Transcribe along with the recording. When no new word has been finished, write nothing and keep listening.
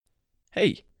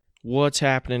Hey, what's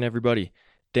happening, everybody?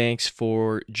 Thanks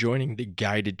for joining the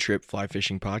Guided Trip Fly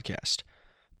Fishing Podcast.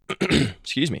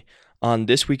 Excuse me. On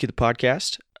this week of the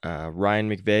podcast, Ryan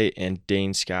McVay and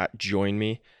Dane Scott join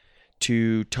me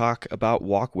to talk about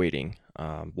walk wading.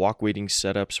 Walk wading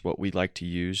setups, what we like to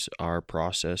use, our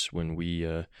process when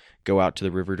we go out to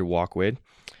the river to walk wade.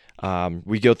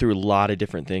 We go through a lot of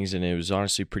different things, and it was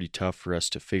honestly pretty tough for us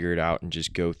to figure it out and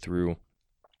just go through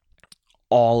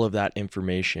all of that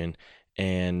information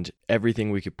and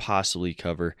everything we could possibly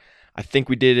cover. I think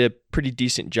we did a pretty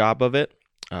decent job of it.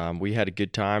 We had a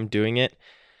good time doing it.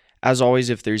 As always,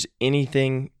 if there's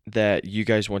anything that you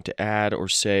guys want to add or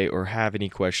say or have any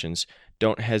questions,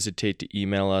 don't hesitate to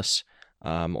email us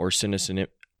or send us an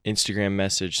Instagram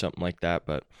message, something like that.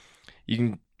 But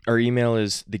our email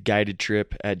is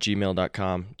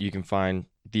theguidedtrip@gmail.com. You can find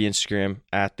the Instagram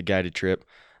at theguidedtrip.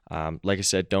 Like I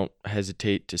said, don't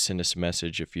hesitate to send us a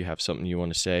message if you have something you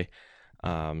want to say.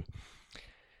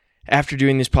 After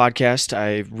doing this podcast,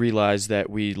 I realized that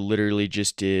we literally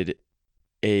just did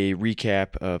a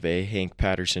recap of a Hank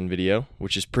Patterson video,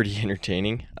 which is pretty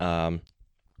entertaining.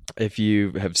 If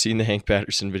you have seen the Hank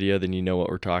Patterson video, then you know what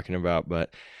we're talking about,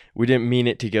 but we didn't mean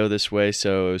it to go this way,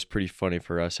 so it was pretty funny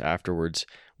for us afterwards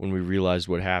when we realized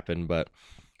what happened. But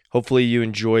hopefully you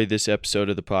enjoy this episode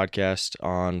of the podcast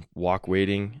on walk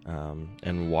wading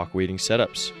and walk wading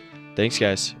setups. Thanks,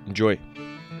 guys. Enjoy.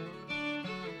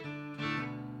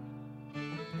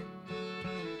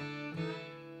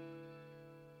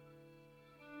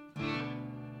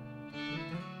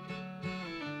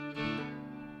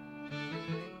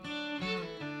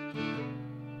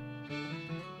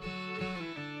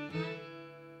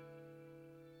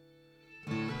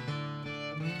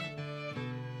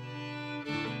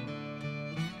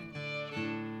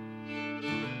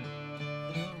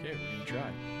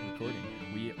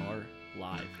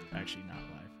 Actually, not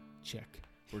live. Check.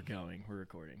 We're going. We're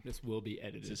recording. This will be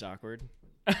edited. Is this awkward?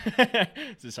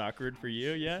 Is this awkward for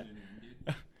you yet?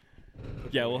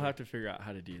 Yeah, we'll have to figure out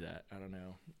how to do that. I don't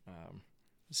know.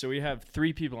 So we have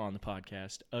 3 people on the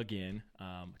podcast again,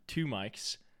 2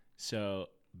 mics. So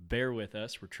bear with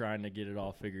us. We're trying to get it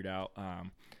all figured out.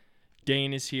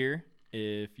 Dane is here.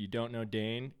 If you don't know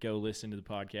Dane, go listen to the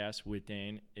podcast with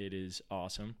Dane. It is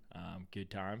awesome. Good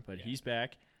time. But he's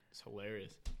back. It's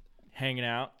hilarious. Hanging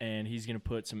out, and he's going to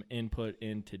put some input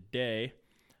in today.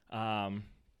 Got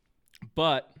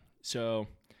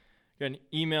an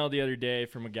email the other day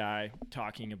from a guy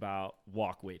talking about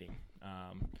walk wading,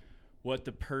 what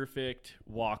the perfect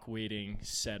walk wading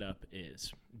setup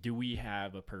is. Do we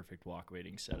have a perfect walk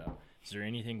wading setup? Is there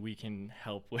anything we can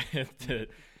help with to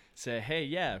say, hey,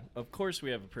 yeah, of course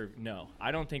we have a perfect? No,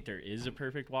 I don't think there is a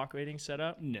perfect walk wading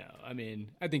setup. No, I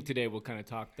mean, I think today we'll kind of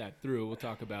talk that through. We'll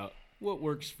talk about what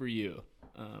works for you.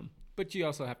 But you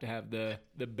also have to have the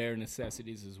bare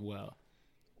necessities as well.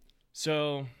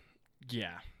 So,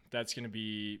 yeah, that's going to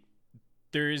be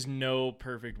 – there is no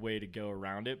perfect way to go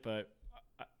around it, but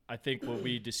I think what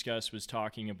we discussed was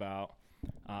talking about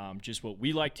just what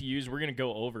we like to use. We're going to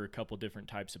go over a couple different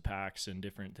types of packs and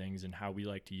different things and how we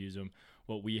like to use them,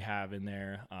 what we have in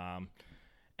there,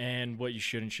 and what you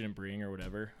should and shouldn't bring or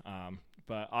whatever.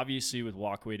 But obviously with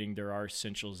walk wading, there are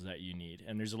essentials that you need.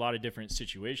 And there's a lot of different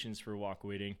situations for walk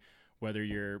wading, whether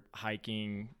you're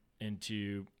hiking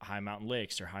into high mountain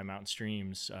lakes or high mountain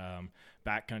streams,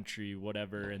 backcountry,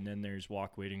 whatever. And then there's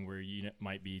walk wading where you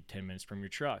might be 10 minutes from your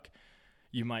truck.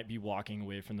 You might be walking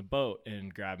away from the boat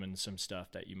and grabbing some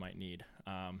stuff that you might need.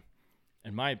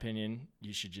 In my opinion,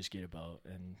 you should just get a boat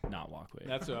and not walk wade.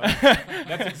 That's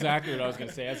exactly what I was going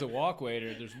to say. As a walk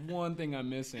wader, there's one thing I'm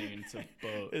missing, and it's a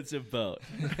boat. It's a boat.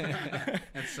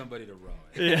 And somebody to row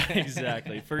it. Yeah,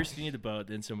 exactly. First you need the boat,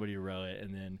 then somebody to row it,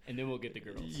 and then we'll get the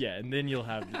girls. Yeah, and then you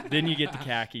get the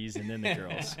khakis, and then the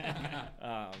girls.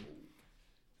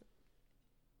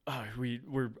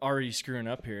 We're already screwing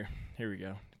up here. Here we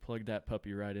go. Plug that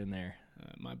puppy right in there.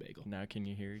 My bagel. Now can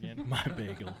you hear again? My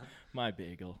bagel. My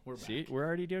bagel. See, we're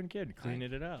already doing good.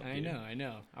 Cleaning it up. I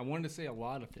know. I wanted to say a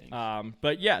lot of things.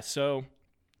 But yeah, so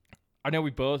I know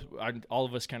all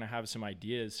of us kind of have some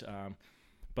ideas,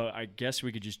 but I guess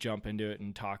we could just jump into it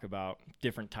and talk about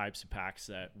different types of packs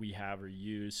that we have or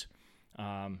use.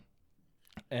 And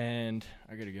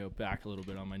I got to go back a little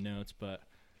bit on my notes, but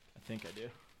I think I do.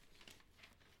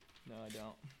 No, I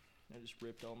don't. I just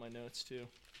ripped all my notes too.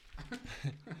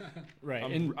 Right.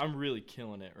 I'm really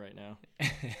killing it right now.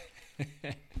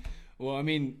 Well, I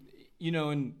mean,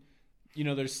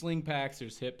 there's sling packs,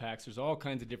 there's hip packs, there's all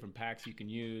kinds of different packs you can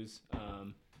use.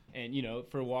 And,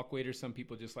 for walk waders, some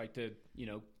people just like to,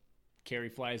 carry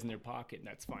flies in their pocket, and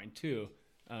that's fine too.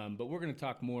 But we're going to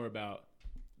talk more about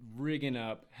rigging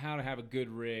up, how to have a good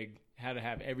rig, how to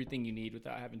have everything you need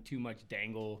without having too much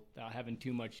dangle, without having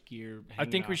too much gear. I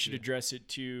think we should address it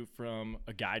too from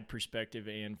a guide perspective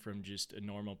and from just a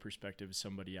normal perspective of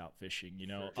somebody out fishing. You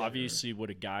know, obviously what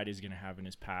a guide is going to have in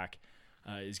his pack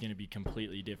is going to be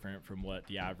completely different from what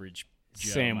the average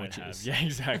Joe sandwiches might have. Yeah,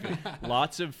 exactly.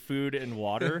 Lots of food and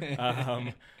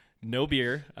water. No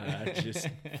beer, just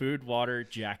food, water,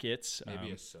 jackets.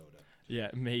 Maybe a soda. Yeah,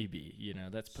 maybe. You know,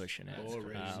 that's pushing it.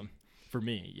 For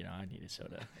me, you know, I need a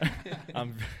soda.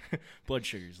 Blood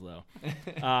sugar's low.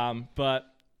 But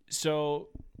so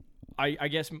I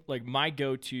guess like my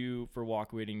go-to for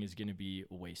walk wading is going to be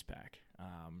a waist pack.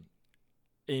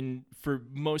 For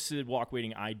most of the walk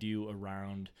wading I do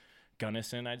around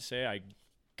Gunnison, I'd say I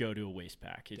go to a waist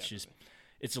pack.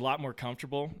 It's a lot more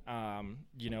comfortable,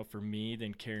 you know, for me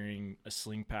than carrying a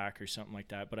sling pack or something like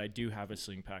that. But I do have a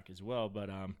sling pack as well. But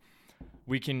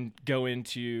we can go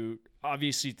into,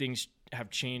 obviously things have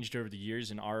changed over the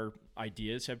years and our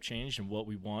ideas have changed and what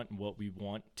we want and what we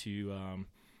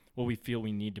feel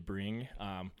we need to bring.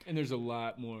 And there's a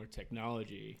lot more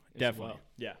technology as definitely. well.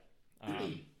 Yeah.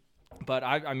 But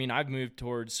I mean, I've moved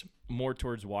more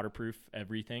towards waterproof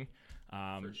everything.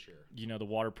 For sure. You know, the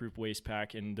waterproof waist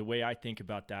pack. And the way I think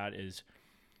about that is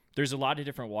there's a lot of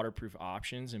different waterproof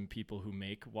options and people who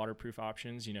make waterproof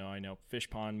options. You know, I know Fish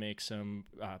Pond makes some,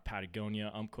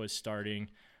 Patagonia, Umpqua's starting.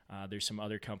 There's some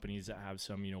other companies that have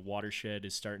some, you know, Watershed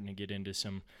is starting to get into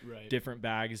some different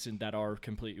bags and that are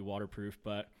completely waterproof.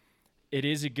 But it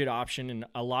is a good option. And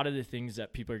a lot of the things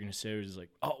that people are going to say is like,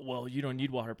 oh, well, you don't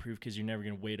need waterproof because you're never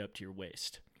going to wade up to your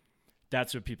waist.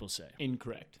 That's what people say.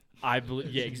 Incorrect. I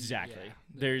believe, yeah, exactly. Yeah,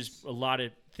 there's a lot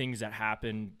of things that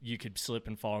happen. You could slip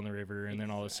and fall in the river, and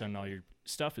then all of a sudden all your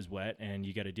stuff is wet, and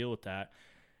you got to deal with that.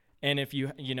 And if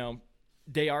you know,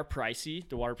 they are pricey.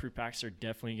 The waterproof packs are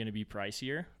definitely going to be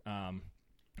pricier.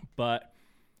 But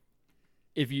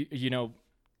if you know,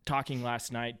 talking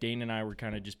last night, Dane and I were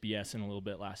kind of just BSing a little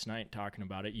bit last night talking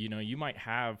about it. You know, you might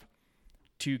have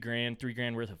 $2,000,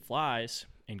 $3,000 worth of flies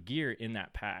and gear in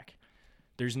that pack.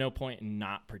 There's no point in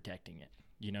not protecting it.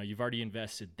 You know, you've already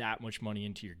invested that much money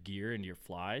into your gear and your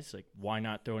flies. Like, why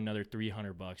not throw another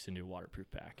 $300 into a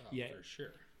waterproof pack? Yeah, for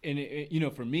sure. And you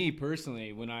know, for me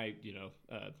personally, when I, you know,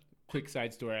 quick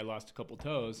side story, I lost a couple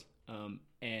toes,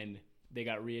 and they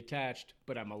got reattached,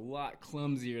 but I'm a lot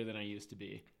clumsier than I used to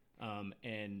be.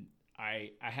 And I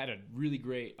had a really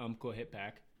great Umpqua hip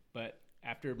pack, but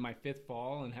after my 5th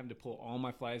fall and having to pull all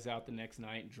my flies out the next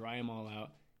night and dry them all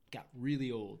out, got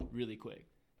really old really quick.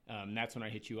 That's when I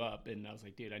hit you up, and I was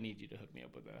like, dude, I need you to hook me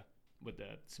up with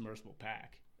a submersible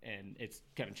pack. And it's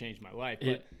kind of changed my life.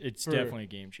 It's definitely a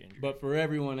game changer. But for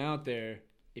everyone out there,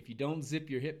 if you don't zip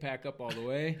your hip pack up all the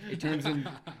way, it turns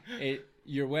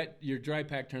your dry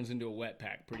pack turns into a wet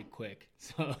pack pretty quick.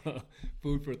 So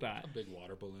food for thought. A big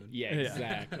water balloon. Yeah,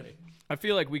 exactly. I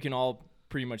feel like we can all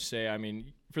pretty much say, I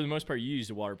mean, for the most part, you use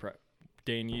a waterproof.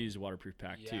 Dane, you use a waterproof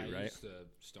pack too, right? I use the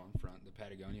Stormfront, the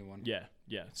Patagonia one. Yeah,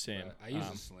 same. But I use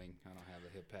a sling. I don't have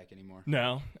a hip pack anymore.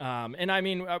 No, and I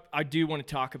mean, I do want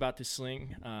to talk about the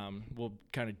sling. We'll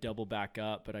kind of double back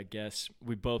up, but I guess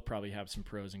we both probably have some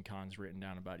pros and cons written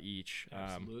down about each.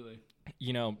 Absolutely.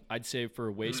 You know, I'd say for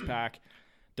a waist pack,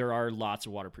 there are lots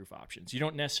of waterproof options. You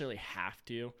don't necessarily have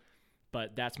to,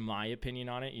 but that's my opinion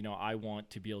on it. You know, I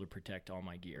want to be able to protect all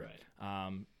my gear.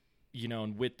 Right. You know,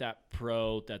 and with that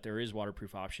pro that there is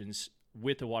waterproof options,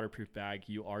 with a waterproof bag,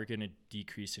 you are going to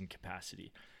decrease in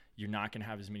capacity. You're not going to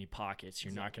have as many pockets.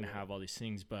 You're not going to have all these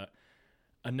things. But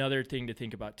another thing to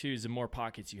think about too is the more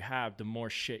pockets you have, the more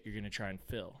shit you're going to try and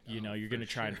fill. You know, you're going to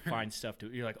try and find stuff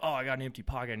you're like, oh, I got an empty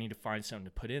pocket. I need to find something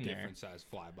to put in there. Different size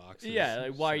fly boxes. Yeah.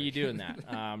 Like, why are you doing that?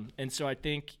 And so I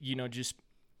think, you know, just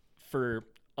for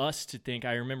us to think,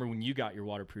 I remember when you got your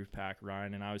waterproof pack,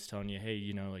 Ryan, and I was telling you, hey,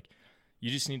 you know, like, you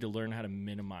just need to learn how to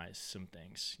minimize some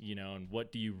things, you know, and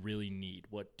what do you really need?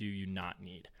 What do you not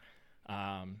need?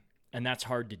 And that's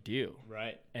hard to do.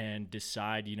 Right. And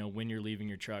decide, you know, when you're leaving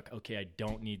your truck, okay, I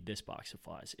don't need this box of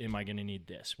flies. Am I going to need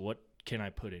this? What can I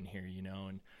put in here, you know?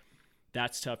 And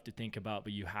that's tough to think about,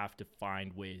 but you have to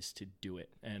find ways to do it.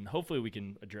 And hopefully we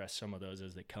can address some of those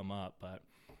as they come up. But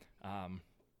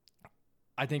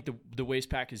I think the waist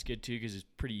pack is good too because it's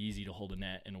pretty easy to hold a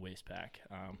net in a waist pack.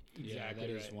 Exactly.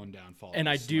 That is one downfall. And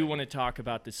I do want to talk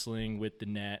about the sling with the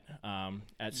net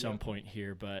at some point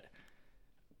here, but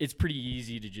it's pretty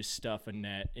easy to just stuff a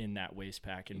net in that waist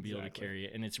pack and be able to carry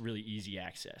it, and it's really easy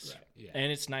access. Right. Yeah.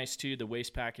 And it's nice too. The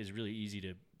waist pack is really easy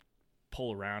to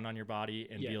pull around on your body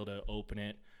and be able to open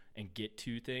it and get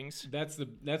to things. That's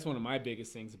one of my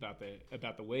biggest things about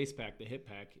the waist pack, the hip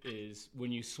pack, is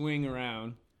when you swing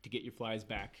around. to get your flies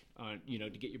back on, to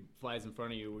get your flies in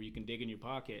front of you where you can dig in your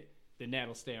pocket, the net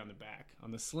will stay on the back.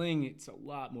 On the sling, it's a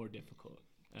lot more difficult.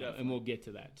 And we'll get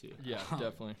to that too. Yeah,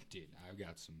 definitely. Dude, I've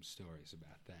got some stories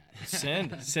about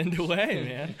that. Send away,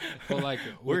 man. Well, like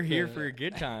We're here for a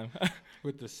good time.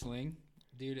 with the sling,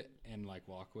 dude, and like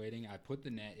walk wading, I put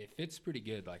the net. It fits pretty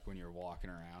good, like when you're walking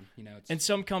around. It's, And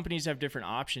some companies have different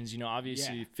options.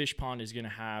 Obviously, Yeah. Fish Pond is going to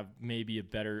have maybe a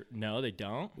better. No, they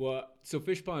don't. Well, so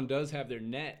Fish Pond does have their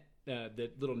net,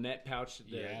 the little net pouch,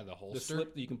 the holster. the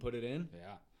slip that you can put it in.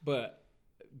 yeah, But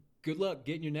good luck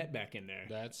getting your net back in there.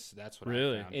 that's what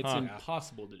Really? I found. It's Huh.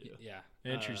 impossible to do. Yeah,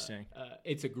 Interesting.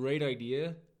 It's a great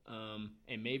idea,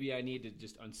 and maybe I need to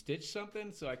just unstitch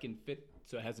something so I can fit,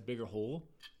 so it has a bigger hole.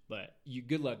 But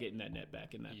good luck getting that net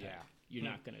back in that Yeah. pack. You're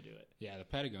not gonna do it. yeah. The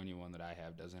Patagonia one that I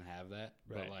have doesn't have that,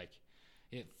 Right. but like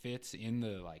it fits in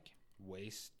the like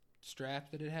waist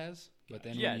strap that it has. But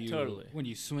then Yeah, totally. when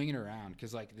you swing it around,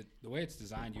 because like the way it's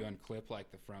designed, you unclip like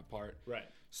the front part, Right.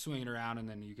 swing it around, and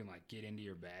then you can like get into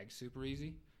your bag super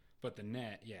easy. But the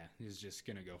net, is just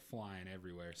gonna go flying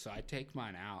everywhere. So I take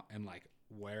mine out and like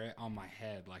wear it on my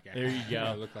head, like There you I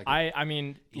go. look like I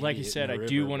mean, like you idiot said, in I the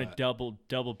do river, want to but-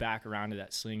 double back around to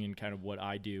that sling and kind of what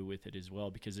I do with it as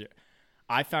well, because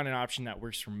I found an option that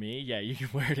works for me. Yeah, you can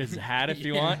wear it as a hat if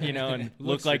you want, and look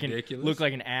Looks like ridiculous.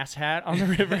 an ass hat on the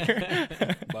river.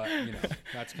 but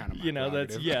that's kind of my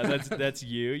that's prerogative. that's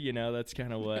you. That's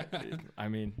kind of what I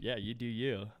mean. Yeah, you do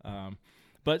you.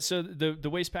 But so the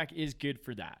waist pack is good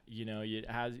for that.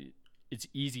 It's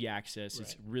easy access. Right.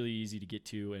 It's really easy to get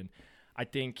to, and I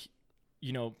think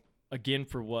again,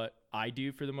 for what I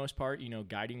do for the most part,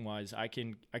 guiding wise, I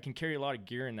can carry a lot of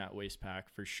gear in that waist pack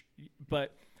for sure,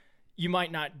 but you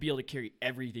might not be able to carry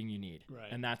everything you need. Right.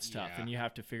 And that's tough. Yeah. And you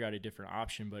have to figure out a different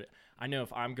option. But I know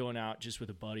if I'm going out just with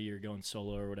a buddy or going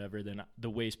solo or whatever, then the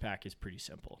waist pack is pretty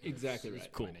simple. Exactly It's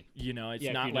right. Cool. plenty. It's Yeah,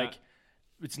 if not you're like not-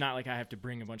 it's not like I have to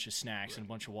bring a bunch of snacks and a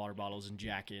bunch of water bottles and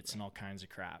jackets and all kinds of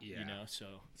crap, Yeah. so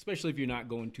Especially if you're not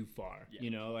going too far.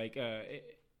 Yeah.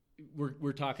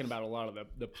 We're talking about a lot of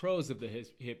the pros of the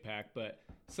hip pack, but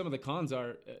some of the cons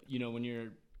are, when you're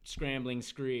scrambling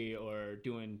scree or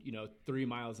doing 3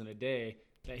 miles in a day,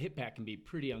 that hip pack can be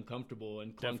pretty uncomfortable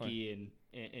and clunky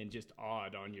and just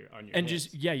odd on your and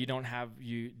hips. just you don't have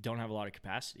a lot of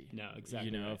capacity. No,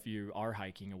 exactly right. If you are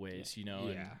hiking a ways, and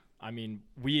Yeah. I mean,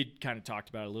 we had kind of talked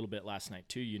about it a little bit last night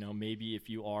too. Maybe if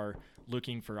you are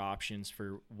looking for options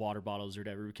for water bottles or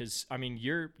whatever, because I mean,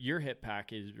 your hip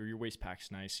pack or your waist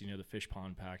pack's nice. The Fish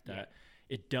Pond pack that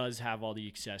it does have all the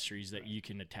accessories that you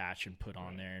can attach and put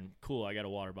on there. And cool, I got a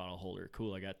water bottle holder.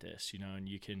 Cool, I got this. And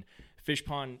you can Fish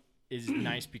Pond is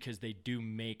nice because they do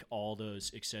make all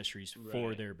those accessories for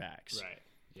Right. their bags. Right.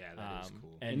 Yeah, that is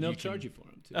cool. And they'll charge you for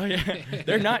them too. Oh yeah,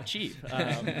 they're not cheap.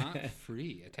 Not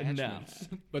free attachments.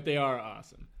 But they are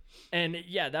awesome. And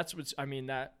yeah, that's what's. I mean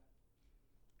that.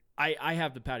 I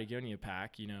have the Patagonia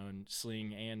pack, and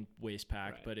sling and waist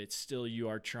pack, Right. but it's still you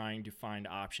are trying to find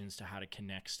options to how to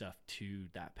connect stuff to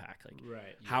that pack. Like,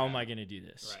 Right. how am I going to do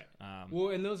this? Right. Well,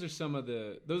 and those are some of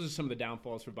the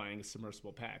downfalls for buying a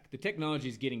submersible pack. The technology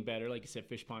is getting better. Like you said,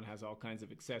 Fish Pond has all kinds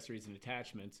of accessories and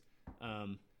attachments.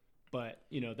 But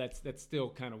that's still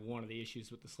kind of one of the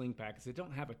issues with the sling pack is they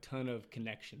don't have a ton of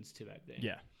connections to that thing.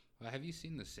 Yeah, Well, have you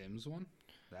seen the Sims one?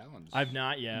 That one's I've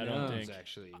not yet. I No. don't that one's think.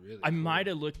 actually really I cool. might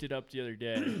have looked it up the other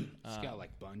day. It's got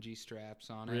like bungee straps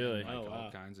on it. Really? And, like Oh, wow.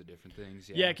 all kinds of different things.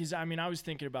 Yeah, because I mean, I was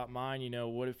thinking about mine.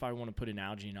 What if I want to put an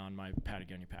Algene on my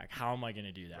Patagonia pack? How am I going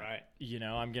to do that? Right.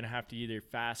 I'm going to have to either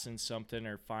fasten something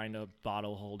or find a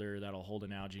bottle holder that'll hold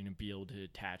an Algene and be able to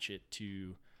attach it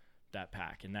to that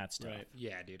pack, and that's tough. Right.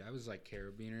 Yeah, dude, I was like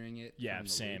carabinering it. Yeah, from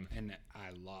the same. loop, and I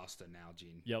lost an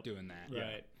Algene Yep. doing that.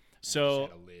 Right. So I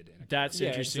just had a lid and a that's Yeah,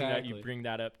 interesting that you exactly. bring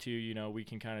that up too. We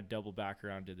can kind of double back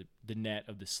around to the net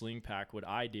of the sling pack. What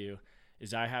I do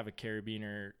is I have a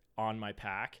carabiner on my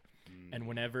pack, and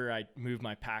whenever I move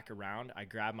my pack around, I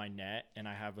grab my net and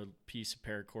I have a piece of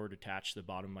paracord attached to the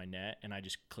bottom of my net, and I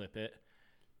just clip it.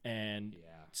 And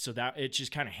Yeah. so that it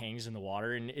just kind of hangs in the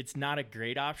water, and it's not a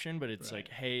great option, but it's Right. like,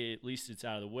 hey, at least it's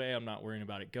out of the way. I'm not worrying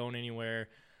about it going anywhere.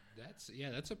 That's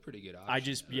a pretty good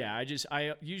option.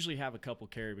 I usually have a couple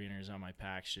carabiners on my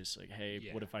packs, just like, hey,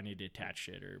 Yeah. what if I need to attach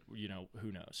it, or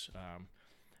who knows?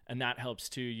 And that helps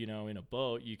too. In a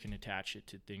boat, you can attach it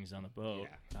to things on the boat.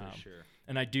 Yeah, for sure.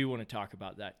 And I do want to talk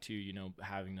about that too.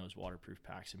 Having those waterproof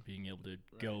packs and being able to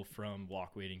go from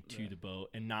walk wading to the boat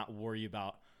and not worry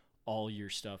about all your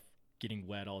stuff getting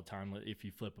wet all the time if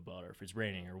you flip a boat or if it's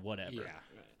raining or whatever.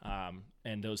 Yeah.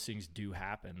 And those things do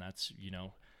happen. That's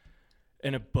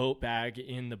and a boat bag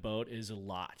in the boat is a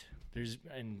lot. there's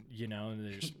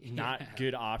not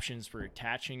good options for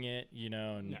attaching it,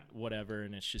 and whatever,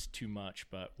 and it's just too much.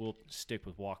 But we'll stick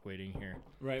with walk weighting here.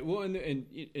 Right. Well, and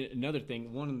another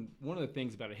thing, one of the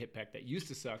things about a hip pack that used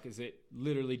to suck is it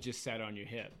literally just sat on your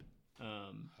hip.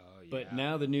 But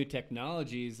now the new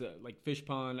technologies like Fish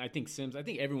Pond, I think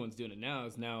everyone's doing it now.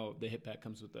 Is now the hip pack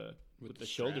comes with the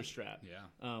shoulder strap,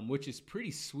 which is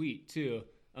pretty sweet too,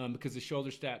 because the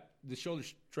shoulder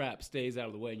strap stays out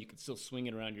of the way, and you can still swing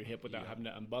it around your hip without having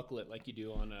to unbuckle it like you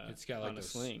do on a. It's got like a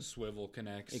sling. Swivel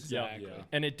connects. Exactly,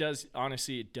 and it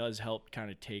does help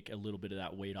kind of take a little bit of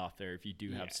that weight off there if you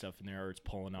do have stuff in there or it's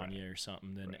pulling on you or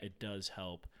something. Then it does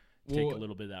help. Take a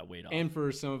little bit of that weight off. And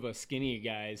for some of us skinny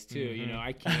guys too,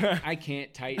 I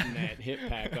can't tighten that hip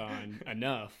pack on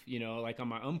enough. Like on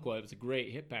my Umpqua, it was a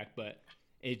great hip pack, but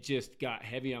it just got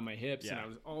heavy on my hips, and I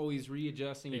was always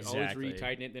readjusting it, always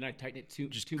retightening it. Then I tightened it too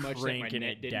much that my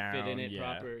neck didn't fit in it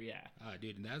proper. Yeah.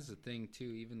 Dude, and that's the thing too.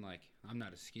 Even like, I'm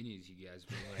not as skinny as you guys,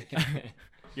 but like,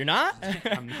 you're not?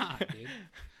 I'm not, dude.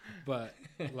 But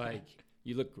like,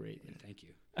 you look great. Thank you.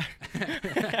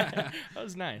 That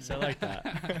was nice. I like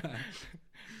that.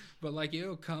 But like,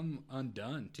 it'll come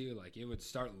undone too. Like, it would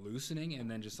start loosening and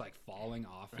then just like falling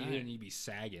off you, and you'd be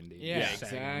sagging, dude. Yeah,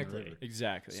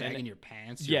 exactly. Sagging your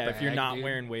pants. Your if you're bag, not dude.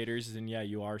 wearing waders, then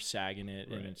you are sagging it,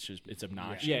 and it's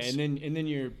obnoxious. Yeah, and then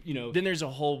you're then there's a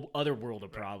whole other world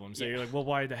of problems. So you're like, well,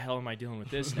 why the hell am I dealing with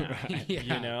this now?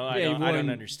 I don't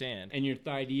understand. And you're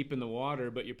thigh deep in the water,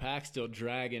 but your pack's still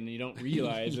dragging, and you don't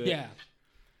realize it. Yeah.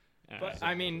 But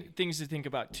I mean, things to think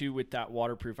about too with that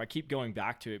waterproof. I keep going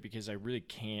back to it because I really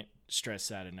can't stress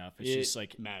that enough. It's just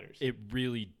like matters. It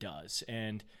really does.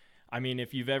 And I mean,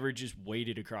 if you've ever just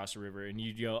waded across a river and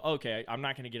you go, okay, I'm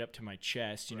not going to get up to my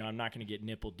chest, I'm not going to get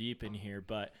nipple deep in here,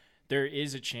 but there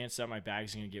is a chance that my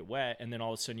bag's going to get wet, and then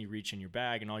all of a sudden you reach in your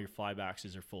bag and all your fly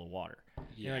boxes are full of water.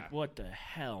 Yeah. You're like, what the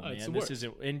hell, man? This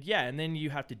isn't. And then you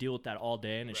have to deal with that all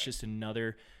day, and it's just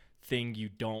another thing you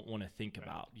don't want to think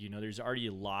about. There's already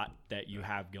a lot that you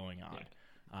have going on.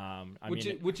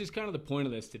 Which is kind of the point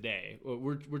of this today.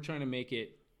 We're trying to make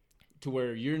it to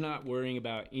where you're not worrying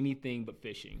about anything but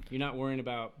fishing. You're not worrying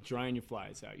about drying your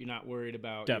flies out. You're not worried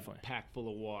about your pack full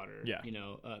of water. Yeah.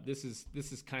 This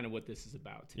is kind of what this is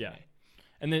about today. Yeah.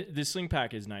 And the sling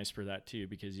pack is nice for that too,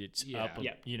 because it's up.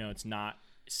 It's not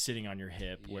sitting on your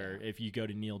hip where if you go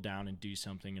to kneel down and do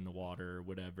something in the water or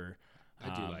whatever.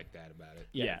 I do like that about it.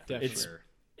 Yeah, definitely.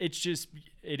 It's just,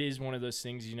 it is one of those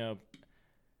things,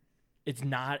 it's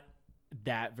not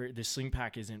that the sling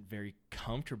pack isn't very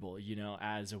comfortable,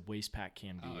 as a waist pack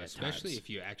can be at especially times. if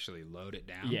you actually load it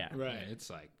down. Yeah. Right. It's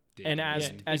like, and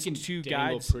as two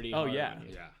guides,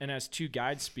 and as two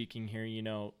guides speaking here,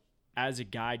 as a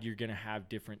guide, you're going to have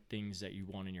different things that you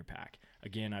want in your pack.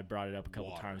 Again, I brought it up a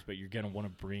couple times, but you're going to want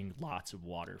to bring lots of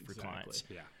water for clients.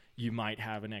 Yeah. You might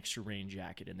have an extra rain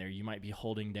jacket in there. You might be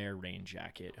holding their rain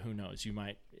jacket. Who knows?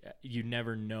 You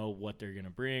never know what they're going to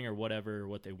bring or whatever,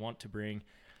 what they want to bring.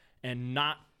 And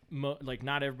not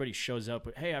everybody shows up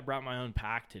with, hey, I brought my own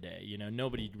pack today.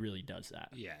 Nobody really does that.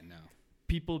 Yeah, no.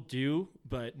 People do,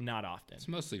 but not often. It's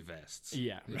mostly vests.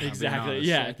 Yeah, exactly.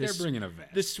 Yeah. Like, they're bringing a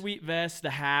vest. The sweet vest,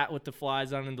 the hat with the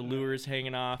flies on and the lures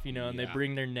hanging off, and they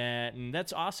bring their net, and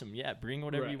that's awesome. Yeah, bring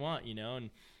whatever you want, and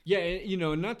yeah,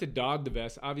 not to dog the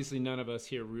vest. Obviously, none of us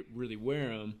here really wear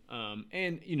them.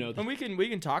 And we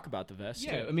can talk about the vest.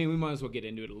 Yeah, too. I mean, we might as well get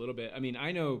into it a little bit. I mean,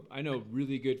 I know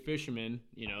really good fishermen,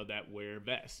 that wear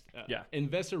vests. And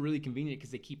vests are really convenient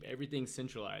because they keep everything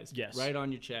centralized. Yes. Right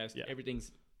on your chest. Yeah.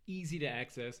 Everything's easy to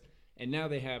access. And now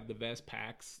they have the vest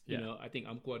packs. I think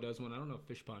Umpqua does one. I don't know if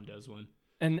Fish Pond does one.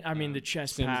 And I mean, the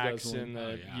chest Sims packs does one.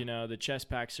 and the chest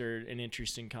packs are an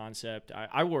interesting concept.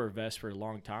 I wore a vest for a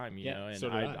long time, and so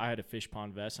did I had a Fish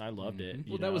Pond vest and I loved it.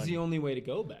 Well, that was the only way to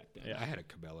go back then. Yeah. I had a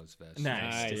Cabela's vest.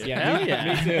 Nice. Yeah. Hell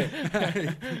yeah. Me too.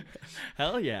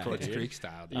 Hell yeah. Coach dude. Creek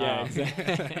style. Yeah,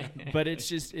 exactly. But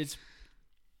it's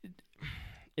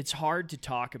hard to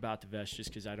talk about the vest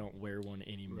just because I don't wear one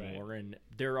anymore. Right. And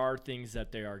there are things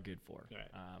that they are good for. Right.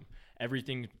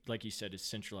 Everything, like you said, is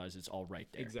centralized. It's all right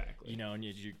there. Exactly. And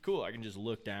you're cool. I can just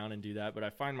look down and do that. But I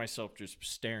find myself just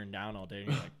staring down all day. And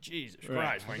you're like, Jesus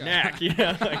Christ, my neck.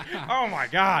 Oh my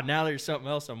God. Now there's something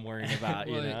else I'm worrying about.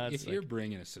 Well, It's if you're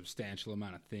bringing a substantial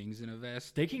amount of things in a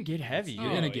vest, they can get heavy. you're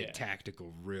going to get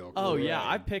tactical real quick. Oh, yeah.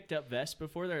 I picked up vests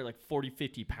before. They're like 40,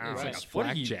 50 pounds. It's like a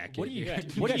flak jacket. What do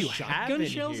you have shotgun in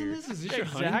shells here? in this? Is this your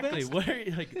hunting Exactly. vest? What are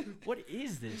you, what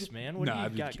is this, man? What do you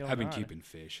got going on? I've been keeping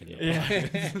fish.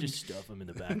 Just stuff them in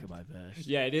the back of my vest.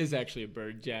 Yeah, it is actually a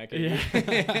bird jacket.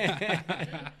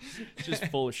 Yeah. Just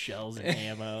full of shells and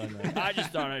ammo. And I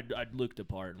just thought I'd look the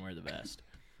part and wear the vest.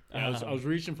 I was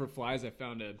reaching for flies. I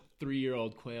found a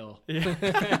 3-year-old quail.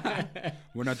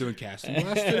 We're not doing casting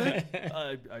blast today.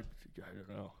 I don't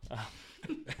know.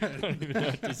 I don't even know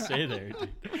what to say there, dude.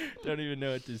 Don't even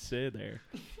know what to say there.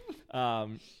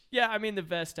 Yeah, I mean, the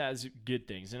vest has good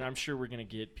things, and I'm sure we're going to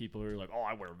get people who are like, oh,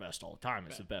 I wear a vest all the time.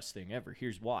 It's the best thing ever.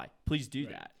 Here's why. Please do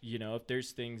that. You know, if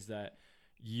there's things that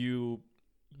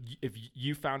if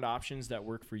you found options that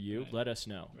work for you, let us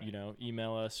know. You know,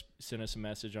 email us, send us a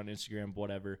message on Instagram,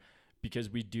 whatever, because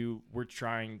we're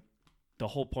trying. The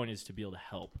whole point is to be able to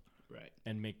help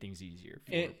and make things easier.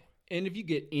 And if you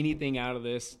get anything out of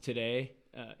this today,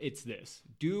 it's this.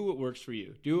 Do what works for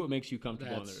you. Do what makes you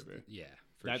comfortable on the river. Yeah.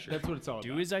 That's what it's all about.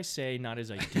 Do as I say, not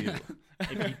as I do.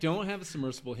 If you don't have a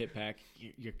submersible hip pack,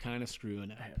 you're kind of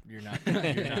screwing up. You're not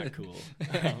cool.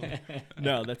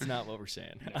 No, that's not what we're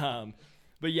saying.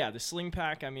 But yeah, the sling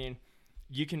pack, I mean,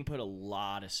 you can put a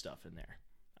lot of stuff in there.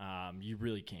 You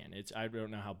really can. I don't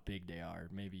know how big they are.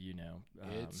 Maybe you know.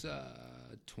 It's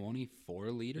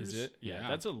 24 liters. Is it? Yeah,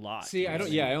 that's a lot. See, I don't.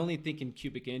 Yeah, I only think in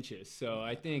cubic inches. So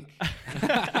I think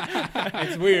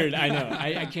it's weird. I know.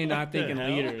 I cannot think in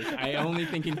liters. I only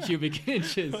think in cubic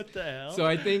inches. What the hell? So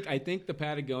I think the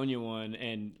Patagonia one,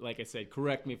 and like I said,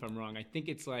 correct me if I'm wrong. I think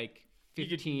it's like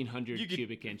 1,500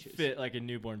 cubic inches. Fit like a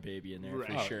newborn baby in there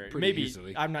for sure. Maybe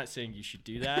easily. I'm not saying you should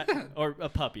do that, or a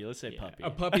puppy. Let's say puppy. A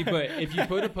puppy, but if you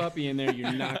put a puppy in there,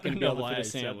 you're not going to be able to fit a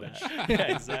sandwich.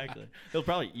 Yeah, exactly. They'll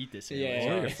probably eat this sandwich.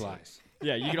 Yeah, or flies.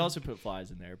 Yeah, you can also put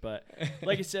flies in there. But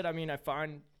like I said, I mean,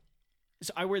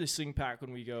 so I wear the sling pack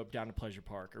when we go down to Pleasure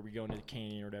Park or we go into the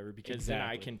canyon or whatever, because then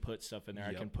I can put stuff in there.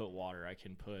 I can put water. I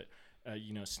can put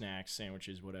snacks,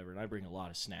 sandwiches, whatever. And I bring a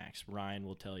lot of snacks. Ryan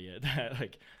will tell you that,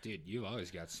 like, dude, you've always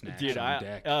got snacks on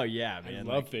deck. Oh yeah, man.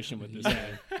 I love fishing with this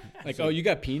guy. Like, oh, you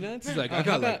got peanuts? He's like, I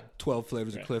got like 12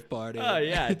 flavors of Cliff Bar. Dude. Oh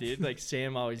yeah, dude. Like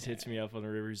Sam always hits me up on the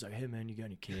river. He's like, hey man, you got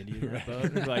any candy in that boat?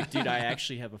 And I'm like, dude, I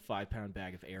actually have a 5-pound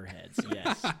bag of Airheads.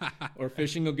 Yes. Or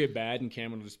fishing will get bad, and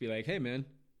Cameron will just be like, hey man,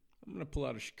 I'm going to pull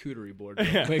out a charcuterie board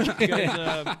real quick.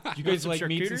 You guys like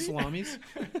meats and salamis?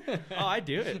 Oh, I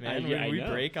do it, man. When we know.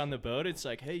 break on the boat, it's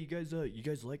like, hey, you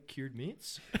guys like cured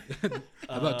meats?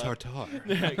 How about tartare?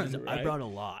 I brought a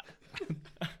lot.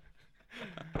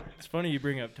 It's funny you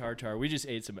bring up tartare. We just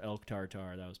ate some elk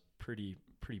tartare. That was pretty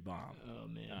bomb. Oh,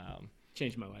 man.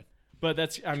 Changed my life. But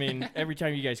that's, I mean, every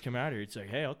time you guys come out here, it's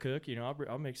like, hey, I'll cook. You know,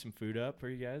 I'll make some food up for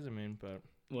you guys. I mean, but...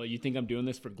 Well, you think I'm doing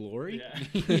this for glory? Yeah.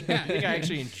 You think I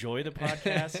actually enjoy the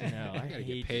podcast? No, I gotta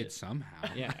get paid somehow.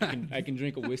 Yeah, I can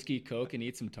drink a whiskey, Coke, and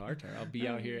eat some tartare. I'll be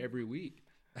out here every week.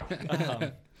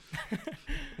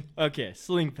 Okay,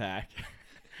 sling pack.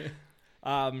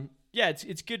 Yeah,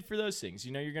 it's good for those things.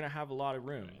 You know, you're gonna have a lot of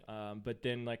room. But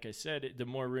then, like I said, the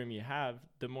more room you have,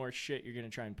 the more shit you're gonna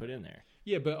try and put in there.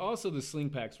 Yeah, but also the sling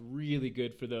pack's really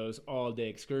good for those all-day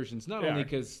excursions. Not only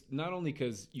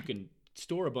because you can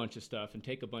store a bunch of stuff and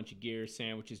take a bunch of gear,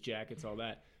 sandwiches, jackets, all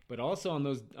that, but also on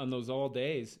those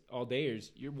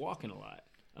all-dayers, you're walking a lot.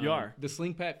 You are. The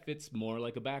sling pack fits more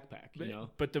like a backpack, you know.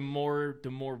 But the more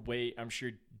weight, I'm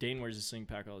sure Dane wears a sling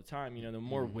pack all the time. You know, the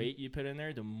more weight you put in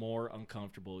there, the more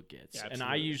uncomfortable it gets. Yeah, and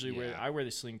I usually wear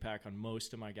the sling pack on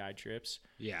most of my guide trips.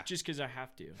 Yeah. Just because I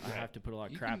have to. I have to put a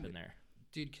lot of crap in there.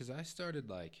 Dude, because I started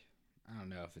like, I don't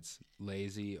know if it's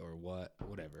lazy or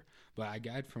whatever, but I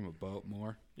guide from a boat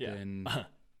more than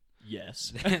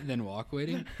than walk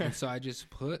wading. And so I just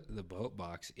put the boat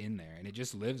box in there, and it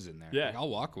just lives in there. Yeah. Like, I'll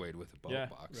walk wade with a boat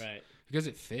box. Right. Because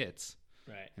it fits.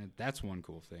 Right. And that's one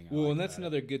cool thing. And that's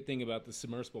another good thing about the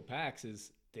submersible packs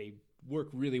is they work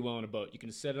really well on a boat. You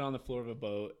can set it on the floor of a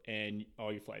boat and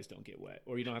all your flies don't get wet.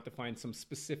 Or you don't have to find some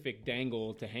specific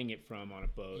dangle to hang it from on a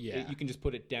boat. Yeah. You can just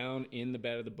put it down in the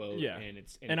bed of the boat. Yeah.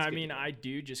 And I mean, I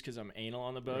do just because I'm anal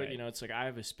on the boat. Right. You know, it's like I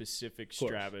have a specific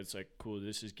strap. It's like, cool,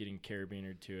 this is getting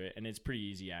carabiner to it. And it's pretty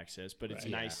easy access. But it's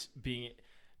nice being...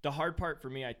 The hard part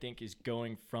for me, I think, is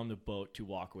going from the boat to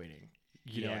walk wading.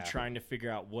 You know, and trying to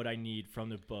figure out what I need from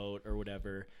the boat or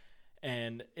whatever.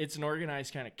 And it's an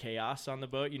organized kind of chaos on the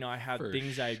boat. You know, I have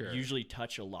things I usually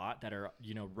touch a lot that are,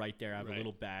 you know, right there. I have a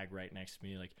little bag right next to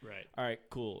me. Like, all right,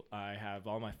 cool. I have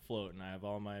all my float and I have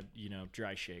all my, you know,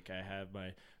 dry shake. I have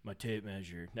my tape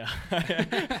measure. No,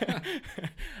 I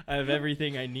have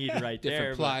everything I need right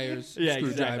there. Different pliers,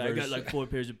 screwdrivers. Exactly. I got like 4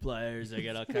 pairs of pliers. I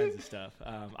got all kinds of stuff.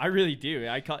 I really do.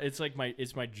 It's like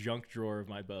my junk drawer of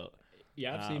my boat.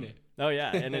 Yeah, I've seen it. Oh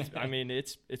yeah, and it's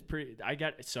pretty. I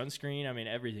got sunscreen. I mean,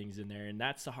 everything's in there, and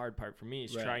that's the hard part for me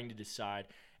is trying to decide.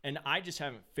 And I just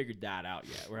haven't figured that out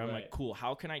yet. Where I'm like, cool,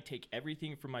 how can I take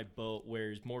everything from my boat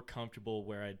where it's more comfortable,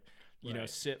 where I, you know,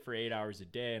 sit for 8 hours a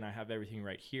day, and I have everything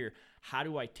right here. How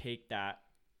do I take that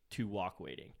to walk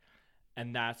wading?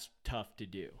 and that's tough to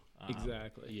do.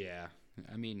 Exactly. Yeah.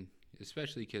 I mean,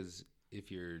 especially because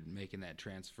if you're making that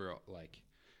transfer, like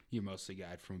you're mostly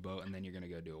guide from a boat and then you're going to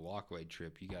go do a walkway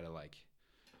trip, you got to like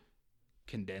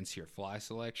condense your fly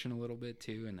selection a little bit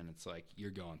too. And then it's like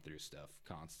you're going through stuff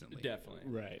constantly. Definitely.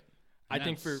 Right. I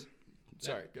think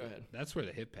sorry, go ahead. That's where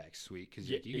the hip pack's sweet because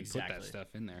Yeah, you can exactly. put that stuff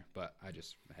in there. But I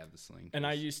just have the sling. And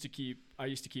I used to keep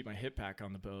my hip pack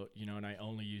on the boat, you know, and I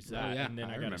only used that. yeah, And then I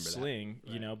I got a remember that. sling,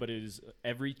 you Right. know, but it was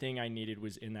everything I needed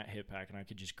was in that hip pack, and I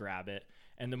could just grab it.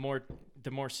 And the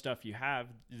more stuff you have,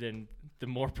 then the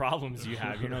more problems you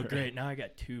have. You know, great, now I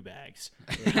got 2 bags.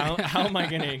 How am I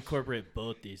going to incorporate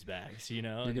both these bags? You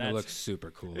know, You're going to look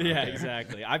super cool. out yeah, there.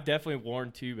 exactly. I've definitely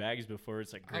worn 2 bags before.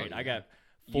 It's like great. yeah. I got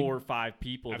 4 or 5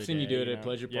 people. I've seen you today, do it at know?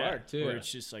 Pleasure Yeah, Park, too. Where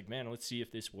it's just like, man, let's see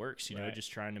if this works. You know, Right.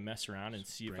 just trying to mess around and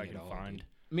see if bring I it can all, find. dude.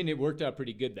 I mean, it worked out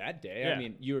pretty good that day. Yeah. I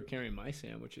mean, you were carrying my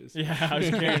sandwiches. Yeah, I was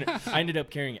carrying. I ended up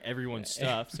carrying everyone's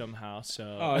stuff somehow.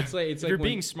 So, Oh, it's like if you're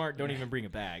being smart, don't even bring a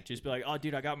bag. Just be like, oh,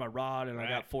 dude, I got my rod and I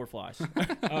got 4 flies.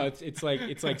 Oh, it's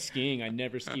like skiing. I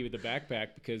never ski with a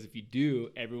backpack because if you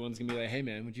do, everyone's gonna be like, "Hey,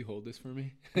 man, would you hold this for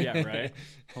me?" Yeah, right.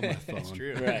 Hold my phone. That's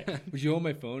true. Right. Would you hold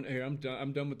my phone? Here, I'm done.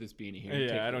 I'm done with this beanie here. Take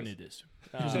Yeah, I don't this. need this.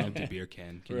 There's an empty beer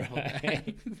can. Can you hold that?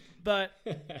 Right. But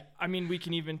I mean, we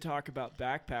can even talk about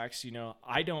backpacks. You know,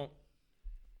 I don't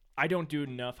do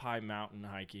enough high mountain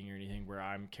hiking or anything where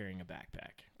I'm carrying a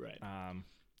backpack. Right.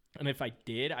 And if I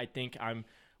did, I think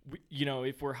you know,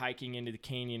 if we're hiking into the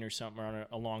canyon or something or on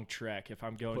a long trek, if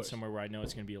I'm going course. somewhere where I know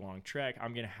it's going to be a long trek,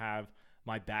 I'm going to have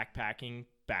my backpacking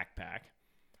backpack.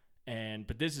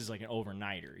 But this is like an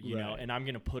overnighter, you know, Right. and I'm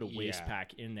going to put a waist Yeah.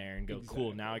 pack in there and go, cool,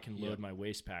 Exactly. now I can load Yep. my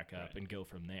waist pack up Right. and go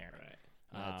from there.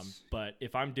 Right. But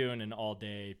if I'm doing an all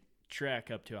day trek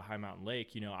up to a high mountain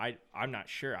lake, you know, I'm not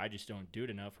sure. I just don't do it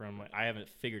enough, or I haven't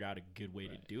figured out a good way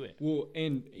to do it. Well,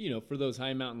 and you know, for those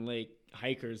high mountain lake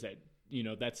hikers that you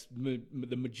know, that's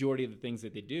the majority of the things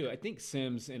that they do. I think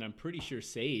Sims and I'm pretty sure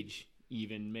Sage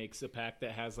even makes a pack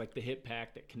that has like the hip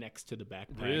pack that connects to the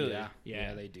backpack. Really?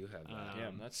 Yeah. They do have that.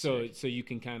 Yeah, that's so sick. so you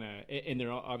can kind of, and they're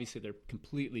obviously they're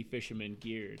completely fisherman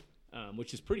geared,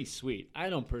 which is pretty sweet. I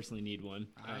don't personally need one,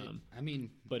 I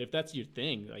mean, but if that's your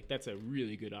thing, like that's a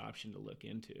really good option to look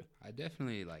into. I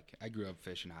definitely I grew up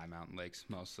fishing high mountain lakes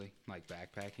mostly, like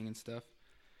backpacking and stuff.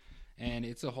 And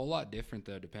it's a whole lot different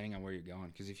though, depending on where you're going.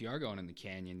 Because if you are going in the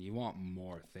canyon, you want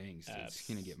more things. It's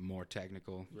going to get more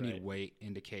technical. You Right. need weight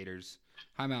indicators.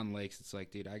 High mountain lakes, it's like,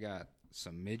 dude, I got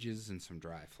some midges and some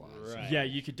dry flies. Right. Yeah,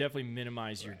 you could definitely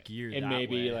minimize your gear And that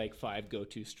maybe way. like 5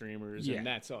 go-to streamers, Yeah. and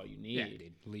that's all you need. Yeah,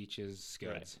 dude. Leeches,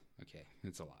 scuds. Okay,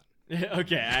 it's a lot.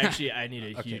 Okay, actually, I need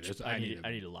a Okay, huge. there's- I I need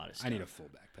need a lot of stuff. I need a full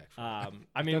backpack for that.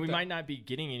 I mean, we that- might not be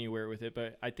getting anywhere with it,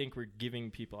 but I think we're giving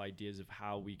people ideas of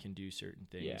how we can do certain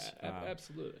things. Yeah,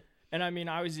 absolutely. And I mean,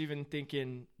 I was even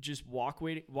thinking just walk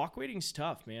waiting's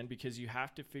tough, man, because you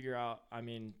have to figure out. I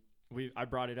mean, I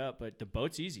brought it up, but the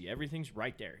boat's easy. Everything's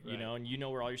right there, you Right. know, and you know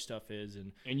where all your stuff is.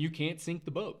 And And you can't sink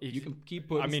the boat. If- You can keep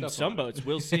putting. I mean, stuff some on it. boats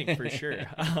will sink for sure.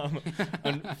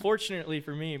 Unfortunately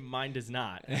for me, mine does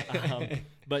not.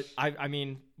 But I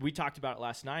mean, we talked about it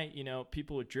last night. You know,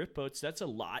 people with drift boats, that's a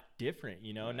lot different.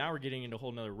 You know, and now we're getting into a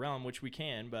whole nother realm, which we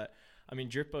can. But I mean,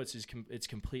 drift boats it's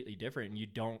completely different. And you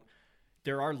don't.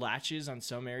 There are latches on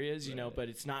some areas, you know, but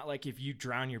it's not like if you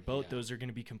drown your boat, those are going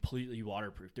to be completely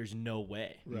waterproof. There's no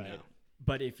way. Right. No.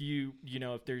 But if you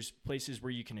know, if there's places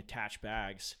where you can attach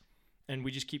bags, and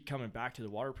we just keep coming back to the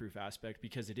waterproof aspect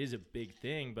because it is a big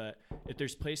thing. But if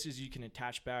there's places you can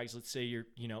attach bags, let's say you're,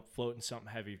 you know, floating something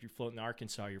heavy. If you're floating in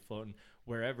Arkansas, you're floating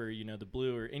wherever, you know, the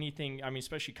blue or anything. I mean,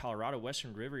 especially Colorado,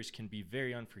 Western rivers can be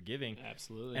very unforgiving.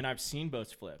 Absolutely. And I've seen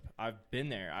boats flip. I've been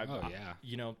there. Oh, yeah.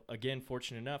 You know, again,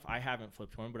 fortunate enough, I haven't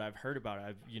flipped one, but I've heard about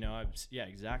it. Yeah,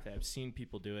 exactly. I've seen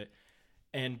people do it,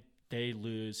 and they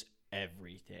lose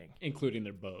everything. including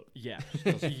their boat. Yeah.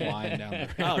 Goes flying down the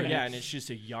river. Oh, yeah, and it's just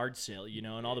a yard sale, you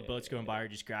know, and all the boats going by are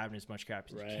just grabbing as much crap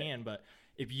as Right. you can. But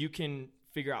if you can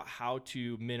figure out how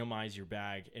to minimize your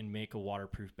bag and make a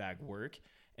waterproof bag work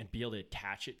and be able to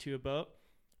attach it to a boat,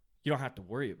 you don't have to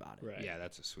worry about it. Right. Yeah,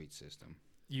 that's a sweet system.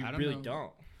 You I don't really know.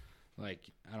 don't.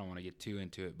 Like, I don't want to get too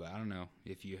into it, but I don't know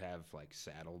if you have like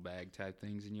saddlebag type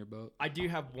things in your boat. I do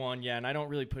have one, yeah, and I don't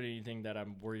really put anything that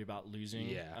I'm worried about losing.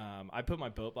 Yeah. I put my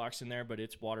boat box in there, but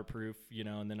it's waterproof, you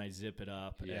know, and then I zip it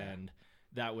up, Yeah. and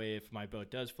that way, if my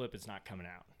boat does flip, it's not coming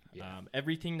out. Yeah.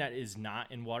 Everything that is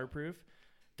not in waterproof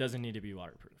doesn't need to be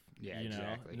waterproof. Yeah, you know?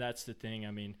 exactly. And that's the thing.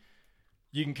 I mean,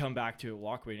 you can come back to it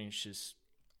walk weighting. It's just,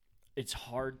 it's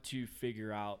hard to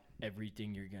figure out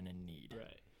everything you're gonna need.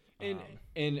 Right.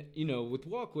 And you know, with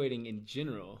walk weighting in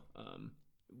general,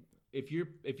 if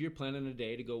you're planning a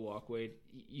day to go walk wade,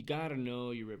 you got to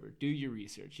know your river. Do your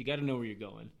research. You got to know where you're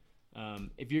going.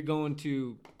 If you're going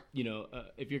to,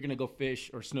 if you're going to go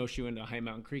fish or snowshoe into a high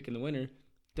mountain creek in the winter,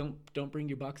 don't bring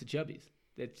your box of chubbies.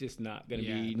 That's just not going to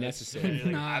be necessary.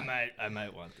 I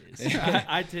might want these.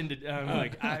 I tend to.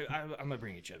 I'm gonna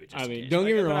bring a chubby. Just in case. Don't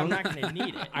get me wrong. I'm not gonna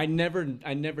need it. I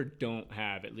never don't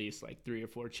have at least like 3 or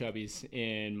 4 chubbies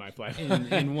in my fly.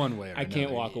 in one way or I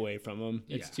can't walk away from them.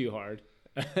 It's too hard.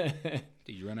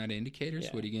 Did you run out of indicators?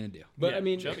 What are you gonna do? But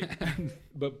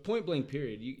but point blank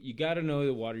period, you got to know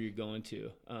the water you're going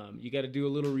to. You got to do a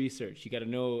little research. You got to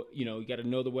know, you got to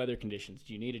know the weather conditions.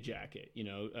 Do you need a jacket?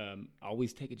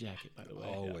 Always take a jacket, by the way.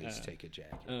 Always take a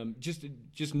jacket.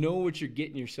 Just know what you're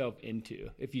getting yourself into.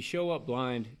 If you show up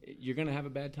blind, you're gonna have a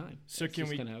bad time. So can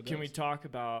we talk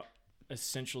about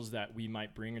essentials that we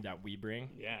might bring or that we bring?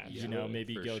 Yeah.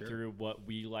 Maybe go through what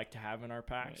we like to have in our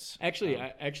packs.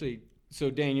 Right. Actually. So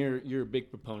Dan, you're a big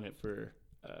proponent for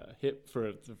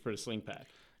a sling pack.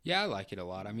 Yeah, I like it a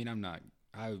lot. I mean,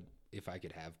 if I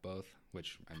could have both,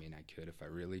 which I could if I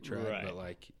really tried. Right. But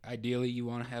like ideally, you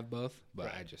want to have both.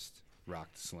 But I just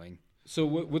rock the sling. So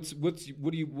what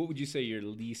would you say your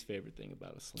least favorite thing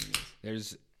about a sling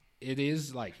is? It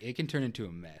is like it can turn into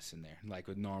a mess in there, like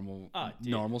with normal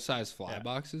size fly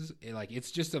boxes.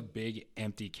 It's just a big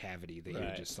empty cavity that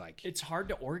you're just like. It's hard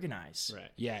to organize.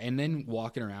 Right. Yeah, and then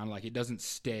walking around like it doesn't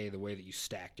stay the way that you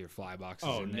stacked your fly boxes.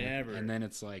 Oh, in there. Never. And then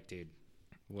it's like, dude,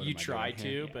 you try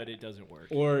to, but it doesn't work.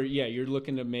 Or you're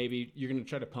looking to you're gonna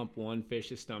try to pump one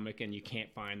fish's stomach and you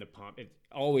can't find the pump. It's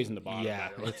always in the bottom. Yeah,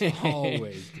 it's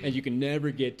always. And you can never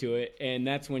get to it, and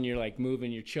that's when you're like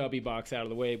moving your chubby box out of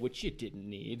the way, which you didn't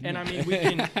need. And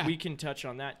we can touch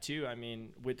on that too. I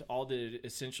mean, with all the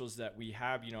essentials that we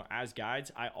have, as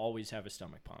guides, I always have a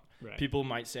stomach pump. Right. People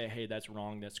might say, "Hey, that's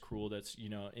wrong. That's cruel. That's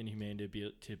inhumane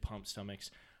to pump stomachs,"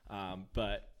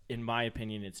 but in my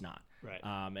opinion, it's not. Right.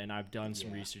 And I've done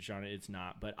some research on it. It's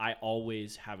not. But I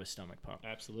always have a stomach pump.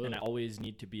 Absolutely. And I always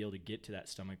need to be able to get to that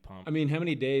stomach pump. I mean, how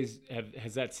many days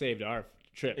has that saved our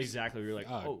trips? Exactly. We were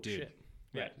like, oh dude. shit.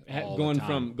 Yeah.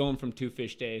 Going from 2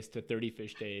 fish days to 30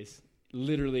 fish days,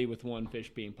 literally with one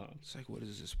fish being pumped. It's like, what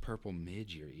is this purple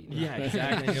midge you're eating? Yeah,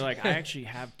 exactly. And you're like, I actually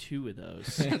have 2 of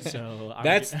those. So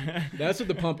that's what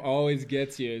the pump always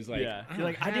gets you is like, you're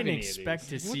like, I didn't expect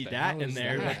to see that in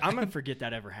there. Like, I'm gonna forget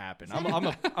that ever happened. I'm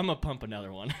gonna pump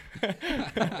another one.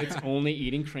 It's only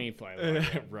eating crane fly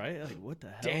larvae. Right? Like, what the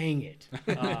hell? Dang it.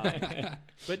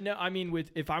 But no, I mean,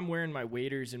 if I'm wearing my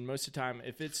waders, and most of the time,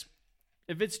 if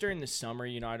it's during the summer,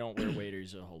 I don't wear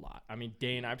waders a whole lot. I mean,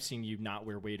 Dane, I've seen you not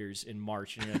wear waders in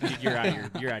March. You're out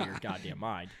of your goddamn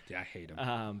mind. Yeah, I hate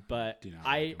them. But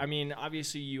I mean,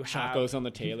 obviously you have Chacos on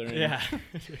the tailor. Yeah.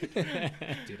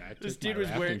 Dude, I took my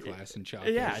rafting class in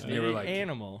Chacos. Yeah, they were like,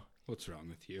 animal. What's wrong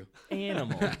with you?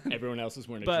 Animal. Everyone else is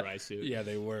wearing a dry suit. Yeah,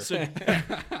 they were. So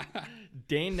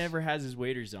Dane never has his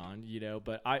waders on,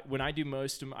 but when I do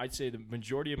most of them, I'd say the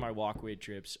majority of my walk wade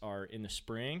trips are in the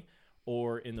spring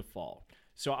or in the fall.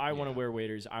 So I want to wear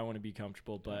waders. I want to be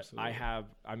comfortable, but absolutely. I have,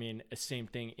 a same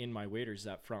thing in my waders,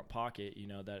 that front pocket,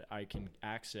 that I can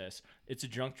access. It's a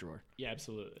junk drawer. Yeah,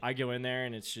 absolutely. I go in there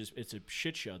and it's a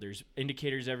shit show. There's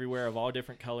indicators everywhere of all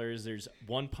different colors. There's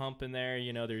one pump in there,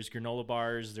 there's granola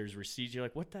bars, there's receipts. You're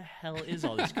like, what the hell is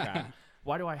all this crap?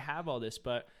 Why do I have all this?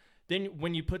 But then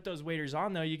when you put those waders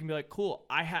on, though, you can be like, cool,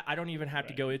 I don't even have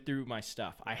to go through my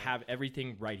stuff. I have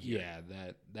everything right here. Yeah,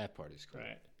 that part is cool.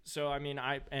 Right. So, I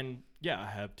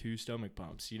have 2 stomach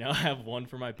pumps. I have one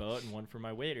for my boat and one for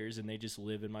my waders, and they just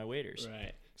live in my waders.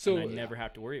 Right. So and I never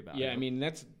have to worry about it. Yeah, I mean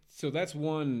that's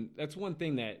one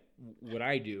thing that what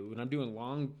I do when I'm doing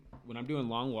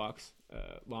long walks,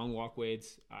 long walk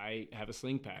wades, I have a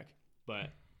sling pack.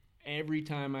 But every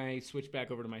time I switch back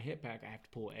over to my hip pack, I have to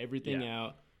pull everything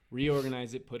out,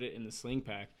 reorganize it, put it in the sling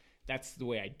pack. That's the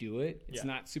way I do it. It's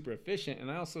not super efficient,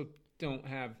 and I also don't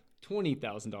have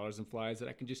 $20,000 in flies that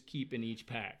I can just keep in each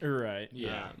pack. Right.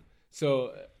 Yeah.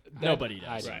 So nobody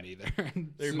does. I don't either.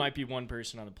 There might be one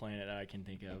person on the planet that I can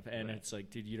think of, and it's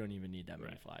like, dude, you don't even need that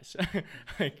many flies.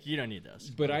 Like, you don't need those.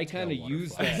 But I kind of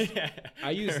use that. I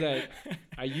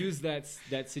use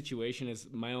that situation as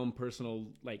my own personal,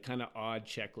 like, kind of odd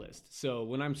checklist. So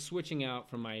when I'm switching out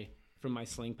from my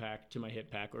sling pack to my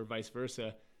hip pack or vice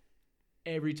versa,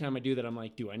 every time I do that, I'm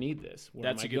like, do I need this? Where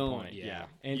That's am a I good going? point. Yeah.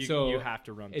 And you have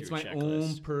to run through it's my a checklist.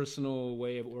 own personal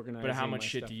way of organizing. But how much my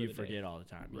shit stuff do for you the day. forget all the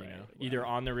time? You Right, know, right. either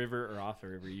on the river or off the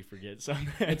river, you forget something.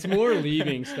 It's more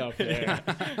leaving stuff there.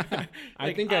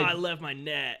 I think I left my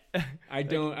net. I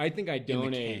think I In the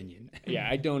donate. canyon. Yeah,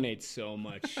 I donate so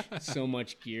much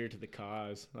gear to the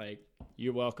cause. Like,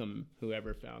 you're welcome,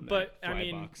 whoever found that. But fly I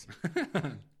mean, box.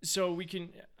 so we can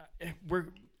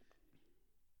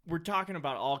we're talking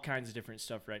about all kinds of different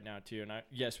stuff right now too, and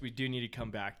yes, we do need to come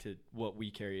back to what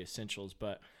we carry essentials,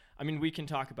 but I mean, we can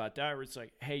talk about that where it's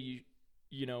like, hey,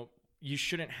 you know, you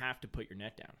shouldn't have to put your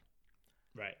net down.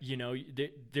 Right. You know,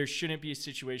 there shouldn't be a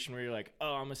situation where you're like,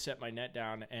 oh, I'm gonna set my net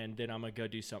down and then I'm gonna go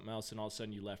do something else, and all of a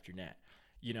sudden you left your net.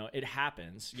 You know, it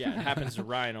happens. Yeah, it happens to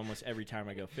Ryan almost every time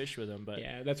I go fish with him. But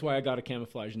yeah, that's why I got a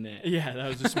camouflage net. yeah, that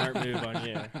was a smart move on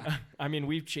you. I mean,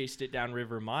 we've chased it down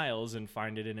river miles and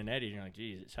find it in an eddy. And you're like,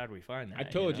 Jesus, how do we find that? I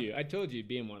told you'd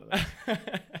be in one of those.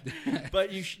 But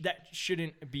that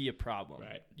shouldn't be a problem.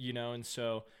 Right. You know, and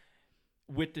so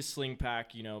with the sling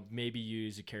pack, you know, maybe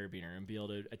use a carabiner and be able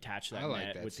to attach that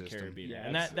net that with system. the carabiner. Yeah,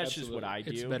 and that's just what I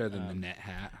do. It's better than the net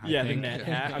hat. I the think. net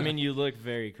hat. I mean, you look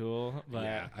very cool. But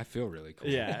Yeah, I feel really cool.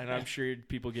 yeah, and I'm sure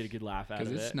people get a good laugh out of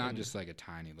it. Because it's not and- just like a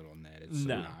tiny little net. It's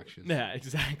No. obnoxious. Yeah,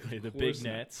 exactly. The big course not.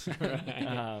 nets.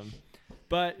 Right.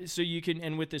 But so you can,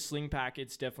 and with the sling pack,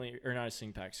 it's definitely, or not a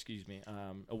sling pack, excuse me,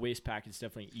 a waist pack, it's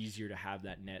definitely easier to have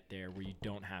that net there where you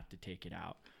don't have to take it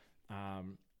out.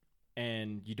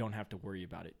 And you don't have to worry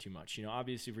about it too much. You know,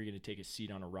 obviously if you're going to take a seat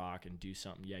on a rock and do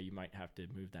something, yeah, you might have to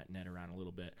move that net around a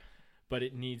little bit. But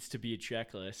it needs to be a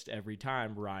checklist every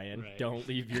time, Ryan. Right. Don't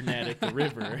leave your net at the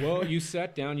river. Well, you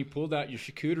sat down, you pulled out your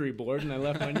charcuterie board, and I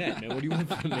left my net. Man, what do you want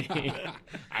from me?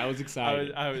 I was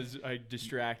excited. I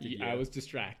distracted you. I was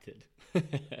distracted.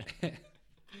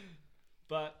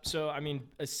 But so, I mean,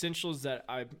 essentials that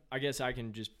I guess I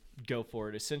can just go for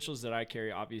it. Essentials that I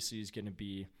carry obviously is going to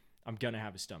be, I'm going to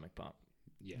have a stomach pump.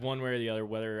 Yeah. One way or the other,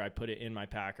 whether I put it in my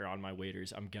pack or on my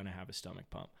waders, I'm going to have a stomach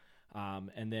pump.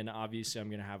 And then obviously I'm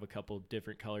going to have a couple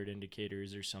different colored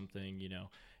indicators or something, you know,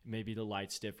 maybe the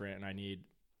light's different and I need.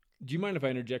 Do you mind if I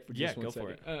interject for just 1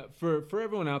 second? Go for it. For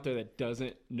everyone out there that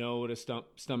doesn't know what a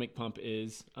stomach pump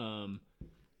is,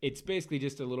 it's basically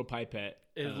just a little pipette.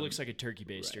 It looks like a turkey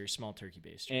baster, right. Small turkey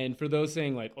baster. And for those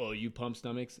saying like, oh, you pump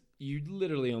stomachs, you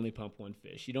literally only pump one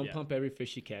fish. You don't pump every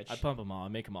fish you catch. I pump them all. I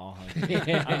make them all hungry.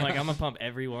 I'm like, I'm gonna pump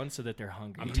every one so that they're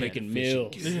hungry. I'm taking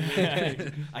meals.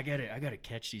 I gotta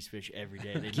catch these fish every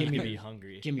day. They need to be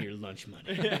hungry. Give me your lunch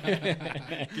money.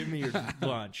 Give me your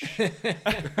lunch.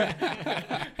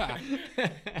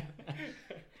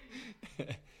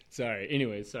 Sorry.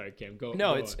 Anyway, sorry, Cam. Go.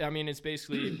 No, go it's. on. I mean, it's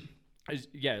basically.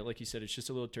 Yeah, like you said, it's just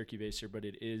a little turkey baster, but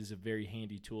it is a very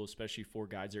handy tool, especially for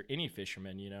guides or any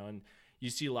fishermen, you know. And you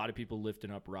see a lot of people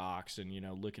lifting up rocks and, you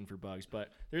know, looking for bugs. But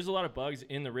there's a lot of bugs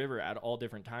in the river at all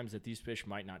different times that these fish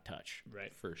might not touch.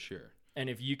 Right. For sure. And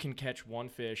if you can catch one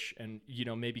fish and, you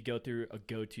know, maybe go through a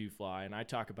go-to fly, and I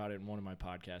talk about it in one of my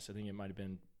podcasts. I think it might have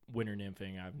been winter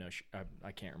nymphing.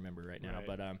 I can't remember right now. Right.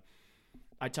 But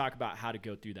I talk about how to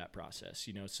go through that process,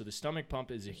 you know. So the stomach pump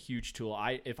is a huge tool.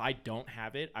 If I don't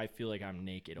have it, I feel like I'm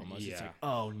naked almost. Yeah. It's like,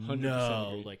 oh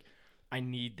no, like I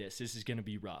need this. This is gonna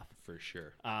be rough for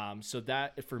sure. So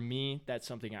that for me, that's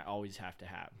something I always have to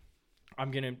have. I'm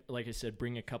gonna, like I said,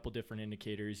 bring a couple different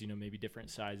indicators, you know, maybe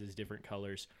different sizes, different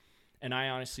colors, and I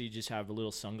honestly just have a little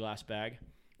sunglass bag.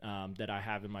 That I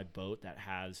have in my boat that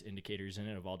has indicators in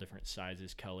it of all different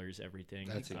sizes, colors, everything.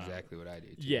 That's exactly what I do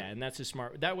too. Yeah, and that's a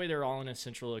smart. That way, they're all in a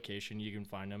central location. You can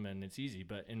find them, and it's easy.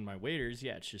 But in my waders,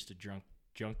 yeah, it's just a junk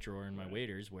drawer in my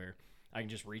waders where I can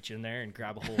just reach in there and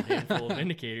grab a whole handful of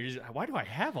indicators. Why do I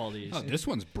have all these? Oh, this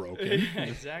one's broken.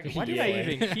 Exactly. Why did I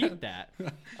even keep that?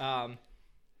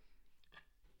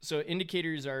 So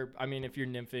indicators are. I mean, if you're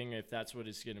nymphing, if that's what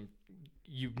it's gonna,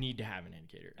 you need to have an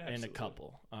indicator. Absolutely. And a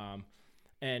couple.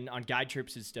 And on guide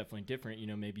trips, it's definitely different. You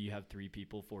know, maybe you have 3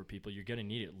 people, 4 people. You're going to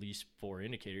need at least 4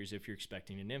 indicators if you're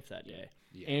expecting a nymph that day.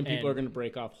 Yeah. And people are going to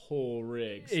break off whole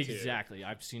rigs, Exactly. too.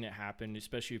 I've seen it happen,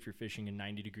 especially if you're fishing a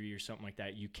 90 degree or something like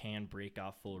that. You can break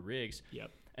off full rigs. Yep.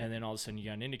 And then all of a sudden you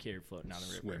got an indicator floating down the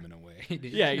river. Swimming away.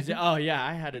 Yeah. Oh, yeah.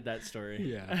 I had that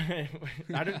story. Yeah.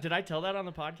 Did I tell that on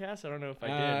the podcast? I don't know if I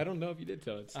did. I don't know if you did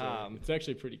tell it. It's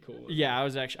actually pretty cool. Yeah, I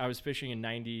was fishing a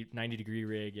 90 degree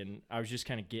rig, and I was just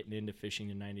kind of getting into fishing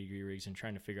the 90 degree rigs and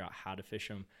trying to figure out how to fish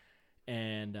them.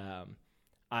 And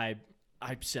I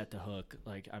set the hook,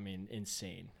 like, I mean,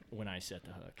 insane when I set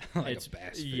the hook. Like a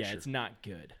bass fisher. Yeah, it's not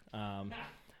good.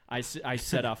 I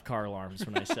set off car alarms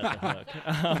when I set the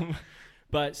hook.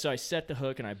 But so I set the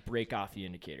hook and I break off the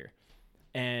indicator.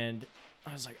 And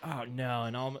I was like, oh no,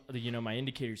 and all my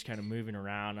indicator's kind of moving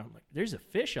around. I'm like, there's a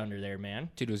fish under there, man.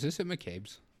 Dude, was this at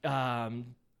McCabe's?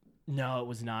 No, it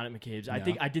was not at McCabe's. No. I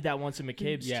think I did that once at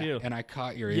McCabe's too. And I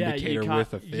caught your indicator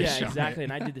with a fish. Yeah, exactly.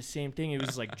 And I did the same thing. It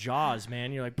was like Jaws,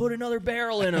 man. You're like, put another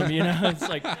barrel in them, It's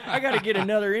like, I got to get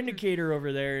another indicator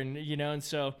over there, and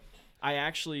so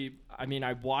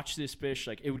I watched this fish,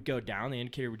 like it would go down, the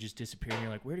indicator would just disappear, and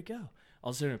you're like, where'd it go? All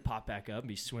of a sudden it would pop back up and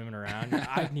be swimming around.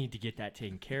 I need to get that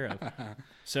taken care of.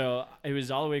 So it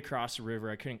was all the way across the river.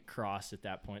 I couldn't cross at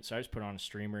that point, so I just put on a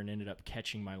streamer and ended up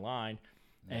catching my line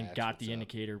and got the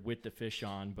indicator with the fish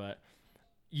on. But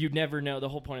you never know. The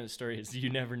whole point of the story is you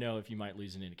never know if you might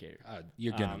lose an indicator.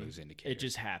 You're going to lose indicator. It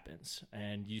just happens.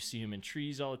 And you see them in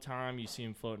trees all the time. You see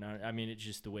them floating out. I mean, it's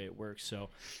just the way it works. So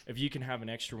if you can have an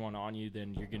extra one on you,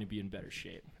 then you're going to be in better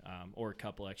shape. Or a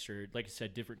couple extra. Like I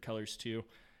said, different colors too.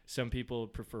 Some people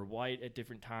prefer white at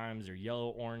different times, or yellow,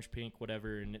 orange, pink,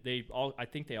 whatever. And I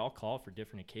think they all call for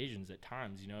different occasions at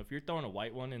times. If you're throwing a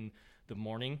white one in the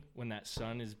morning when that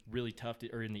sun is really tough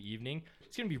or in the evening,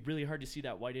 it's going to be really hard to see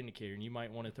that white indicator, and you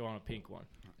might want to throw on a pink one.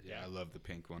 Yeah, I love the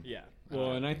pink one. Yeah.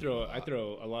 Well, and I throw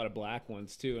a lot of black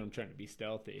ones too, and I'm trying to be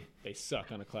stealthy. They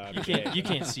suck on a cloud. You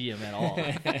can't see them at all.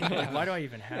 Like, why do I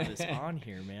even have this on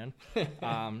here, man?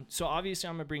 So obviously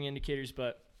I'm going to bring indicators,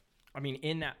 but I mean,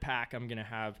 in that pack, I'm going to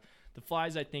have the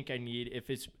flies I think I need.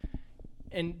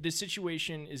 And the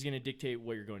situation is going to dictate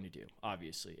what you're going to do,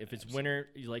 obviously. If it's winter,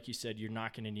 like you said, you're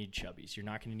not going to need chubbies. You're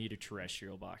not going to need a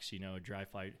terrestrial box, a dry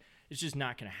fly. It's just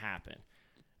not going to happen.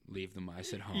 Leave the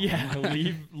mice at home. Yeah,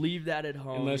 leave that at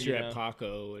home. Unless you're at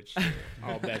Paco, which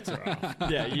all bets are off.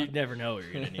 Yeah, you never know what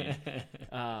you're going to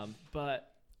need. But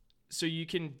so you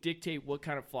can dictate what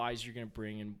kind of flies you're going to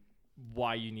bring and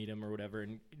why you need them or whatever,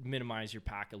 and minimize your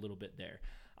pack a little bit there.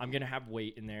 I'm going to have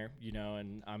weight in there,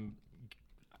 and I'm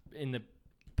in the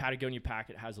Patagonia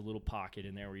packet has a little pocket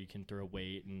in there where you can throw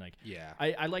weight, and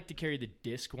I like to carry the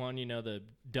disc one, the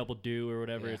double do or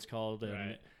whatever it's called,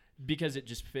 and because it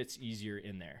just fits easier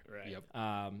in there. Right. Yep.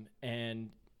 And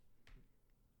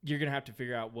you're going to have to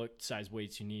figure out what size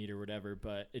weights you need or whatever,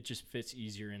 but it just fits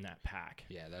easier in that pack.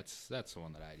 Yeah, that's the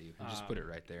one that I do. You just put it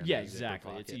right there. Yeah,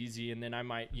 exactly. It's easy. And then I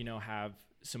might, have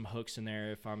some hooks in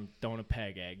there if I'm throwing a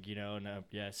peg egg, and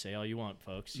say all you want,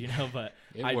 folks, but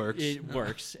it works. It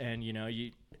works. And,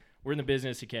 we're in the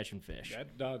business of catching fish.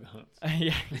 That dog hunts.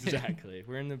 Yeah, exactly.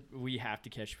 We have to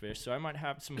catch fish. So I might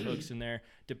have some hooks in there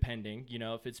depending,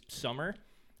 if it's summer,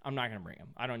 I'm not going to bring them.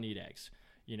 I don't need eggs,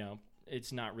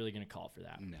 It's not really going to call for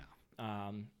that. No.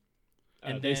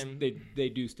 And then they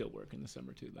do still work in the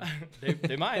summer too, though.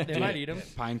 they might eat them.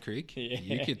 Pine Creek,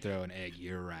 you could throw an egg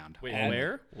year round. Wait,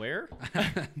 where?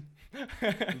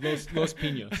 Los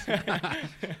Pinos.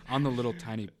 On the little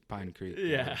tiny Pine Creek.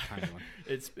 Yeah, tiny one.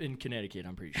 It's in Connecticut,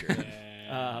 I'm pretty sure.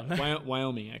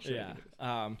 Wyoming, actually.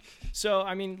 Yeah. So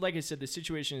I mean, like I said, the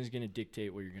situation is going to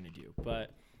dictate what you're going to do,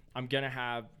 but I'm going to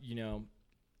have,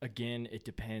 again, it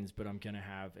depends, but I'm going to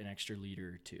have an extra liter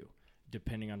or two,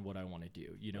 depending on what I want to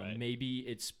do. Maybe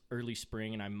it's early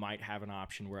spring and I might have an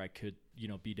option where I could,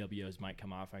 BWOs might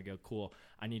come off. I go, cool,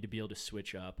 I need to be able to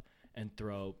switch up and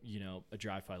throw, a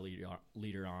dry fly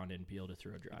leader on and be able to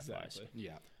throw dry flies.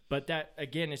 Yeah. But that,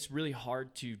 again, it's really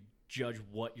hard to judge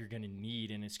what you're going to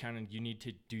need, and it's kind of, you need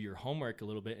to do your homework a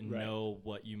little bit and know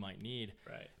what you might need.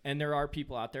 Right. And there are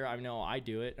people out there, I know I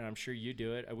do it, and I'm sure you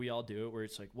do it, we all do it, where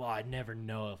it's like, well, I never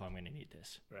know if I'm going to need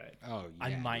this. Right. Oh, yeah.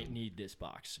 I might need this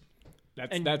box.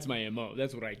 That's my MO.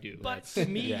 That's what I do. But to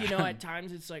me, at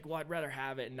times it's like, well, I'd rather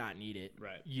have it and not need it,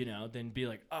 right? Than be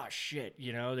like, oh shit,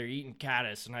 they're eating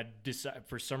caddis, and I decide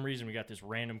for some reason we got this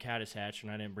random caddis hatch,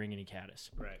 and I didn't bring any caddis.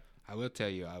 Right. I will tell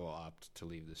you, I will opt to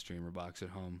leave the streamer box at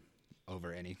home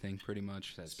over anything, pretty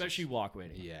much. Especially walk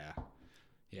weighting. Yeah.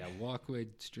 Yeah, walk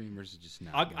weight streamers are just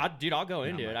not. I'll go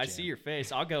into it. I see your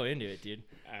face. I'll go into it, dude.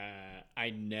 I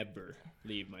never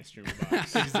leave my streamer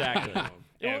box. Exactly.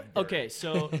 Okay,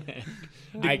 so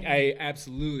I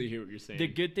absolutely hear what you're saying. The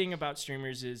good thing about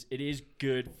streamers is it is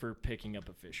good for picking up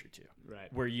a fish or two.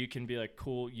 Right. Where you can be like,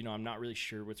 cool, I'm not really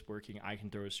sure what's working. I can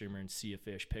throw a streamer and see a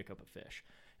fish, pick up a fish.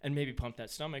 And maybe pump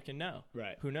that stomach and know.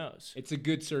 Right. Who knows? It's a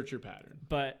good searcher pattern.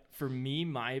 But for me,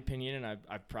 my opinion, and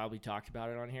I've probably talked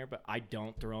about it on here, but I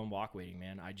don't throw in walk weighting,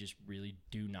 man. I just really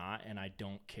do not, and I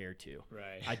don't care to.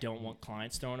 Right. I don't want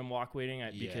clients throwing in walk weighting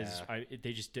because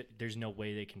there's no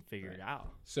way they can figure it out.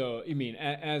 So, I mean,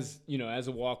 as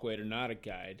a walk weighter, not a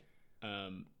guide,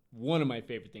 one of my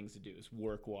favorite things to do is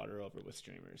work water over with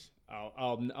streamers.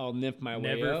 I'll nymph my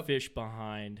way up. Never fish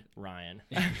behind Ryan.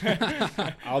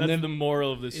 That's the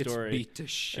moral of the story. It's beat to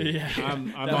shit. Yeah,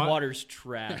 that water's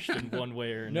trashed in one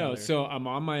way or another. No, so I'm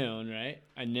on my own, right?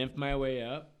 I nymph my way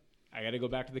up, I got to go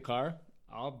back to the car.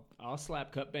 I'll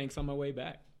slap cut banks on my way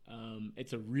back.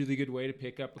 It's a really good way to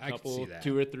pick up a couple,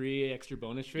 2 or 3 extra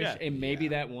bonus fish, and maybe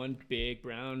that one big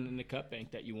brown in the cut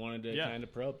bank that you wanted to kind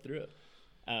of probe through.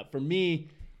 For me,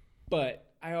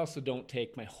 but I also don't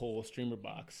take my whole streamer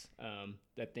box.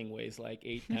 That thing weighs like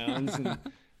 8 pounds,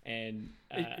 and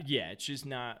it's just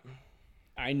not.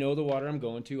 I know the water I'm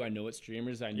going to. I know what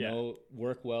streamers I know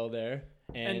work well there,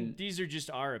 and these are just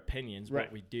our opinions.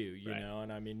 What we do, you know,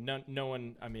 and I mean, no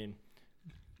one. I mean.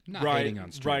 Not hating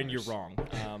on streamers. Ryan, you're wrong.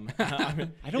 I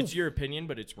mean, it's your opinion,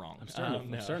 but it's wrong. I'm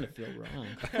starting to feel wrong.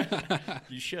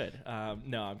 You should.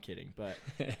 No, I'm kidding. But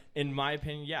in my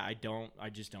opinion, I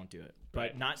just don't do it.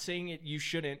 But not saying it you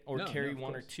shouldn't or carry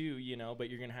one or two, you know, but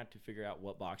you're going to have to figure out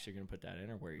what box you're going to put that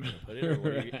in or where you're going to put it. Or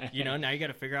where you know, now you got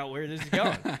to figure out where this is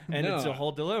going. And it's a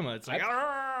whole dilemma. It's like,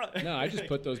 no, I just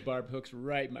put those barb hooks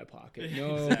right in my pocket.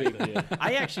 No big deal.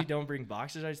 I actually don't bring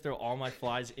boxes. I just throw all my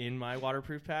flies in my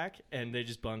waterproof pack, and they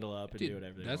just bundle up and do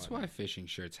whatever they want. That's why fishing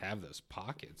shirts have those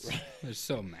pockets. They're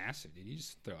so massive, dude. You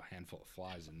just throw a handful of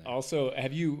flies in there. Also,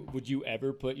 would you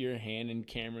ever put your hand in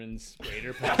Cameron's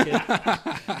Raider pocket?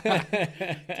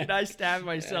 Did I stab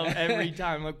myself every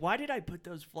time? Like, why did I put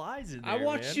those flies in there? I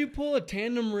watched you pull a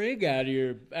tandem rig out of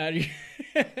your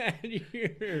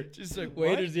just like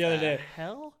waders the other day.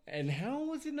 Hell? And how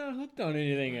was it not hooked on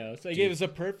anything else? Like, it was a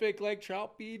perfect like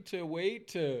trout bead to weight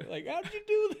to like. How did you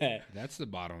do that? That's the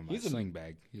bottom of my sling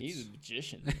bag. He's a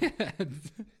magician.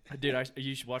 Dude,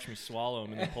 you should watch me swallow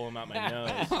him and then pull him out my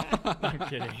nose. I'm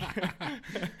kidding.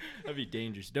 That'd be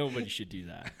dangerous. Nobody should do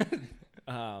that.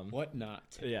 What not?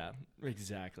 Yeah,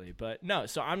 exactly. But no,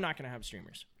 so I'm not going to have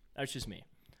streamers. That's just me.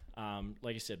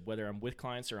 Like I said, whether I'm with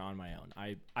clients or on my own,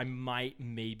 I might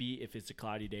maybe if it's a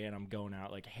cloudy day and I'm going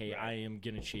out like, hey, I am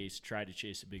going to try to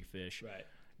chase a big fish. Right.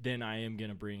 Then I am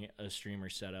going to bring a streamer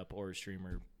setup or a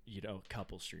streamer, you know, a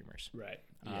couple streamers. Right.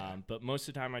 But most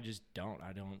of the time I just don't.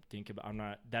 I don't think about.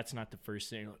 That's not the first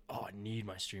thing. Like, oh, I need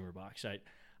my streamer box.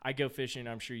 I go fishing.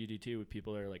 I'm sure you do too. With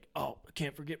people that are like, oh, I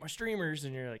can't forget my streamers,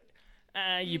 and you're like,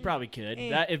 you probably could.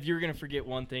 That if you're gonna forget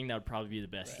one thing, that would probably be the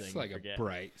best thing. It's like a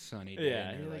bright sunny day.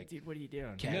 Yeah, you're like, dude, what are you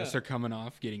doing? Caddis are coming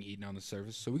off, getting eaten on the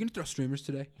surface. So we're gonna throw streamers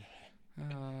today.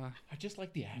 I just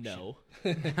like the action. No,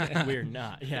 we're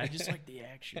not. Yeah, I just like the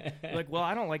action. Like, well,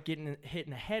 I don't like getting hit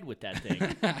in the head with that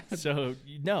thing. So,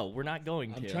 no, we're not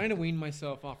going to. I'm trying to wean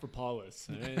myself off Rapalus.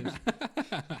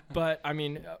 But, I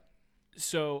mean,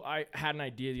 so I had an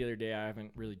idea the other day. I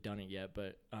haven't really done it yet,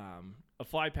 but a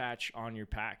fly patch on your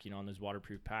pack, you know, on those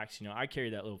waterproof packs. You know, I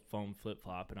carry that little foam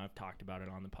flip-flop, and I've talked about it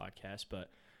on the podcast, but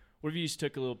what if you just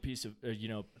took a little piece of,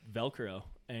 Velcro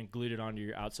and glued it onto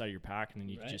your outside of your pack, and then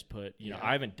you could just put, you know,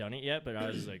 I haven't done it yet, but I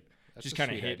was like, just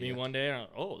kind of hit me one day, and I'm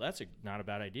like, oh, that's not a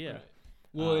bad idea. Right.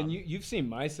 Well, and you've seen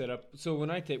my setup. So when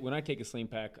I take a sling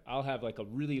pack, I'll have like a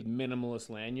really minimalist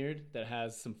lanyard that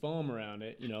has some foam around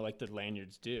it, you know, like the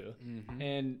lanyards do. Mm-hmm.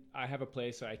 And I have a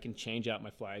place I can change out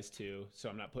my flies to, so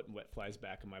I'm not putting wet flies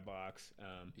back in my box.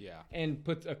 And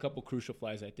put a couple crucial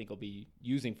flies I think I'll be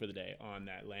using for the day on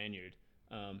that lanyard.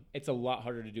 It's a lot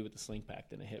harder to do with the sling pack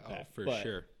than a hip pack. For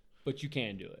sure. But you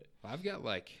can do it. I've got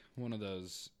like one of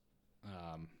those,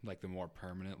 like the more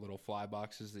permanent little fly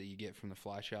boxes that you get from the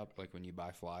fly shop, like when you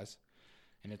buy flies.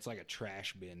 And it's like a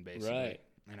trash bin, basically. Right.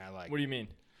 And I like. What do you mean?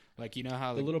 Like, you know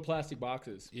how the little plastic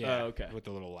boxes. Yeah. Oh, okay. With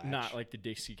the little latch. Not like the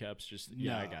Dixie cups. Just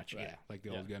no, I got you. Yeah, like the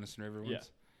old Gunnison River ones. Yeah.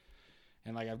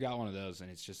 And like I've got one of those,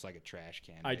 and it's just like a trash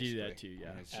can. I do that too,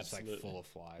 yeah. And it's just like full of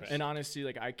flies. Right. And honestly,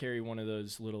 like I carry one of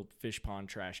those little fish pond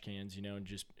trash cans, you know, and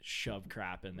just shove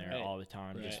crap in there all the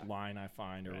time, just line I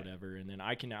find or whatever, and then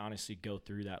I can honestly go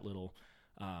through that little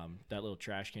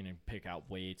trash can and pick out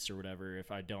weights or whatever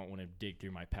if I don't want to dig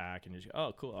through my pack and just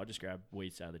oh cool, I'll just grab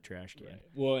weights out of the trash can. Right.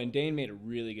 Well, and Dane made a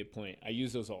really good point. I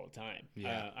use those all the time.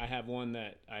 Yeah. I have one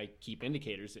that I keep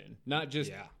indicators in, not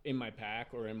just in my pack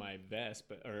or in my vest,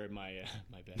 but or in my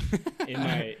vest,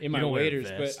 in my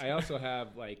waders. But I also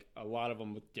have like a lot of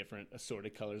them with different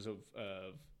assorted colors of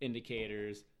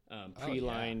indicators.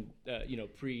 Pre-lined,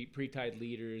 pre-tied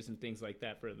leaders and things like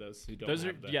that for those who don't.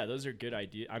 Those are good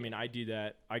ideas. I mean, I do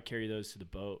that. I carry those to the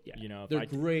boat. Yeah. You know, they're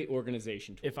great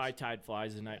organization tools. If I tied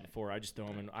flies the night before, I just throw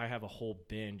them in. I have a whole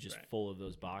bin just full of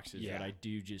those boxes that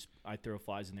I throw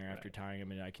flies in there after tying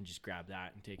them, and I can just grab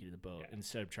that and take it to the boat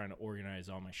instead of trying to organize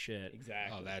all my shit.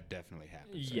 Exactly. Oh, that definitely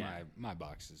happens. Yeah. My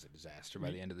box is a disaster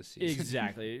by the end of the season.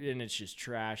 Exactly, and it's just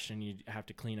trash, and you have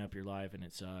to clean up your life, and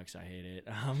it sucks. I hate it.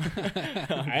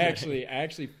 I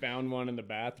actually found one in the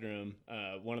bathroom,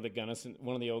 one of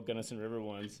the old Gunnison River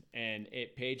ones, and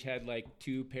Paige had like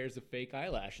 2 pairs of fake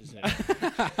eyelashes in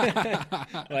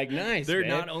it. Like, nice. They're babe.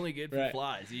 not only good for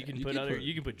flies. You can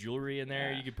put jewelry in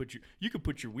there. Yeah. You could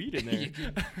put your weed in there. You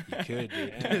could,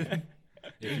 dude. Yeah.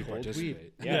 If you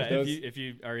participate. If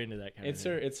you are into that kind of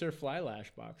thing. It's her fly lash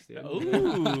box, dude.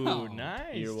 Ooh,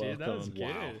 nice. You're welcome. Dude, that was good.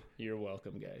 Wow. You're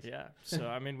welcome, guys. Yeah. So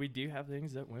I mean, we do have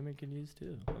things that women can use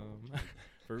too.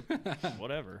 For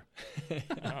whatever.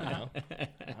 I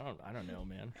don't know,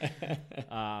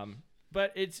 man.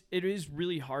 But it is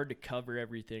really hard to cover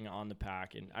everything on the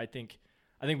pack, and I think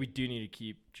we do need to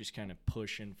keep just kind of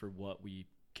pushing for what we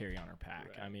carry on our pack.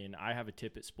 Right. I mean, I have a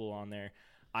tippet spool on there.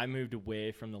 I moved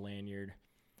away from the lanyard.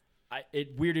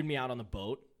 It weirded me out on the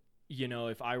boat. You know,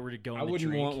 if I were to go in the drink. I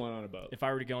wouldn't want one on a boat. If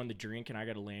I were to go in the drink and I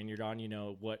got a lanyard on,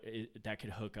 that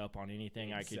could hook up on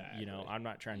anything. Exactly. I could, I'm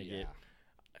not trying to get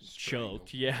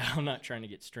choked. Yeah, I'm not trying to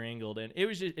get strangled. And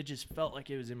it just felt like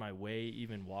it was in my way,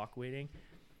 even walk waiting.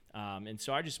 And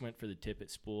so I just went for the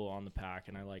tippet spool on the pack,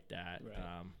 and I like that. Right.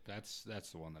 That's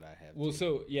the one that I have. Well,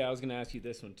 so I was going to ask you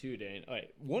this one too, Dane. All right,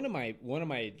 one of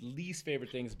my least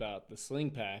favorite things about the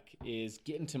sling pack is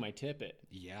getting to my tippet.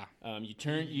 Yeah. You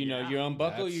turn, you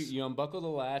unbuckle, you unbuckle the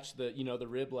latch, the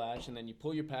rib latch, and then you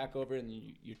pull your pack over, and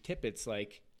your tippet's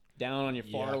like down on your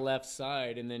far left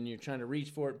side, and then you're trying to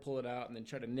reach for it, pull it out, and then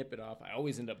try to nip it off. I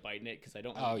always end up biting it because I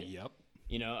don't. Yep.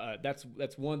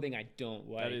 That's one thing I don't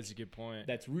like. That is a good point.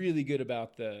 That's really good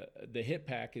about the hip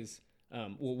pack is,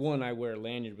 one, I wear a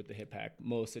lanyard with the hip pack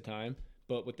most of the time,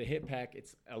 but with the hip pack,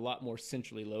 it's a lot more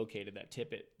centrally located. That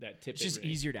tippet. It's just ring.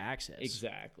 Easier to access.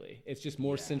 Exactly. It's just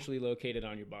more centrally located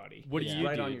on your body. What do you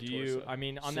right do? on your torso. I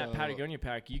mean, on that Patagonia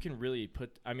pack, you can really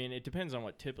put. I mean, it depends on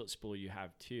what tippet spool you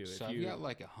have too. So I've got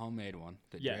like a homemade one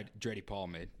that Dreddy Paul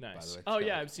made. Nice. By the way. Oh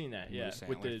yeah, I've seen that. Yeah,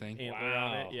 with the antler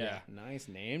on it. Yeah. Nice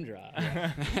name drop.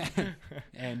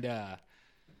 And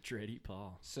Dreddy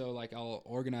Paul. So like I'll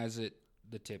organize it.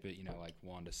 The tippet, like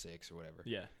 1 to 6 or whatever.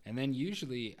 Yeah. And then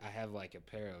usually I have like a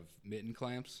pair of mitten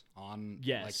clamps on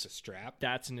like the strap.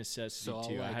 That's a necessity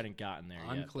too. Like, I hadn't gotten there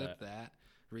yet. Unclip that,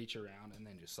 reach around, and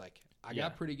then just like I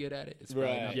got pretty good at it. It's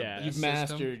right. You've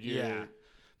mastered your. Yeah.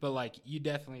 But like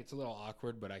it's a little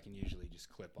awkward, but I can usually just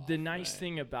clip off. The nice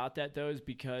thing about that though is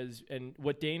because, and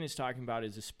what Dane is talking about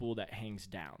is a spool that hangs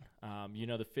down.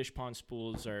 The fish pond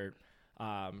spools are.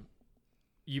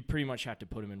 You pretty much have to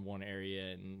put them in one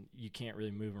area, and you can't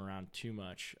really move them around too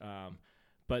much.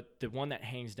 But the one that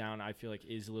hangs down, I feel like,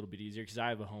 is a little bit easier because I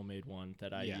have a homemade one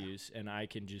that I use, and I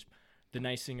can just. The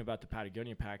nice thing about the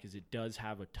Patagonia pack is it does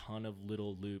have a ton of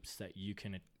little loops that you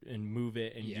can and move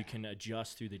it, and you can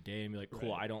adjust through the day and be like,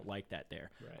 cool, I don't like that there.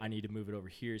 Right. I need to move it over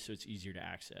here so it's easier to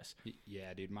access.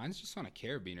 Yeah, dude, mine's just on a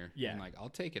carabiner. Yeah, and like I'll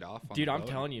take it off. Dude, I'm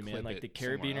telling you, man, like the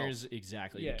carabiners,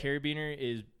 exactly. Yeah. The carabiner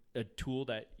is a tool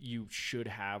that you should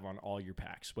have on all your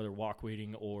packs, whether walk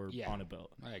wading or on a boat.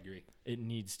 I agree. It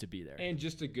needs to be there. And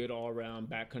just a good all-around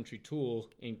backcountry tool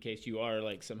in case you are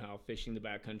like somehow fishing the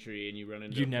backcountry and you run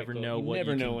into you never know what you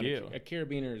can do. A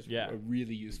carabiner is a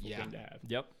really useful thing to have.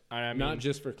 Yep. I mean, not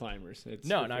just for climbers.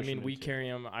 It's I mean, we carry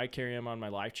them. I carry them on my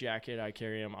life jacket. I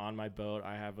carry them on my boat.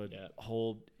 I have a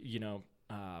whole,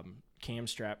 cam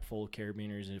strap full of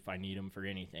carabiners if I need them for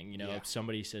anything. If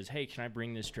somebody says, hey, can I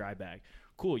bring this dry bag?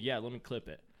 Cool, yeah, let me clip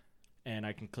it. And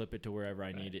I can clip it to wherever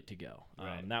I need it to go.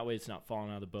 That way it's not falling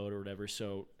out of the boat or whatever.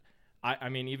 So, I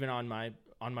mean, even on my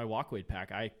walkway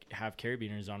pack, I have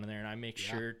carabiners on there, and I make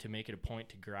sure to make it a point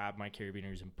to grab my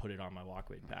carabiners and put it on my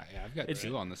walkway pack. Yeah, I've got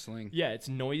 2 on the sling. Yeah, it's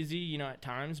noisy, at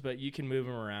times, but you can move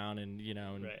them around and,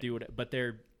 and do it. But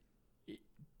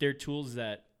they're tools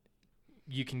that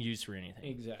you can use for anything.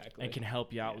 Exactly. And can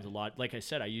help you out with a lot. Like I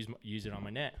said, I use it on my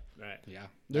net. Right. Yeah.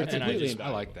 I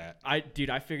like that. I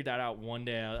figured that out one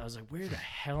day. I was like, where the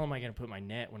hell am I going to put my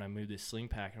net when I move this sling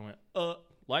pack? And I went,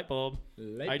 light bulb.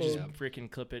 I just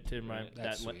freaking clip it to my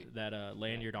that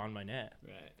lanyard on my net.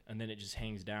 Right. And then it just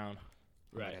hangs down.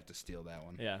 I might have to steal that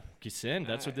one. Yeah. Send.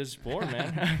 That's what this is for,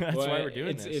 man. That's why we're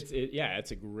doing this.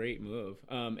 It's a great move.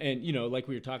 And, like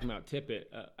we were talking about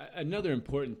tippet, another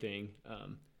important thing,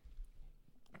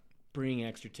 bring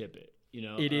extra tippet.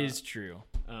 It is true.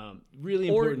 Really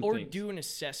important or things. do an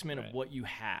assessment of what you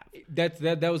have. That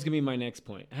was gonna be my next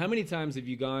point. How many times have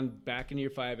you gone back into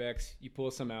your 5X, you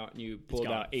pull some out, and you pulled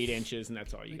out 8 inches, and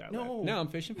that's all you got left? No, I'm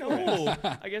fishing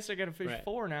 4X. I guess I got to fish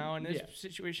 4 now, and this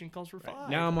situation calls for 5.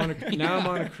 Now I'm on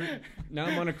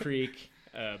a creek.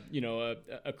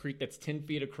 A creek that's 10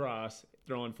 feet across,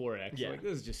 throwing 4X. Yeah. Like,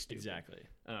 this is just stupid. Exactly.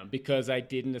 Because I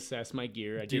didn't assess my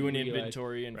gear. I do an didn't realize,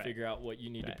 inventory and right. figure out what you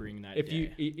need to bring that if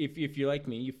day. If you're like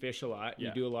me, you fish a lot, Yeah.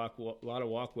 you do a lot of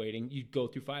walk wading, you go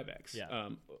through 5X. Yeah.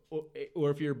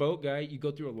 Or if you're a boat guy, you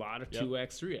go through a lot of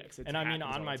 2X, 3X. And I mean,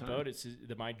 on my boat,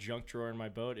 my junk drawer in my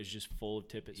boat is just full of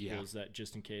tippet spools that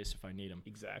just in case if I need them.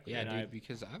 Exactly. Yeah, dude,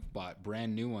 because I've bought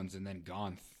brand new ones and then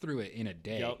gone through it in a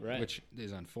day, which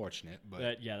is unfortunate.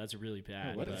 But that's really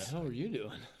bad. What the hell were you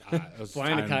doing?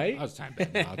 Flying a kite? I was tying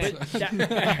bed knots.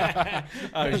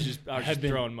 I was just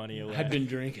throwing money away. I've been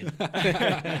drinking.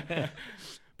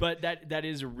 But that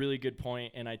is a really good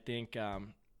point, and I think I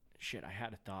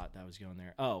had a thought that was going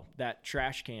there. Oh, that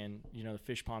trash can, the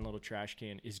fish pond little trash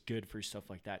can is good for stuff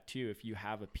like that too. If you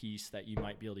have a piece that you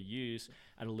might be able to use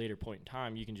at a later point in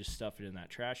time, you can just stuff it in that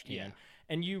trash can. Yeah.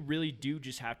 And you really do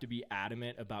just have to be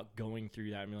adamant about going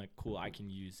through that and be like, cool, I can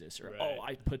use this. Or,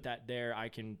 I put that there, I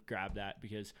can grab that,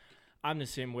 because I'm the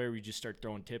same way where you just start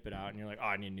throwing tippet out and you're like, oh,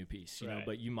 I need a new piece, you know,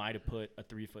 but you might have put a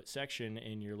 3-foot section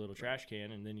in your little trash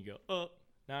can and then you go, oh,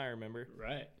 now I remember.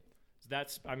 Right.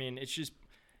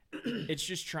 It's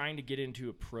just trying to get into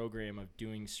a program of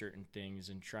doing certain things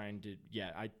and trying to,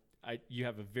 you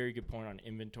have a very good point on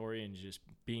inventory and just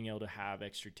being able to have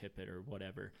extra tippet or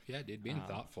whatever. Yeah, dude, being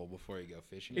thoughtful before you go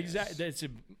fishing. Exactly. It's a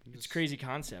crazy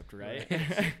concept, right?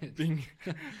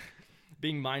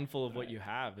 being mindful of what you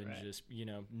have and just,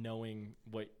 knowing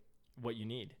what you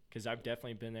need. Because I've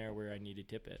definitely been there where I needed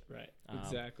tippet. Right.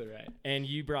 Exactly right. And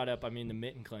you brought up, the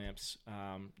mitten clamps.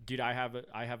 Dude, I have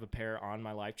a pair on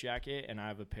my life jacket and I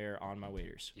have a pair on my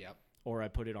waders. Yep. Or I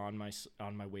put it on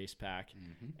my waist pack,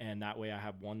 and that way I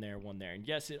have one there. And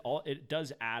yes, it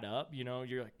does add up.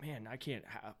 You're like, man, I can't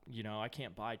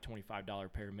buy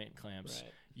 $25 pair of mitten clamps,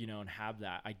 and have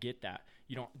that. I get that.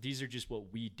 These are just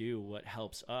what we do, what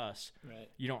helps us. Right.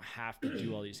 You don't have to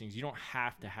do all these things. You don't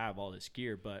have to have all this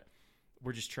gear, but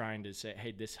we're just trying to say,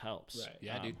 hey, this helps. Right.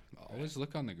 Yeah, dude. Always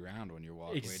look on the ground when you're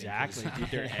walking. Exactly,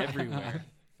 dude. They're everywhere.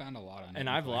 Found a lot of, and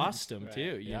I've lost them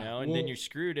too, and then you're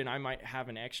screwed. And I might have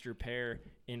an extra pair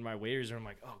in my waders, and I'm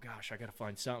like, oh gosh, I gotta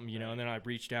find something, and then I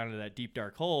reach down into that deep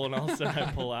dark hole, and all of a sudden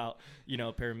I pull out,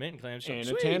 a pair of mitten clamps and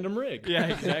a tandem rig. Yeah,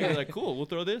 exactly. Like, cool, we'll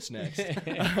throw this next.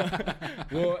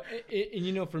 Well,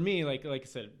 for me, like I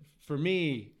said, for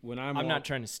me, when I'm not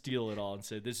trying to steal it all and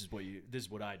say this is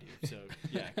what I do. So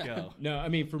yeah, go. No, I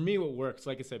mean, for me, what works,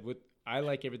 like I said, I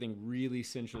like everything really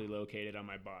centrally located on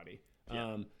my body.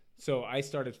 Yeah. So I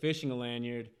started fishing a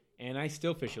lanyard, and I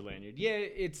still fish a lanyard. Yeah,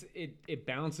 it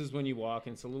bounces when you walk,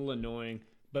 and it's a little annoying.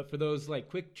 But for those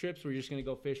like quick trips where you're just gonna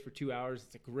go fish for 2 hours,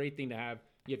 it's a great thing to have.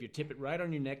 You have your tippet right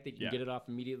on your neck that you can get it off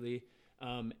immediately.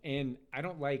 And I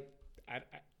don't like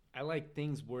I like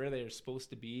things where they're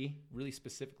supposed to be really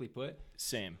specifically put.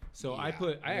 Same. So I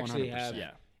actually have.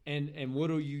 Yeah. And what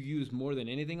do you use more than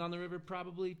anything on the river?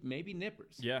 Probably maybe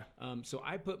nippers. Yeah. So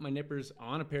I put my nippers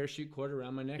on a parachute cord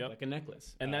around my neck like a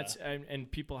necklace. And that's and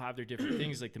people have their different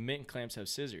things. Like the mitten clamps have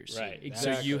scissors. Right.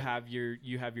 Exactly. So you have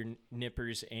your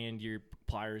nippers and your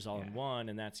pliers all in one,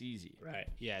 and that's easy. Right.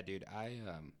 Yeah, dude.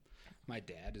 My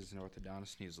dad is an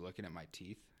orthodontist, and he was looking at my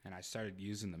teeth, and I started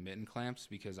using the mitten clamps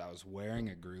because I was wearing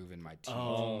a groove in my teeth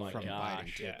from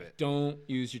biting tippet. Don't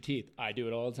use your teeth. I do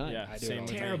it all the time. Yeah, I do it all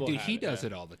the time. Terrible. Dude, he does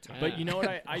it all the time. But you know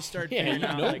what? I started figuring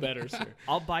out. Know better, sir.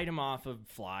 I'll bite them off of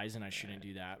flies, and I shouldn't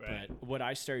do that. Right. But what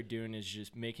I started doing is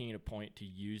just making it a point to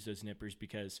use those nippers,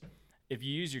 because if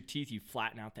you use your teeth, you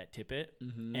flatten out that tippet,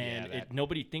 and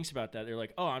nobody thinks about that. They're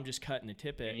like, "Oh, I'm just cutting the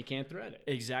tippet." And you can't thread it.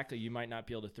 Exactly. You might not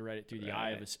be able to thread it through the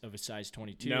eye of a size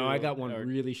 22. No, I got one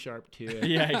really sharp too.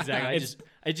 Yeah, exactly.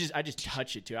 I just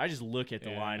touch it too. I just look at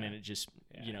the line, and it just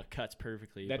cuts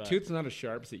perfectly. That tooth's not as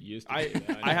sharp as it used to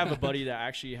be. I have a buddy that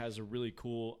actually has a really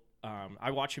cool.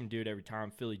 I watch him do it every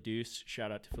time. Philly Deuce.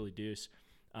 Shout out to Philly Deuce.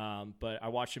 But I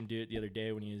watched him do it the other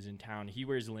day when he was in town. He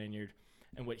wears a lanyard.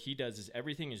 And what he does is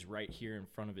everything is right here in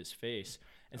front of his face.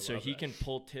 And so he can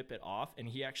pull tippet off, and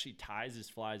he actually ties his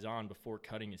flies on before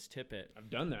cutting his tippet. I've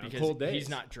done that because cold days. He's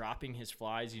not dropping his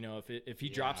flies. If he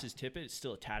drops his tippet, it's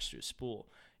still attached to a spool,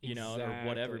 or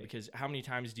whatever. Because how many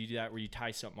times do you do that where you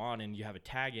tie something on and you have a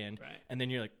tag end, and then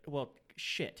you're like, well,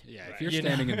 shit. Yeah, if you're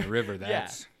standing in the river,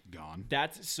 that's gone.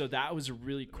 That was a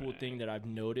really cool thing that I've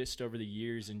noticed over the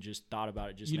years and just thought about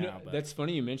it just now. But that's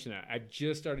funny you mentioned that. I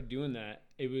just started doing that.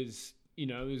 It was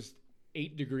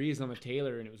 8 degrees on the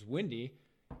Taylor, and it was windy,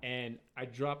 and I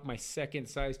dropped my second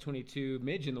size 22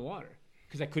 midge in the water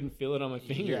because I couldn't feel it on my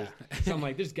fingers. So I'm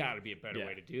like, there's got to be a better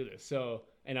way to do this. So,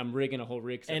 and I'm rigging a whole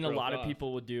rig. And a lot of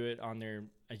people would do it on their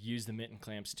use the mitten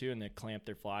clamps too, and they clamp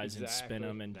their flies and spin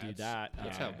them and do that.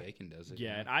 That's how bacon does it.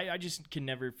 Yeah, and I just can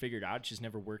never figure it out. It just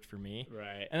never worked for me.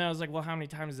 Right. And I was like, well, how many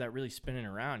times is that really spinning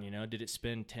around? Did it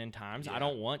spin 10 times? I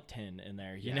don't want 10 in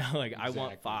there. You know, like exactly. I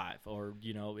want 5, or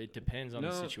it depends on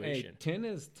the situation. Hey,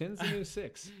 10's the new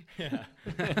 6. Yeah.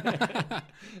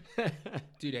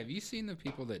 Dude, have you seen the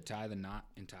people that tie the knot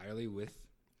entirely with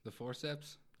the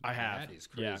forceps? I have. That is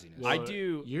craziness. Yeah. Well, I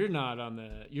do. You're not on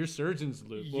your surgeon's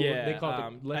loop. Well, yeah, they call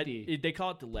it the lefty. They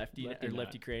call it the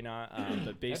lefty cray knot.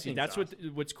 But basically, that's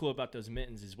awesome. What's cool about those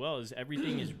mittens as well is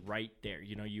everything is right there.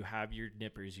 You have your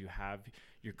nippers, you have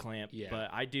your clamp. Yeah.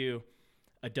 But I do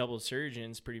a double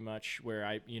surgeons pretty much where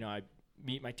I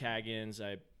meet my tag ends,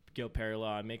 I go parallel,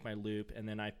 I make my loop, and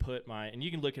then I put and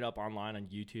you can look it up online on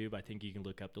YouTube. I think you can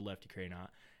look up the lefty cray knot.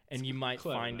 And you might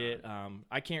find it.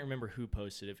 I can't remember who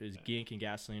posted it. If it was Gink and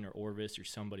Gasoline or Orvis or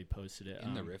somebody posted it.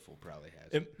 And the Riffle probably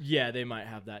has it. Yeah, they might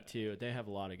have that too. They have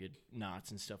a lot of good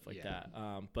knots and stuff like that.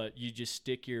 But you just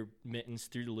stick your mittens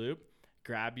through the loop,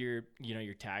 grab your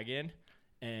tag end,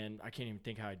 and I can't even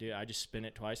think how I do it. I just spin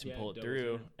it twice and pull it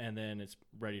through, and then it's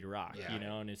ready to rock. Yeah.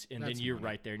 And then you're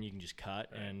right there, and you can just cut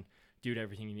and do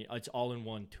everything you need. It's all in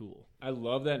one tool. I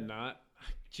love that knot.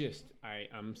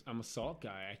 I'm a salt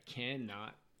guy. I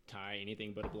cannot tie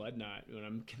anything but a blood knot when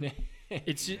I'm connected.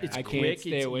 It's quick,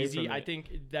 it's easy. I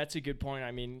think that's a good point.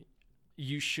 I mean,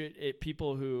 you should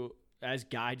people who as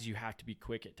guides you have to be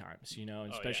quick at times,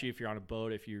 and especially if you're on a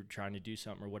boat, if you're trying to do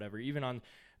something or whatever. Even on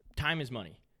time is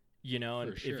money. And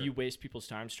if you waste people's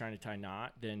time trying to tie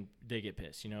knot, then they get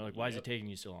pissed. Like, why is it taking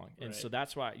you so long? And so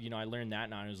that's why, I learned that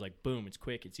knot. It was like, boom, it's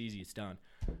quick, it's easy, it's done.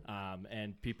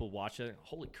 And people watch it.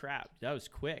 Holy crap, that was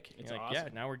quick. It's like, awesome. Yeah,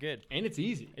 now we're good. And it's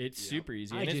easy. It's super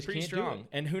easy, and it's pretty strong.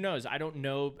 And who knows? I don't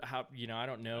know how. I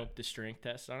don't know the strength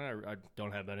test on it. I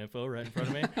don't have that info right in front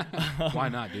of me. Why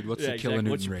not, dude? What's the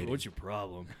kilonewton rating? What's your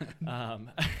problem?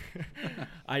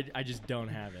 I just don't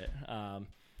have it.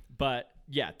 But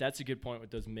yeah, that's a good point with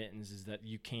those mittens is that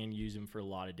you can use them for a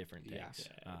lot of different things.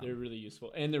 Yeah, they're really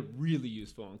useful, and they're really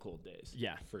useful on cold days.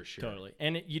 Yeah, for sure. Totally.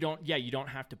 And you don't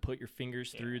have to put your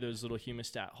fingers through those little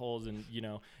hemostat holes and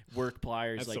work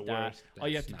pliers like that. All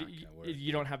you have to do,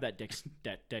 you don't have that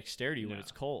dexterity when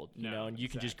it's cold, and you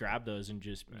can just grab those and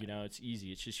just it's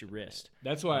easy. It's just your wrist.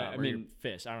 That's why or your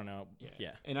fist. I don't know.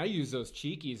 Yeah. And I use those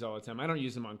cheekies all the time. I don't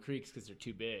use them on creeks because they're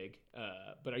too big.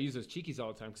 But I use those cheekies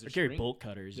all the time because they're carry bolt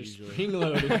cutters usually. Spring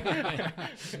loaded.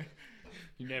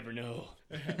 You never know.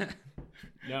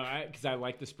 No, because I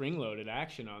like the spring loaded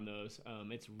action on those.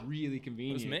 It's really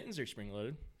convenient. Those mittens are spring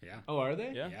loaded. Yeah. Oh, are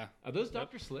they? Yeah. Are those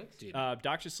Dr. Slicks? Dude,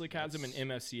 Dr. Slick has them and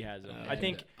MFC has them. I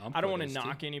think I don't want to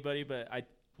knock anybody, but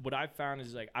what I've found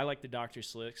is I like the Dr.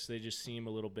 Slicks. They just seem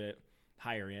a little bit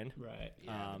higher end. Right.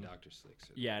 Yeah, the Dr. Slicks.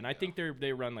 And I think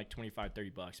they run like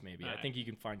 $25-$30 maybe. I think you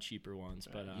can find cheaper ones,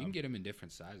 but you can get them in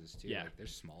different sizes too. Yeah, like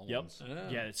there's small ones.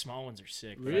 Yeah, the small ones are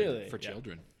sick. Really? For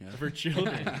children. Yeah. For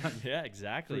children. Yeah,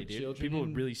 exactly, dude. Children people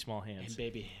with really small hands. And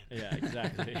baby hands. Yeah,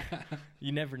 exactly.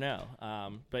 You never know.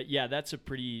 But yeah, that's a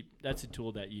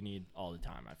tool that you need all the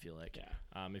time. I feel like.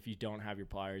 Yeah. If you don't have your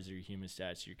pliers or your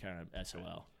hemostats, you're kind of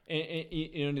SOL.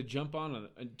 And to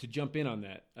jump in on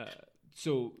that.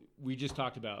 So we just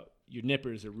talked about your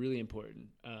nippers are really important.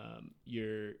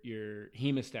 Your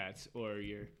hemostats or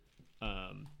your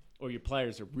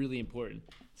pliers are really important.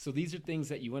 So these are things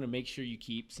that you want to make sure you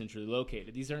keep centrally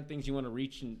located. These aren't things you want to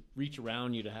reach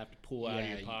around you to have to pull out of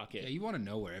your pocket. Yeah, you want to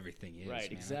know where everything is. Right,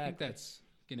 man. exactly. I think that's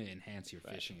going to enhance your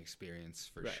fishing experience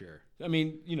for sure. I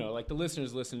mean, like the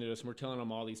listeners listening to us, and we're telling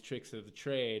them all these tricks of the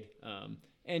trade.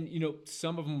 And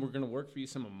some of them are going to work for you,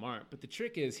 some of them aren't. But the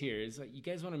trick is like you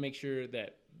guys want to make sure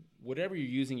that whatever you're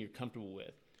using, you're comfortable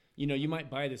with. You might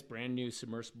buy this brand new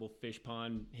submersible fish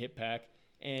pond hip pack,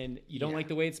 and you don't like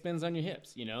the way it spins on your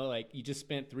hips. Like you just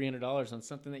spent $300 on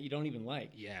something that you don't even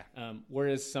like. Yeah.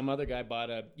 Whereas some other guy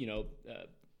bought a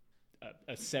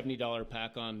 $70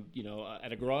 pack on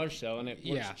at a garage sale, and it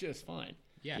works just fine.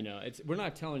 Yeah, we're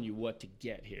not telling you what to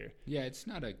get here. Yeah, it's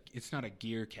not a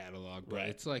gear catalog, but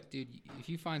it's like, dude, if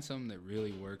you find something that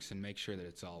really works and make sure that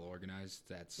it's all organized,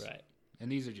 that's right.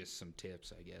 And these are just some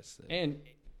tips, I guess.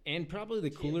 And probably the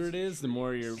cooler it is, the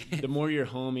more your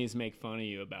homies make fun of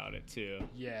you about it too.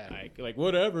 Yeah, like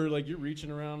whatever, like you're reaching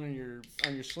around on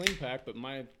your sling pack, but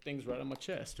my thing's right on my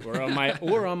chest or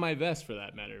on my vest for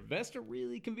that matter. Vests are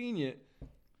really convenient.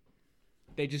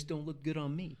 They just don't look good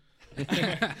on me.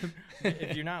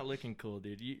 If you're not looking cool,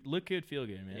 dude, you look good, feel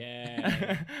good, man.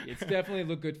 Yeah, it's definitely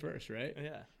look good first, right?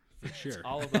 Yeah, for sure. It's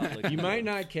all about looking. You might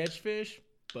not catch fish,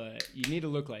 but you need to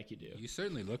look like you do. You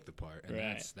certainly look the part, and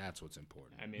that's what's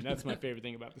important. I mean, that's my favorite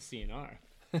thing about the CNR.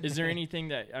 Is there anything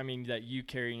that you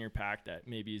carry in your pack that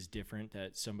maybe is different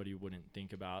that somebody wouldn't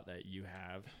think about that you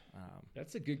have?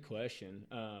 That's a good question.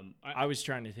 I was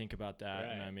trying to think about that,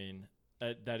 Right. and I mean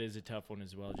that is a tough one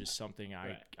as well. Just something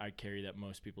I carry that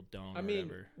most people don't. I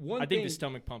mean, I think the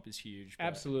stomach pump is huge.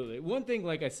 Absolutely. One thing,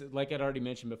 like I said, like I'd already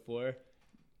mentioned before,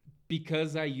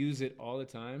 because I use it all the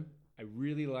time, I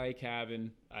really like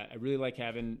having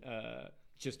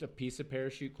just a piece of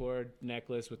parachute cord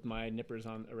necklace with my nippers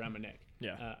around my neck.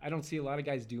 Yeah. I don't see a lot of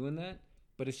guys doing that,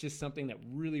 but it's just something that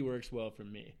really works well for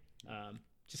me.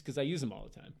 Just because I use them all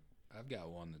the time. I've got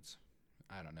one that's,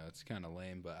 I don't know, it's kind of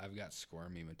lame, but I've got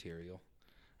squirmy material.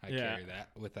 I carry that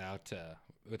without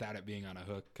it being on a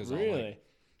hook. Really?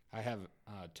 I have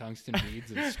tungsten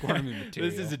beads and squirmy material.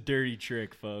 This is a dirty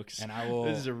trick, folks. And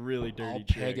this is a really dirty I'll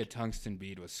trick. peg a tungsten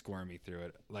bead with squirmy through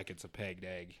it like it's a pegged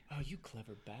egg. Oh, you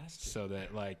clever bastard. So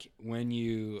that like when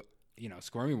you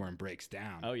squirmy worm breaks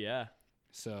down. Oh yeah.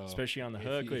 So especially on the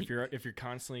hook, if you're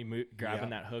constantly grabbing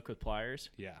that hook with pliers.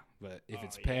 Yeah, but if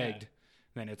it's pegged,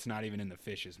 then it's not even in the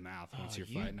fish's mouth once you're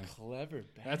fighting them. Clever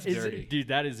bastard. That's dirty. Dude,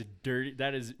 that is dirty.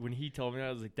 That is, when he told me that,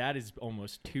 I was like, that is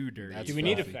almost too dirty. Do we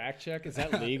need a fact check? Is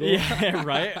that legal? Yeah,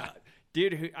 right?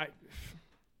 Dude,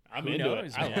 I'm who into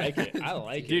knows, it. I man? like it. I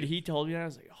like it. Dude, he told me that, I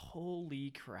was like, holy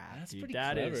crap. That's dude, pretty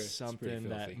that clever. is something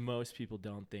that filthy. most people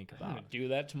don't think I'm about. going to do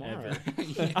that tomorrow.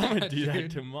 I'm going to do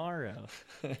that tomorrow.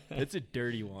 It's a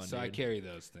dirty one. So dude. I carry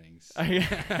those things.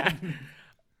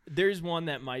 There's one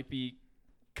that might be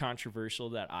controversial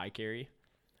that I carry.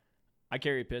 I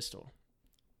carry a pistol,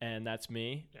 and that's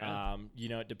me. Yeah.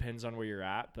 It depends on where you're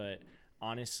at, but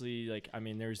honestly,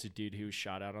 there's a dude who was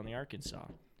shot out on the Arkansas.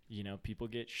 People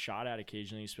get shot at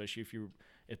occasionally, especially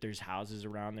if there's houses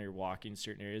around there walking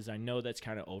certain areas. I know that's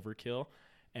kind of overkill,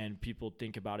 and people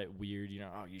think about it weird.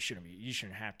 Oh, you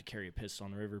shouldn't have to carry a pistol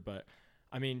on the river, but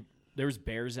there was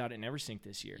bears out at Neversink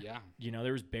this year. Yeah.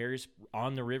 There was bears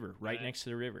on the river, right next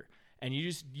to the river. And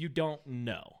you don't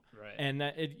know. Right. And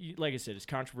that, like I said, it's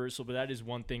controversial, but that is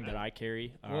one thing that I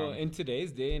carry. Well, in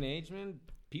today's day and age, man,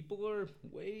 people are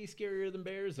way scarier than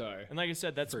bears are. And like I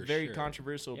said, that's very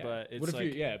controversial, but it's what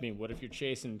if you're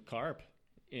chasing carp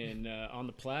on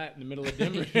the Platte in the middle of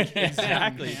Denver?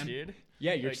 Exactly, dude.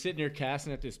 Yeah, you're sitting there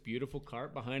casting at this beautiful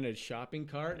carp behind a shopping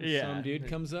cart, and some dude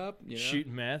comes up,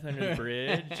 shooting meth under the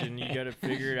bridge, and you got to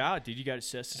figure it out, dude. You got to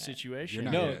assess the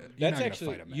situation.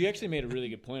 You actually made a really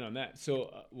good point on that.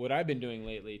 So what I've been doing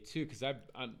lately too, because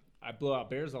I blow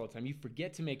out bears all the time. You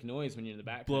forget to make noise when you're in the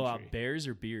back. Blow out bears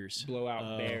or beers? Blow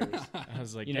out bears. I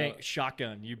was like, hey,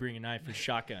 shotgun. You bring a knife for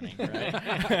shotgunning,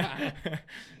 right?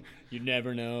 You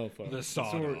never know, folks. The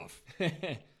sawed off.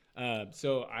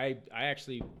 So I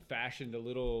actually fashioned a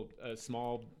little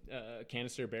small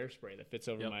canister bear spray that fits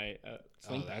over my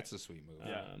sling pack. That's a sweet move.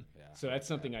 So that's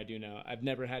something I do now. I've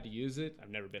never had to use it. I've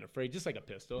never been afraid, just like a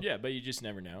pistol. Yeah, but you just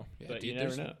never know. Yeah, but you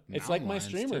never know. It's like my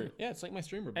streamer. Too. Yeah, it's like my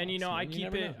streamer box. And I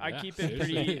keep it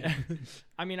pretty.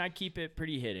 I keep it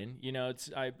pretty hidden.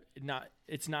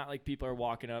 It's not like people are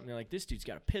walking up and they're like, this dude's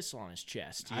got a pistol on his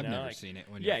chest. I've never seen it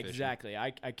when you're fishing. Exactly.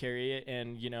 I carry it,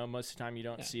 and most of the time you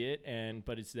don't see it,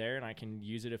 but it's there, and I can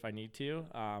use it if I need to.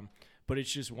 But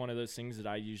it's just one of those things that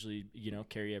I usually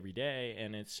carry every day,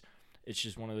 and it's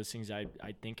just one of those things I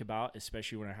think about,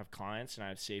 especially when I have clients and I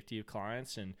have safety of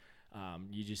clients, and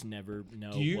you just never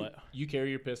know what. You carry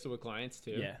your pistol with clients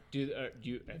too? Yeah.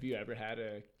 Have you ever had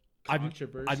a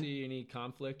controversy, any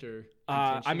conflict or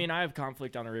I have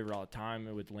conflict on the river all the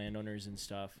time with landowners and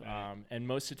stuff. Right. And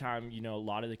most of the time, a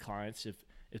lot of the clients,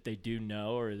 if they do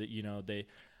know, or that, they,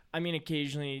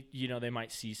 occasionally, they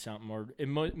might see something, or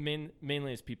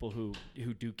mainly it's people who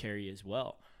do carry as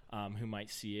well, who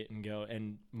might see it and go,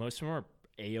 and most of them are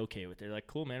A-okay with it. They're like,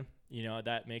 cool, man.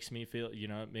 That makes me feel,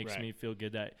 it makes me feel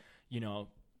good that,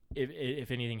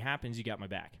 if anything happens, you got my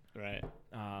back. Right.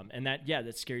 And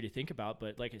that's scary to think about.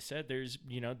 But like I said, there's,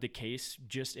 the case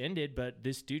just ended, but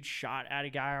this dude shot at a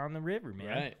guy on the river,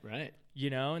 man. Right.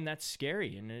 And that's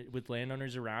scary. And with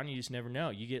landowners around, you just never know.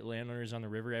 You get landowners on the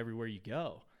river everywhere you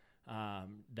go,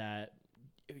 that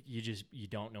you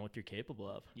don't know what they're capable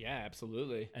of. Yeah,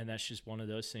 absolutely. And that's just one of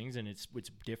those things. And it's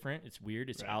different. It's weird.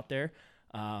 It's out there.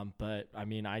 But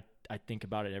I think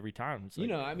about it every time. It's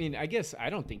like, I guess I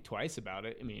don't think twice about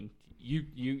it.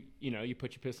 You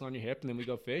put your pistol on your hip and then we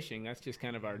go fishing. That's just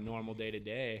kind of our normal day to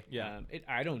day. Yeah.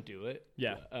 I don't do it.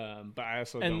 Yeah. But I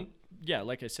also don't. Yeah,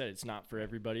 like I said, it's not for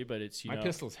everybody, but it's, my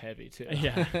pistol's heavy too.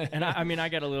 Yeah. And I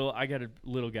got a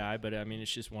little guy, but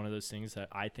it's just one of those things that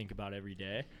I think about every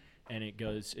day. And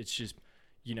it's just,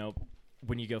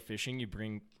 when you go fishing, you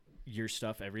bring your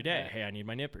stuff every day. Hey, I need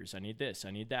my nippers. I need this. I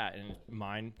need that.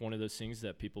 And one of those things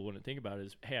that people wouldn't think about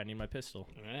is, hey, I need my pistol.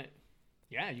 All right.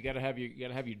 Yeah, you gotta have your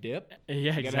dip. Yeah, you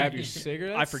exactly. gotta have your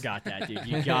cigarettes. I forgot that, dude.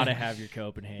 You gotta have your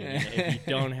Copenhagen. If you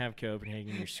don't have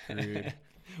Copenhagen, you're screwed.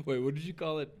 Wait, what did you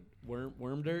call it?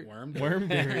 Worm dirt? Worm dirt,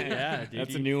 yeah, dude.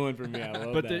 That's a new one for me. I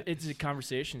love but that. It's a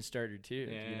conversation starter too.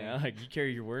 Yeah. You know, like you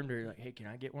carry your worm dirt, like, hey, can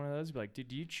I get one of those? Be like, dude,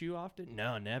 do you chew often?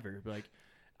 No, never. But like,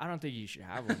 I don't think you should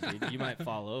have one, dude. You might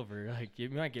fall over. Like,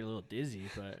 you might get a little dizzy,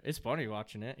 but it's funny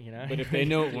watching it, you know? But if they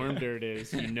know what worm dirt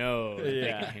is, you know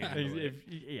yeah. they can handle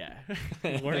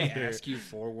it. Worm they dirt. ask you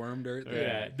for worm dirt.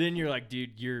 Yeah. Then you're like,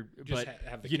 dude, Just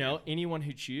have the you know, anyone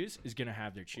who chews is going to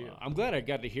have their chew. Well, I'm glad I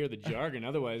got to hear the jargon.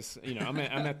 Otherwise, you know, I'm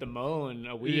at the Mo in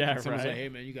a week and someone's like, hey,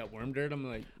 man, you got worm dirt? I'm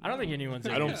like, I don't think anyone's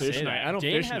I don't fish night. I don't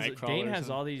fish night crawlers. Dane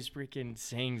has all these freaking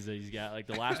sayings that he's got. Like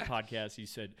the last podcast, he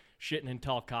said shitting in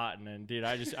tall cotton, and dude,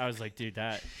 I was like, dude,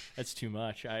 that's too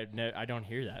much. I don't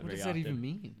hear that what very does often. that even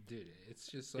mean? Dude, it's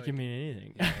just like It can mean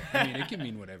anything. I mean, it can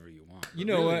mean whatever you want. You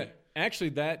know really, what? Actually,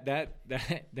 that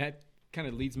kind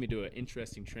of leads me to an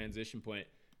interesting transition point.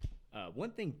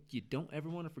 One thing you don't ever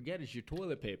want to forget is your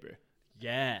toilet paper.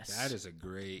 Yes, that is a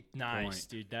great point.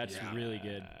 Dude. That's really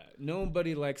good.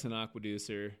 Nobody likes an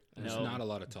aquaducer. There's not a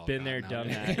lot of talk. Been there, done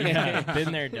that. Yeah,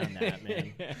 been there, done that,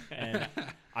 man. And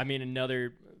I mean,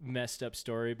 another messed up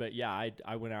story, but yeah,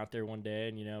 I went out there one day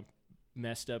and, you know,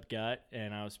 messed up gut,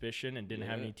 and I was fishing and didn't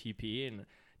have any TP, and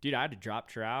dude, I had to drop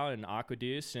trowel and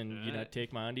aquaduce and you know,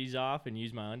 take my undies off and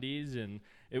use my undies, and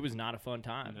it was not a fun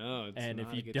time. No, it's and not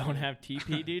if a you good don't time. have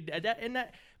TP, dude,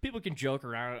 that people can joke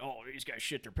around. Oh, these guys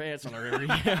shit their pants on the river.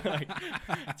 Like,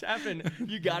 it's happened.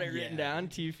 You got it written down.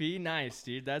 TP, nice,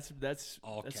 dude. That's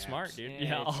all that's caps. smart, dude.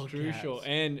 Yeah, all it's crucial. caps.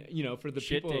 And you know, for the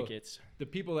Shit people, tickets. the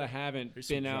people that haven't There's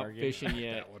been some out jargon. fishing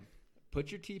yet,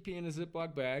 put your TP in a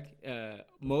Ziploc bag.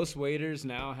 Most waders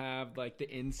now have like the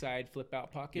inside flip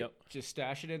out pocket. Yep. Just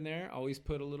stash it in there. Always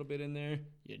put a little bit in there.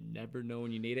 You never know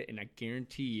when you need it. And I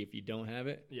guarantee if you don't have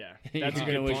it, Yeah, you're that's a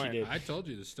gonna good wish point. you did. I told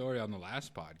you the story on the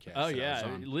last podcast. Oh that I yeah,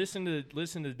 was on. listen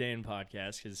to the Dan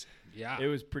podcast because it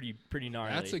was pretty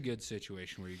gnarly. That's a good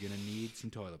situation where you're gonna need some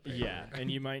toilet paper. Yeah,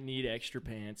 and you might need extra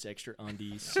pants, extra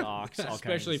undies, socks, all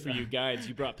Especially kinds for of you stuff. guys,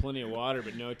 you brought plenty of water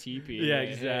but no TP. Yeah, Right?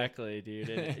 exactly, dude.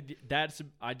 And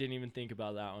I didn't even think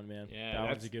about that one, man. Yeah, that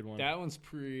that's one's a good one. That one's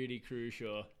pretty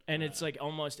crucial. And it's like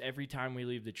almost every time we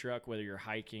leave the truck, whether you're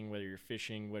hiking, whether you're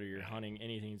fishing, whether you're hunting,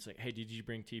 anything, it's like, hey, did you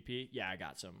bring TP? Yeah, I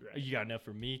got some. Right. You got enough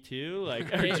for me too?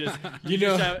 Like, or just You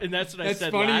know, and that's what I said.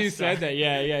 That's funny last you said time. that.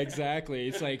 Yeah, exactly.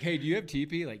 It's like, hey, do you have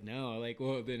TP? Like, no. Like,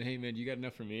 well, then, hey, man, you got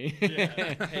enough for me? Yeah.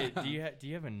 Hey, do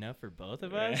you have enough for both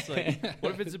of us? Like,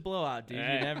 what if it's a blowout, dude? You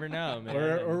never know, man.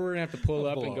 Or we're gonna have to pull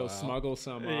up and go blowout. smuggle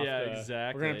some off. Yeah, We're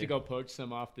exactly. gonna have to go poach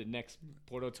some off the next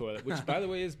porto toilet, which, by the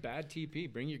way, is bad TP.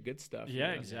 Bring your good stuff. Yeah,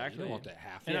 you know? exactly. You don't want that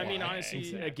half. And I mean, Yeah, honestly,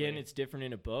 exactly. again, it's different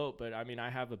in a boat, but I mean, I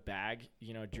have a bag,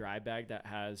 you know, a dry bag that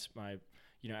has my,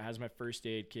 you know, it has my first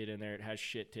aid kit in there. It has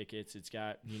shit tickets. It's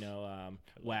got, you know,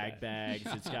 wag bags.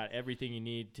 It's got everything you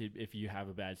need to if you have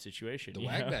a bad situation. The you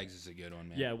wag know? bags is a good one,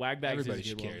 man. Yeah, wag bags Everybody is a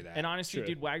should good carry one. that. And honestly, True.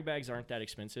 dude, wag bags aren't that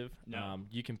expensive. No.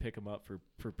 You can pick them up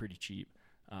for pretty cheap.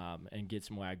 And get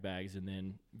some wag bags, and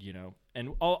then, you know, and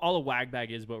all a wag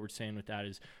bag is, what we're saying with that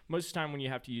is most of the time when you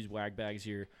have to use wag bags,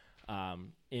 you're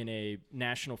in a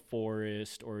national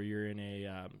forest or you're in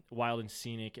a wild and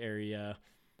scenic area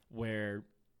where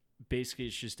basically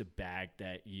it's just a bag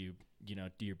that you know,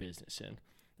 do your business in.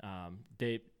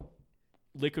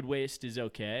 Liquid waste is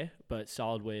okay, but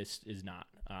solid waste is not.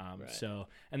 Right. So,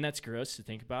 and that's gross to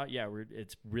think about. Yeah,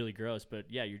 it's really gross, but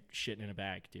yeah, you're shitting in a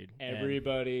bag, dude.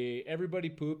 Everybody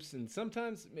poops, and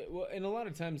sometimes, well, and a lot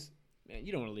of times, man,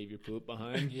 you don't want to leave your poop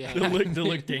behind. Yeah. The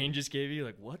look Dane just gave you,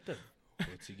 like, what the?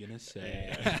 What's he gonna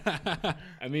say?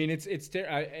 I mean,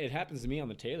 it happens to me on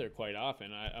the Taylor quite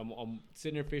often. I'm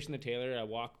sitting there fishing the Taylor. I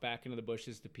walk back into the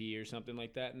bushes to pee or something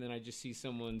like that, and then I just see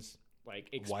someone's like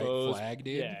exposed White flag,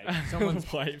 dude. Yeah, someone's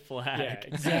White flag.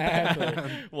 Yeah,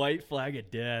 exactly. White flag of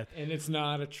death. And it's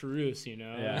not a truce, you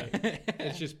know. Yeah. Like,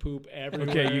 it's just poop everywhere.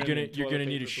 Okay, you're and gonna then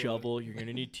need a toilet paper shovel. You're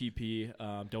gonna need TP.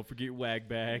 Don't forget your wag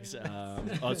bags.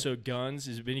 Also guns.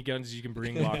 As many guns as you can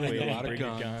bring. Walk away. A lot of Bring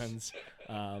your guns.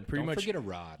 guns. Pretty Don't much. forget a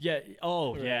rod. Yeah.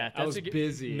 Oh Right. yeah. I was a good-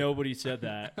 busy. Nobody said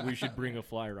that. We should bring a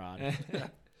fly rod.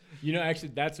 You know, actually,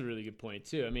 that's a really good point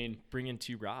too. I mean, Bring in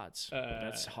 2 rods.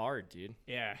 That's hard, dude.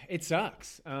 yeah, it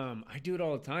sucks. I do it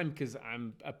all the time because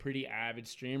I'm a pretty avid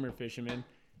streamer fisherman.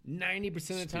 90%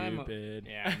 of the time, Stupid.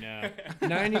 yeah, I know.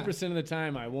 90% of the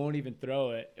time, I won't even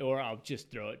throw it, or I'll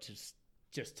just throw it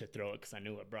just to throw it because I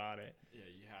knew I brought it. Yeah,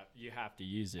 you have to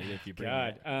use it if you bring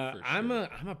God, it. I'm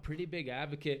a pretty big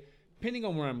advocate. depending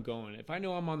on where I'm going. If I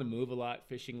know I'm on the move a lot,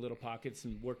 fishing little pockets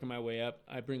and working my way up,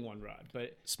 I bring one rod.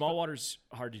 But small water's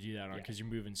hard to do that on because you're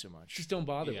moving so much. Just don't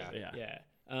bother with it.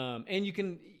 Yeah. And you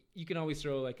can always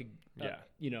throw like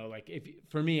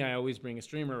for me, I always bring a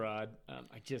streamer rod.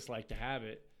 I just like to have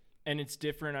it. And it's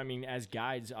different. I mean, as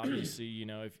guides, obviously,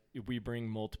 if we bring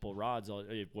multiple rods,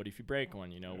 what if you break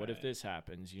one? What if this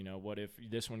happens? What if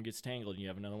this one gets tangled and you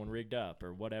have another one rigged up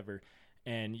or whatever?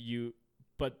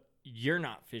 But you're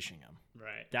not fishing them.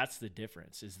 Right. That's the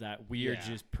difference, is that we are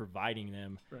just providing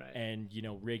them and,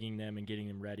 rigging them and getting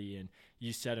them ready. And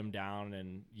you set them down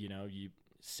and, you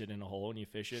sit in a hole and you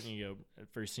fish it and you go,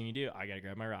 first thing you do, I got to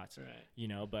grab my rods.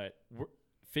 Right. But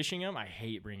fishing them, I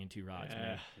hate bringing 2 rods,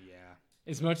 man. Yeah.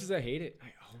 As much as I hate it,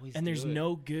 I always and do there's it.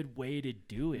 no good way to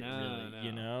do it,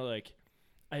 really. No.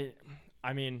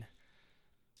 I mean,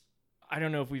 I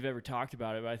don't know if we've ever talked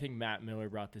about it, but I think Matt Miller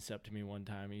brought this up to me one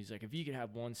time. He's like, if you could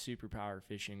have one superpower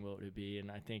fishing, what would it be? And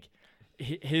I think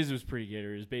his was pretty good.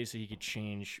 It was basically he could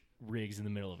change rigs in the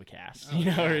middle of a cast.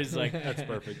 Or it's like, that's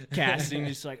perfect. Casting,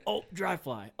 just like, oh, dry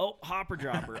fly, oh, hopper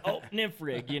dropper, oh, nymph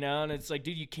rig, and it's like,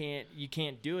 dude, you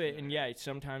can't do it. And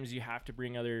sometimes you have to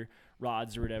bring other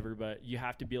rods or whatever, but you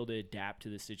have to be able to adapt to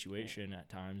the situation at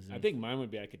times. And I think mine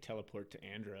would be I could teleport to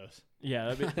Andros.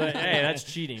 Yeah, but hey, that's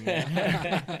cheating,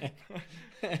 man.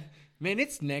 Man,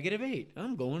 it's -8.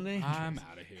 I'm going to Andros. I'm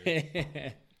out of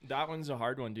here. That one's a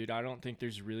hard one, dude. I don't think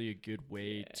there's really a good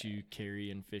way to carry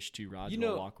and fish 2 rods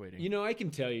while walk wading. I can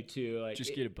tell you too. Like,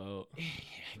 just get a boat.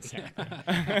 Exactly.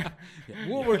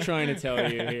 What we're trying to tell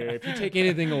you here, if you take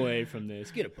anything away from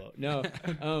this, get a boat. No.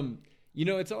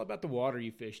 It's all about the water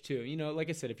you fish too. Like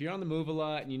I said, if you're on the move a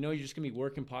lot and you're just gonna be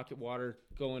working pocket water,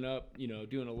 going up,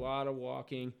 doing a lot of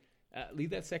walking,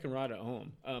 leave that second rod at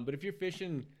home. But if you're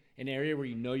fishing an area where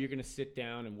you're going to sit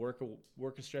down and work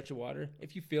a stretch of water,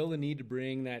 if you feel the need to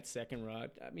bring that second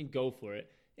rod, I mean, go for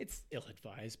it. It's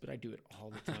ill-advised, but I do it all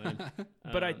the time.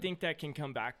 But I think that can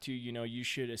come back to, you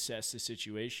should assess the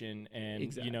situation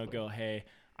and, go, hey,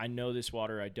 I know this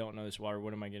water, I don't know this water,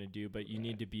 what am I going to do? But you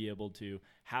need to be able to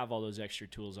have all those extra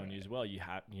tools on you as well. You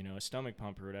have, a stomach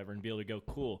pump or whatever, and be able to go,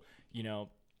 cool,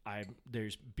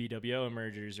 there's BWO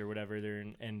emergers or whatever there,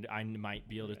 and I might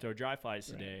be able to throw dry flies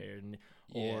today,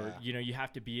 or you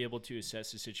have to be able to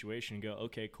assess the situation and go,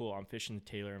 okay, cool, I'm fishing the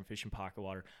Taylor, I'm fishing pocket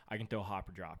water, I can throw a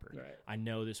hopper dropper. Right. I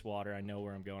know this water, I know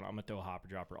where I'm going, I'm gonna throw a hopper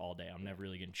dropper all day. I'm never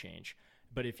really gonna change.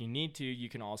 But if you need to, you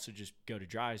can also just go to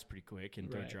dries pretty quick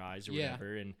and throw dries or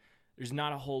whatever. And there's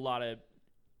not a whole lot of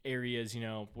areas,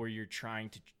 where you're trying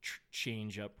to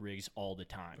change up rigs all the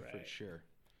time. For sure.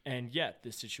 And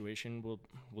the situation will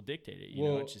dictate it.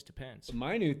 It just depends.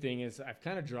 My new thing is I've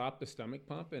kind of dropped the stomach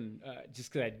pump, and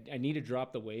just because I need to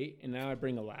drop the weight, and now I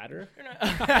bring a ladder.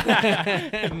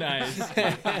 Nice.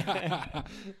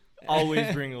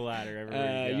 Always bring a ladder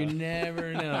everywhere you go. You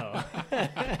never know.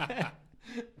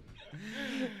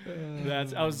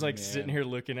 I was like sitting here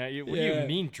looking at you. What do you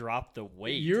mean drop the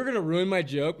weight? You're going to ruin my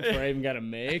joke before I even got to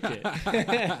make it.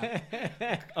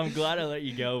 I'm glad I let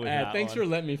you go with that Thanks for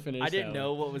letting me finish. I didn't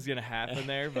know what was going to happen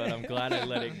there, but I'm glad I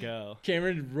let it go.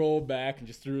 Cameron rolled back and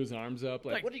just threw his arms up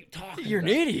like what are you talking You're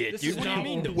about? an idiot, dude. What do you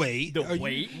mean the weight? The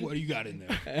weight? What do you got in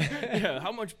there?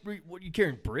 How much? What are you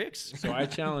carrying, bricks? So I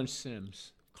challenge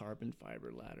Sims. Carbon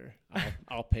fiber ladder.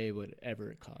 I'll pay whatever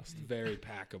it costs. Very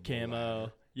packable. Camo.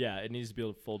 Ladder. Yeah, it needs to be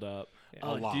able to fold up.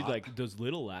 Yeah, dude, like those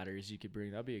little ladders you could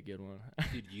bring. That'd be a good one.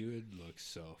 Dude, you would look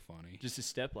so funny. Just a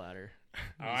step ladder.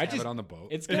 I just have it on the boat.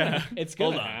 It's gonna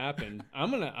happen.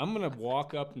 I'm gonna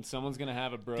walk up and someone's gonna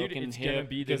have a broken hip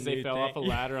because they fell off a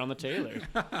ladder on the Taylor.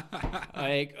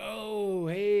 Like, oh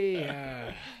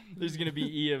hey. There's gonna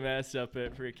be EMS up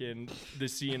at freaking the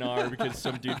CNR because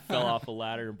some dude fell off a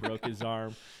ladder and broke his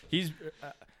arm. He's,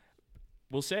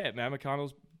 we'll say it, Matt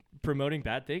McConnell's promoting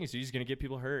bad things. He's gonna get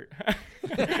people hurt.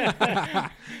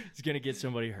 He's gonna get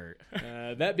somebody hurt.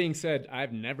 That being said,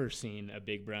 I've never seen a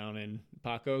big brown in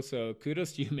Paco, so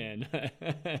kudos to you, man.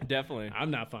 Definitely.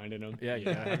 I'm not finding them. Yeah, you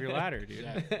gotta have your ladder, dude.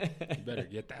 You better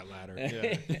get that ladder.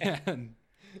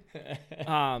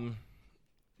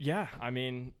 Yeah. I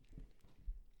mean,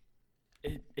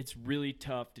 it's really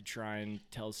tough to try and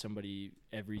tell somebody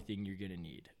everything you're gonna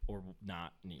need or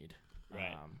not need.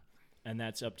 Right. And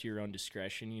that's up to your own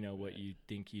discretion, what you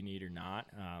think you need or not.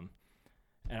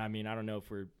 And I mean, I don't know if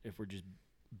we're just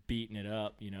beating it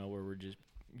up, where we're just,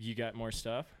 you got more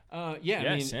stuff? I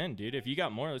mean, send, dude. If you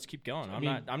got more, let's keep going.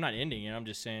 I'm not ending it. I'm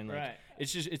just saying, like,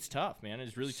 it's tough, man.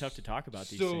 It's really tough to talk about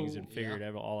these things and figure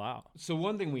it all out. So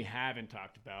one thing we haven't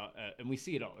talked about, and we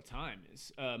see it all the time,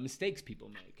 is mistakes people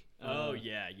make.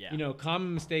 Yeah.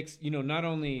 Common mistakes. Not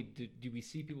only do we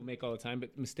see people make all the time,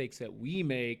 but mistakes that we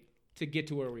make to get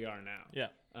to where we are now. Yeah.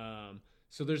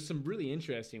 So there's some really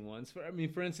interesting ones.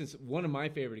 For instance, one of my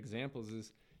favorite examples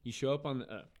is you show up on the.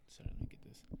 Sorry, let me get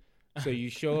this. So you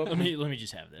show up. let me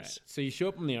just have this. Right. So you show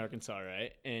up on the Arkansas,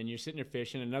 right? And you're sitting there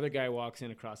fishing. Another guy walks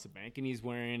in across the bank, and he's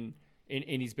wearing, and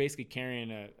he's basically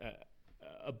carrying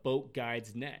a boat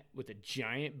guide's net with a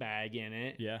giant bag in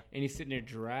it. Yeah. And he's sitting there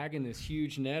dragging this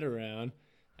huge net around.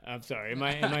 I'm sorry. Am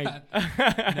I?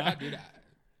 No, dude.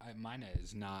 My net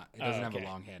is not. It doesn't have a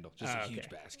long handle. Just a huge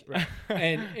basket. Right.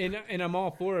 and I'm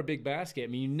all for a big basket. I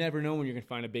mean, you never know when you're gonna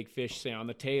find a big fish, say on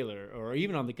the Taylor or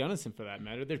even on the Gunnison for that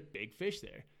matter. There's big fish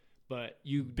there, but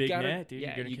you big gotta, net, dude.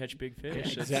 You're gonna catch big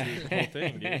fish. Yeah, That's the whole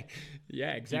thing, dude.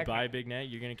 Yeah, exactly. You buy a big net,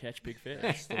 you're gonna catch big fish.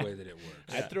 That's the way that it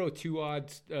works. I throw two odd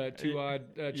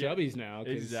chubbies now.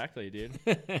 Exactly, dude.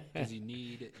 Because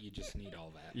you just need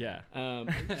all that. Yeah.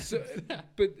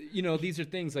 But these are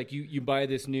things like you buy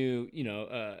this new,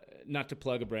 not to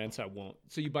plug a brand, so I won't.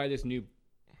 So you buy this new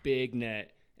big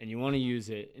net and you want to use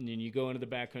it, and then you go into the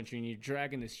backcountry and you're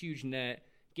dragging this huge net,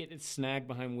 getting it snagged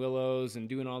behind willows and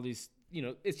doing all these,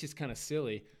 it's just kind of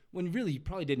silly. When really you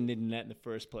probably didn't need a net in the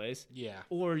first place. Yeah.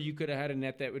 Or you could have had a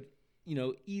net that would,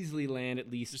 easily land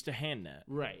at least. Just a hand net.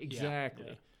 Right,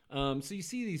 exactly. Yeah. So you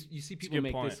see people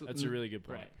make point. this. That's a really good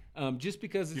point. Right. Just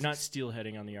because you're not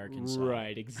steelheading on the Arkansas.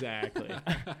 Right, exactly.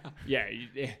 Yeah.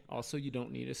 Also, you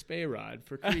don't need a spay rod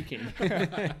for creeking.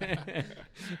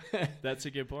 That's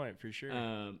a good point for sure.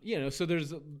 So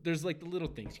there's like the little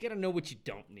things. You got to know what you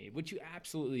don't need, what you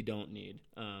absolutely don't need.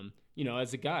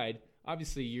 As a guide,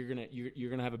 obviously you're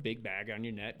gonna have a big bag on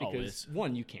your net because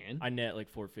one, you can. I net like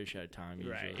 4 fish at a time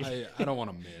usually. Right. I don't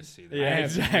want to miss either. Yeah,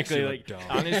 exactly. Like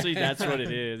honestly, that's what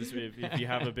it is. If you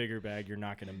have a bigger bag, you're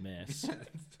not gonna miss.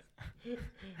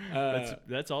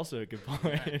 That's also a good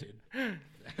point.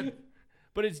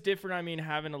 But it's different. I mean,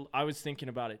 I was thinking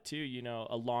about it too.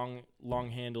 A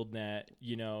long-handled net,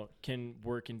 can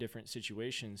work in different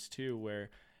situations too, where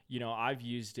I've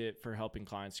used it for helping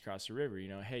clients cross the river.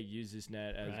 Hey, use this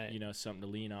net as something to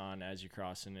lean on as you're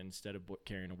crossing instead of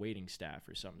carrying a wading staff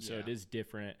or something. So it is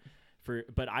different.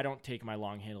 But I don't take my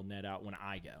long-handled net out when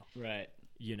I go. Right.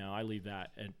 I leave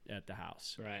that at the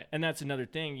house. Right. And that's another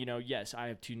thing, yes, I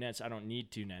have 2 nets. I don't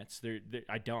need 2 nets.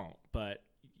 I don't. But,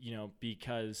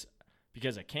 because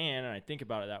I can and I think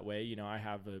about it that way, I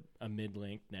have a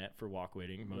mid-length net for walk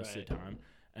wading most of the time.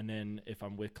 And then if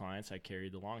I'm with clients, I carry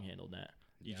the long-handled net.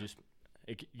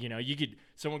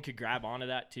 Someone could grab onto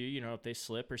that too, if they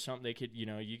slip or something, they could,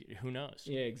 who knows?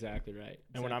 Yeah, exactly right.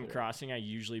 And when I'm crossing, I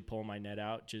usually pull my net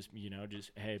out, just,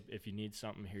 hey, if you need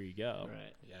something, here you go.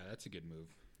 Right. Yeah, that's a good move.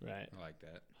 Right. I like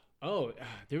that. Oh,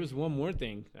 there was one more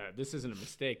thing. This isn't a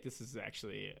mistake. This is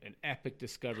actually an epic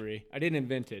discovery. I didn't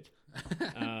invent it,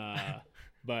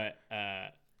 but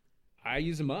I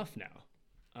use a muff now.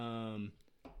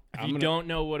 If you don't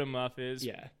know what a muff is,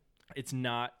 it's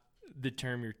not the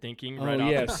term you're thinking right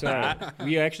off the bat.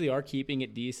 We actually are keeping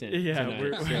it decent. Yeah,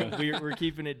 tonight, we're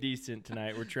keeping it decent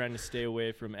tonight. We're trying to stay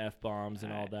away from F-bombs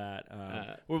and all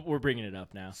that. We're bringing it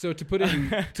up now. So to put it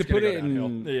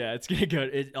in, yeah, it's gonna go.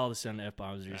 All of a sudden,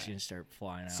 F-bombs are just gonna start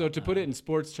flying out. So to put it in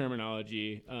sports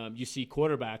terminology, you see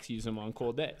quarterbacks use them on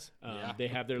cold days. They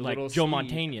have their like little Joe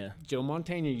Montana. Joe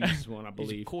Montana uses one, I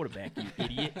believe. He's a quarterback, you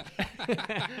idiot.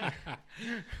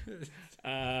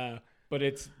 But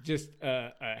it's just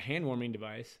a hand warming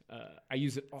device. I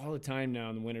use it all the time now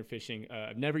in the winter fishing.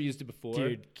 I've never used it before.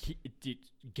 Dude,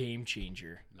 game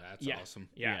changer. That's awesome.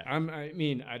 Yeah.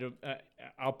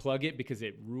 I'll plug it because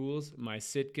it rules. My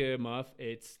Sitka muff.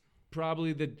 It's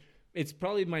probably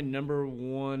my number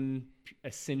one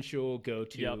essential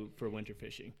go-to for winter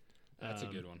fishing. That's a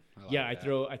good one. I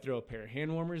throw a pair of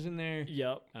hand warmers in there.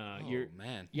 Yep.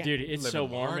 Man. Yeah. Dude, it's so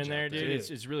warm in there, dude.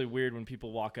 It's really weird when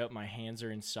people walk up. My hands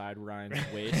are inside Ryan's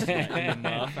waist in the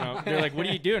muff. They're like, "What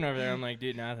are you doing over there?" I'm like,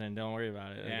 "Dude, nothing. Don't worry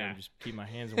about it. I'm just keep my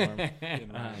hands warm."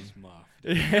 Ryan's muff.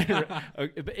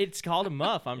 But it's called a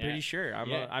muff. I'm pretty sure. I'm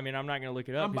not gonna look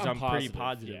it up because I'm pretty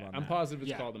positive on that. I'm positive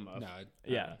it's called a muff.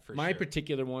 No, my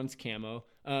particular one's camo.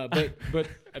 But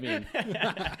I mean,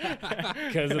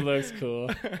 because it looks cool.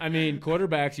 I mean,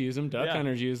 quarterbacks use them, duck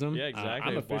hunters use them. Yeah,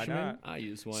 exactly. I'm a fisherman. I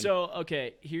use one. So,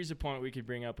 okay, here's a point we could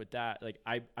bring up with that. Like,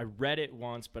 I read it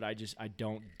once, but I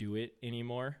don't do it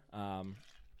anymore.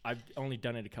 I've only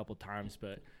done it a couple times,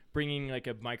 but bringing like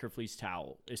a microfleece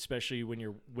towel, especially when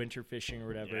you're winter fishing or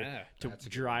whatever, to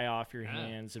dry off your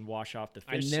hands and wash off the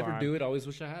fish I never slime. do it. Always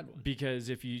wish I had one. Because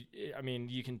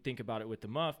you can think about it with the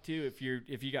muff too. If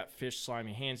you got fish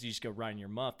slimy hands, you just go right in your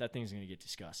muff. That thing's gonna get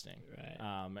disgusting.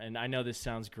 Right. And I know this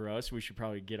sounds gross. We should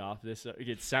probably get off this.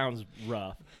 It sounds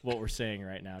rough what we're saying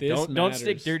right now. Don't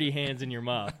stick dirty hands in your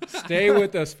muff. Stay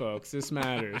with us, folks. This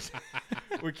matters.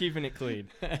 We're keeping it clean.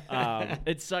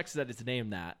 It sucks that it's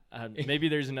named that. Maybe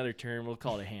there's another term. We'll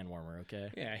call it a hand warmer, okay?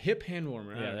 Yeah, hip hand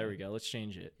warmer. Yeah, there we go. Let's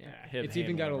change it. Yeah, hip it's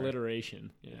even got warmer.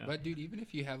 alliteration. Yeah. But dude, even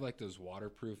if you have like those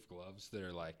waterproof gloves that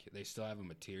are like they still have a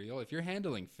material, if you're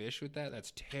handling fish with that,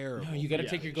 that's terrible. No, you got to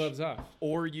take your gloves off.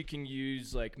 Or you can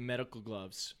use like medical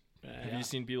gloves. Have you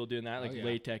seen people doing that, like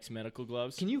latex medical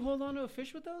gloves? Can you hold on to a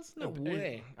fish with those? No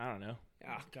way. I don't know.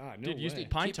 Oh God, no Dude, way. use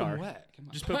pine Keep tar. them wet. Come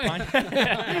on. Just put pine.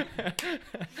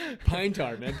 Pine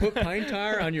tar, man. Put pine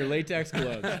tar on your latex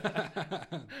gloves.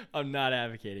 I'm not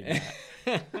advocating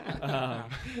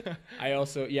that.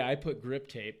 I put grip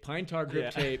tape. Pine tar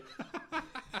grip tape.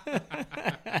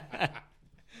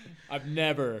 I've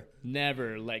never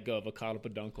let go of a caught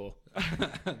peduncle.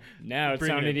 Now it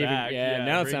sounded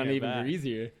even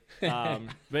easier.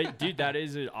 But dude, that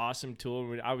is an awesome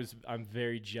tool. I'm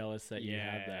very jealous that you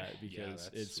have that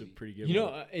because it's sweet. A pretty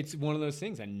good. It's one of those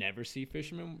things I never see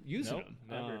fishermen using them.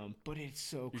 Never. But it's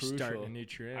so You're crucial. starting a new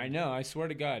trend. I know. I swear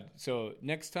to God. So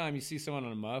next time you see someone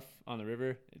on a muff on the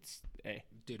river, it's hey.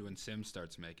 Dude, when Sim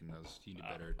starts making those, you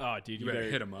better. Oh, dude, you better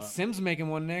hit him up. Sim's making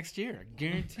one next year. I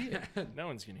guarantee it. No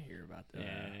one's gonna hear about that.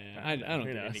 Yeah, I don't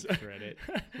get any credit.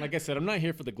 Like I said, I'm not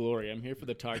here for the glory. I'm here for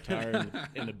the tartar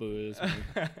and the booze.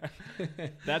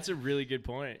 That's a really good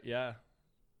point. Yeah.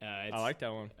 I like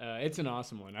that one. It's an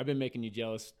awesome one. I've been making you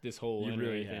jealous this whole winter. You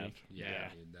really I have. think. Yeah,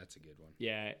 dude, that's a good one.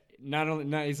 Yeah. He's not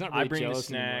really I bring jealous the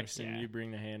snacks anymore. and you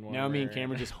bring the hand warmer. Now me and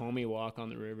Cameron just homie walk on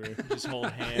the river. Just hold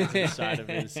hands inside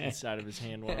of his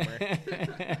hand warmer.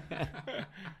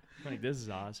 Like, this is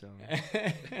awesome.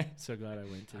 So glad I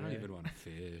went to I don't even want to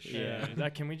fish. Yeah.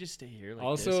 Can we just stay here like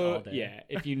also, this all day? yeah,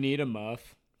 if you need a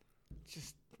muff,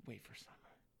 just wait for summer.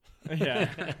 Yeah.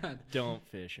 Don't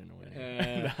fish in the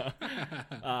winter.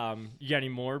 No. You got any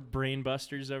more brain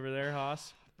busters over there,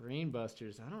 Haas? Brain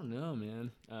busters? I don't know, man.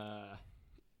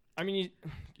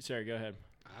 Sorry, go ahead.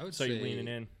 I would say say you're leaning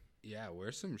in. Yeah,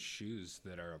 wear some shoes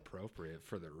that are appropriate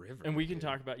for the river. And we can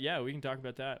talk about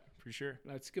that for sure.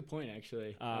 That's a good point,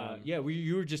 actually.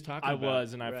 You were just talking about. I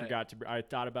was, and I forgot to. I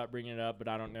thought about bringing it up, but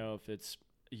I don't know if it's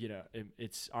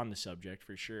it's on the subject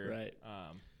for sure. Right.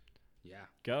 Yeah.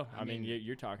 Go. I mean,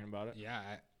 you're talking about it. Yeah,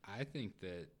 I think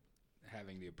that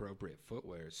having the appropriate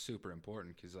footwear is super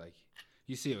important because, like,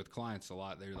 you see it with clients a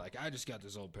lot. They're like, I just got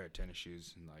this old pair of tennis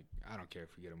shoes, and, like, I don't care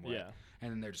if we get them wet. Yeah.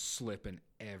 And then they're just slipping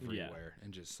everywhere,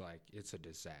 and just, like, it's a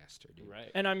disaster, dude.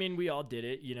 Right. And, I mean, we all did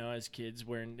it, as kids.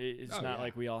 It's not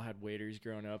like we all had waders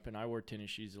growing up, and I wore tennis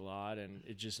shoes a lot, and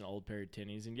it's just an old pair of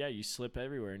tennies. And, yeah, you slip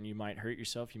everywhere, and you might hurt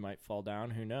yourself. You might fall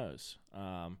down. Who knows?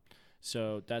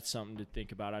 So that's something to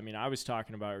think about. I mean, I was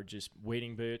talking about just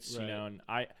wading boots, and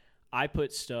I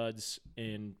put studs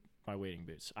in my wading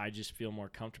boots. I just feel more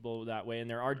comfortable that way. And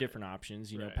there are different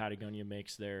options. Patagonia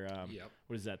makes their,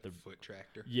 what is that? The foot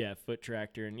tractor. Yeah, foot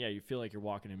tractor. And, you feel like you're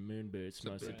walking in moon boots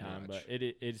most of the time, but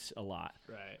it's a lot.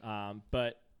 Right.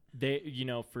 But they,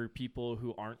 for people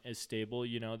who aren't as stable,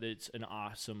 it's an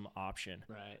awesome option.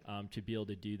 Right. To be able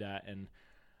to do that. And,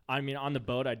 I mean, on the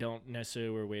boat, I don't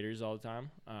necessarily wear waders all the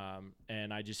time,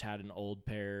 and I just had an old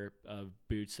pair of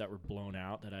boots that were blown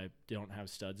out that I don't have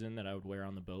studs in that I would wear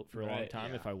on the boat for a long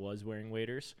time if I was wearing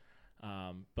waders.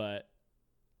 But,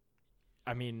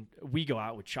 I mean, we go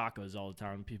out with chacos all the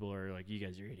time. People are like, you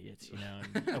guys are idiots,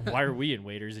 and why are we in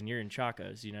waders and you're in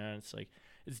chacos, and it's like,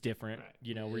 it's different.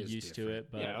 Right. We're used to it,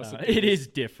 but it is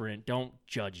different. Don't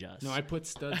judge us. No, I put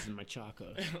studs in my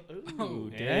chacos. Ooh,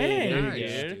 dang,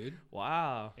 nice, dude.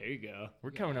 Wow. There you go.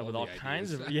 We're coming up with all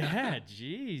kinds of... Yeah,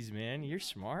 jeez, man. You're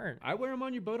smart. I wear them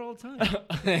on your boat all the time.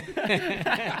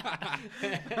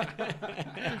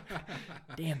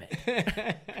 Damn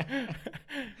it.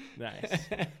 Nice.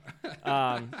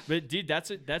 But, dude,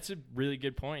 that's a really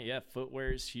good point. Yeah,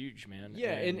 footwear is huge, man.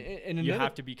 Yeah, and you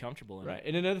have to be comfortable in it. Right,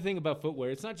 and another thing about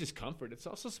footwear, it's not just comfort, it's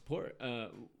also support.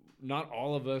 Not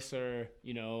all of us are,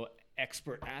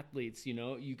 expert athletes.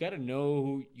 You got to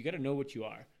know what you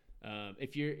are.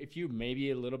 If you're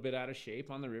maybe a little bit out of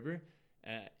shape on the river,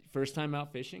 first time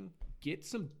out fishing, get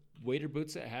some wader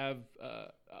boots that have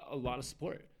a lot of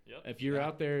support. Yep. If you're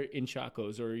out there in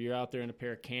chacos or you're out there in a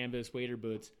pair of canvas wader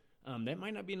boots, that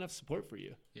might not be enough support for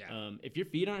you. Yeah. If your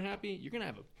feet aren't happy, you're going to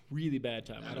have a really bad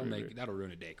time. That'll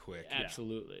ruin a day quick.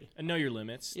 Absolutely. And know your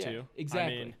limits too.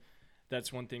 Exactly. I mean,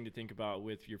 that's one thing to think about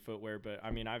with your footwear. But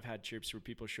I mean, I've had trips where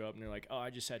people show up and they're like, "Oh, I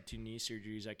just had 2 knee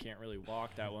surgeries. I can't really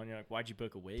walk that well." And you're like, "Why'd you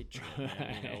book a weight trip?"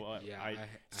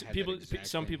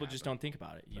 Some people just don't think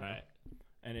about it, you know?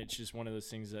 And it's just one of those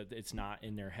things that it's not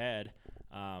in their head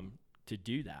to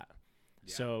do that.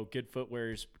 Yeah. So good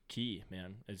footwear is key,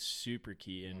 man. It's super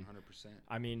key. And 100%.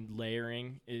 I mean,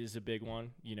 layering is a big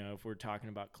one. You know, if we're talking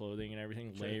about clothing and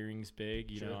everything, layering's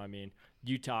big. You know, I mean,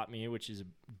 you taught me, which is a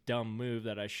dumb move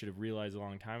that I should have realized a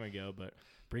long time ago, but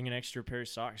bring an extra pair of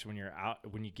socks when you're out,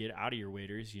 when you get out of your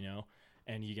waders, you know,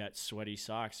 and you got sweaty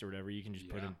socks or whatever, you can just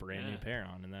put a brand new pair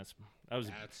on. And it's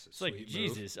like, move.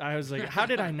 Jesus. I was like, how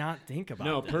did I not think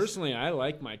about this? Personally, I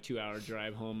like my 2-hour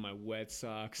drive home, my wet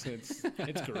socks. It's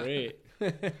great.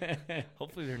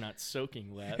 Hopefully they're not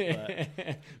soaking wet.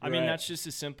 But I mean, that's just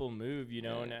a simple move, you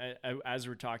know. And as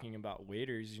we're talking about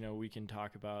waders, you know, we can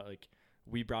talk about, like,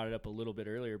 we brought it up a little bit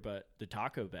earlier, but the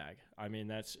taco bag. I mean,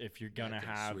 that's if you're going to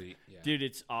have – dude,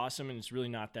 it's awesome, and it's really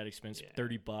not that expensive.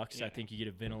 $30. I think you get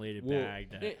a ventilated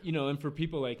bag. You know, and for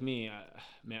people like me,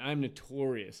 man, I'm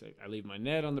notorious. I leave my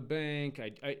net on the bank.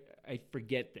 I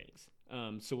forget things.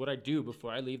 So what I do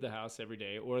before I leave the house every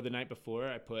day or the night before,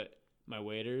 I put my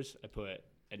waders, I put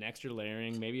an extra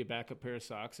layering, maybe a backup pair of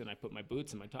socks, and I put my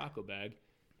boots in my taco bag,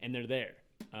 and they're there.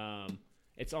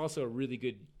 It's also a really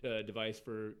good device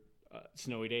for –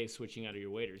 snowy days, switching out of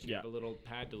your waders. You have a little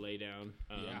pad to lay down.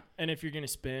 And if you're going to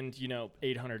spend, you know,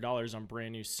 $800 on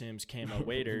brand new Sims camo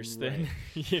waders, then,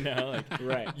 you know,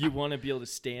 like, you want to be able to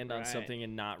stand on something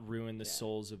and not ruin the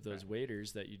soles of those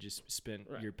waders that you just spent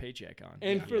your paycheck on.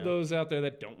 And for those out there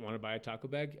that don't want to buy a taco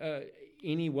bag,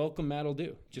 any welcome mat will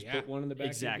do. Just put one in the back.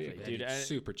 Exactly, dude. It's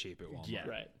super cheap at Walmart.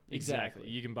 Yeah, exactly.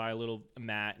 You can buy a little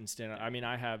mat and stand on. I mean,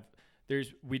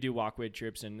 we do walkway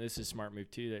trips, and this is a smart move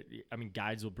too. That, I mean,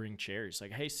 guides will bring chairs.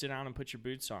 Like, hey, sit down and put your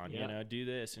boots on. You know, do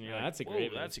this, and you're like, that's a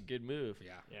great move. That's a good move.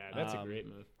 Yeah, that's a great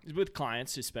move with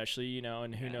clients, especially. You know,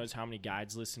 and who knows how many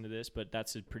guides listen to this, but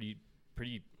that's a pretty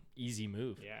easy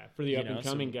move. Yeah, for the up and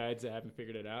coming guides that haven't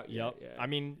figured it out yet. Yep. Yeah. I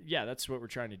mean, that's what we're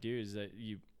trying to do. Is that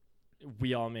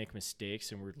we all make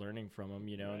mistakes, and we're learning from them.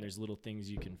 You know, and there's little things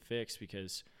you can fix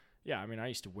because. Yeah, I mean, I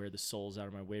used to wear the soles out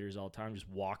of my waders all the time, just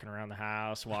walking around the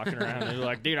house, walking around. They're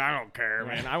like, dude, I don't care,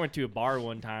 man. I went to a bar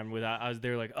one time I was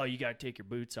there like, oh, you got to take your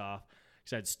boots off.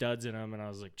 Because I had studs in them, and I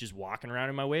was like just walking around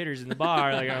in my waders in the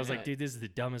bar. Like I was like, dude, this is the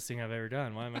dumbest thing I've ever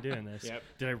done. Why am I doing this?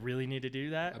 Did I really need to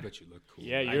do that? I bet you look cool.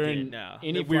 Yeah, you're in.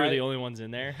 We were the only ones in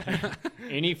there.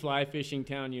 Any fly fishing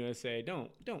town USA,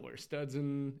 don't wear studs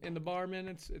in the bar, man.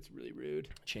 It's really rude.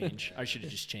 I should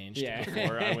have just changed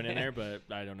before I went in there, but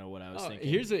I don't know what I was thinking.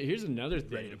 Here's another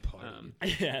thing. Ready to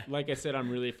party. Like I said,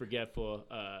 I'm really forgetful,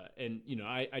 and you know,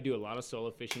 I do a lot of solo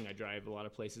fishing. I drive a lot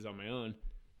of places on my own.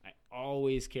 I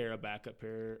always carry a backup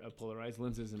pair of polarized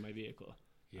lenses in my vehicle.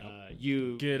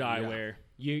 Good eyewear.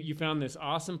 You found this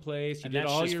awesome place. You did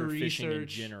all your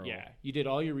research. In general. Yeah, you did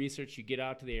all your research. You get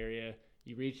out to the area.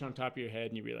 You reach on top of your head,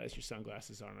 and you realize your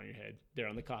sunglasses aren't on your head. They're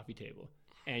on the coffee table.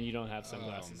 And you don't have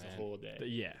sunglasses the whole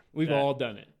day. We've all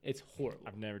done it. It's horrible.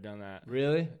 I've never done that.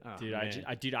 Really?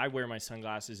 Dude, I wear my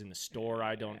sunglasses in the store.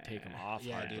 I don't take them off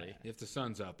hardly. Dude, if the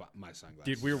sun's up, my sunglasses.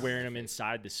 Dude, we were wearing them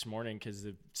inside this morning because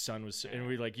the sun was, and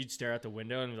you'd stare out the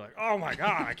window and be like, oh my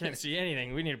God, I can't see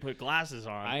anything. We need to put glasses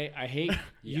on. I hate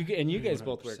you, and you guys 100%.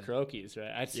 Both wear croquis,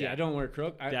 right? I don't wear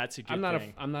croquis. That's a good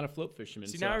thing. I'm not a float fisherman.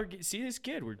 See this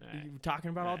kid. We're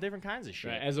talking about all different kinds of shit.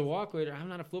 Right. As a walkwader, I'm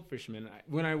not a float fisherman.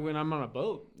 When I'm on a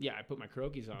boat, I put my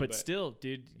croquis on. But still,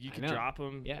 dude, you can drop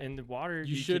them in the water.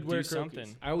 You should wear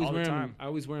something. I always wear them. I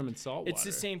always wear them in salt water. It's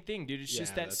the same thing, dude. It's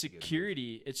just that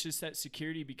security. It's just that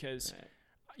security because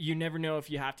you never know if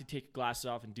you have to take your glasses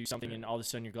off and do something, and all of a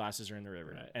sudden your glasses are in the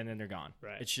river, and then they're gone.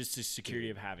 Right. It's just the security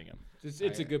of having them.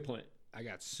 It's a good point. I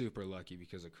got super lucky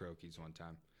because of croquis one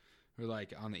time. We're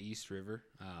like on the East River,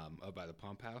 up by the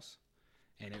pump house,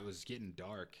 and it was getting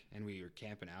dark, and we were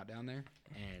camping out down there,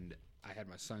 and I had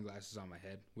my sunglasses on my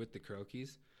head with the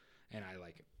croquis, and I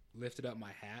lifted up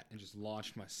my hat and just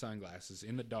launched my sunglasses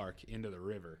in the dark into the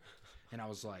river. And I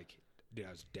was like, dude, I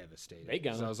was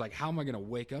devastated. So I was like, how am I going to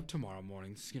wake up tomorrow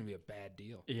morning? This is going to be a bad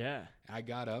deal. Yeah. I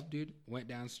got up, dude, went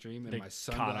downstream, and my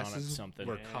sunglasses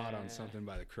were caught on something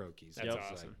by the croquis. That's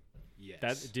awesome.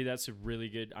 Yes. That's a really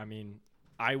good, I mean,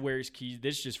 eyewear's key.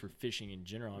 This is just for fishing in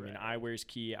general. I mean, eyewear's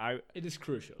key. It is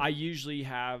crucial. I usually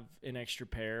have an extra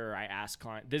pair, or I ask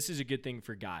clients. This is a good thing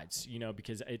for guides,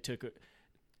 because it took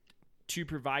to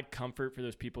provide comfort for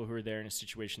those people who are there in a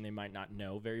situation they might not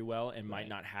know very well and might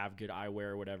not have good eyewear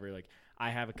or whatever. Like, I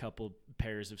have a couple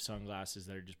pairs of sunglasses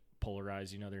that are just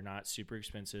polarized. They're not super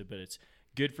expensive, but it's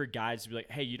good for guys to be like,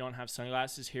 hey, you don't have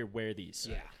sunglasses? Here, wear these.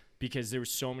 Yeah. Because there were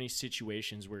so many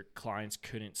situations where clients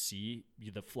couldn't see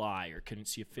the fly or couldn't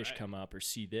see a fish come up or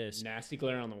see this. Nasty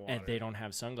glare on the water. And they don't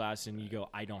have sunglasses, and you go,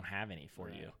 I don't have any for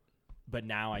you. But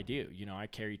now I do. I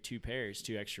carry two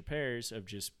extra pairs of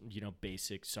just,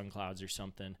 basic sun clouds or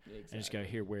something. Exactly. And just go,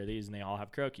 here, wear these. And they all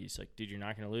have croakies. Like, dude, you're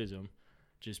not going to lose them.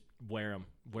 Just wear them.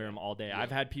 Wear them all day. Yeah.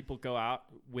 I've had people go out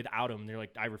without them. They're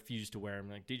like, I refuse to wear them.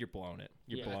 I'm like, dude, you're blowing it.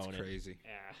 You're blowing it. That's crazy.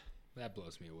 Yeah. That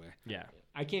blows me away. Yeah.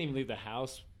 I can't even leave the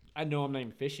house. I know I'm not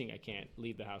even fishing. I can't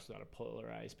leave the house without a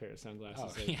polarized pair of sunglasses.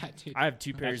 Oh, yeah, dude. I have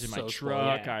two pairs in my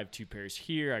truck. Yeah. I have two pairs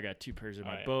here. I got two pairs in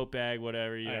my boat bag,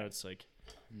 whatever. It's like,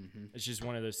 it's just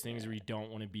one of those things where you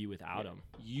don't want to be without them.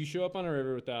 You show up on a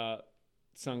river without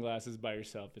sunglasses by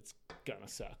yourself, it's going to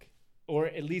suck. Or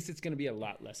at least it's going to be a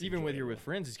lot less. Even enjoyable. when you're with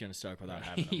friends, it's going to suck without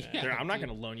having them. Yeah, I'm not going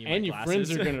to loan you and my your glasses.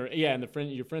 friends are going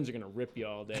to, your friends are going to rip you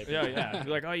all day. Yeah.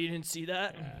 You're like, oh, you didn't see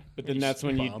that? Yeah. But then that's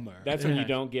when you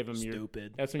don't give them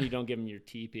Stupid. That's when you don't give them your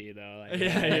teepee though. Like,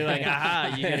 you're like,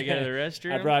 aha, you got to go to the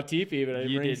restroom. I brought teepee, but I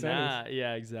didn't you bring did sunnies. not.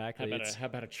 Yeah, exactly. How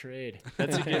about a trade?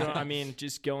 That's a good one. I mean,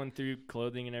 just going through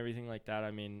clothing and everything like that.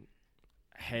 I mean,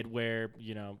 headwear,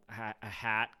 a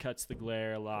hat cuts the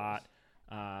glare a lot.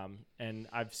 And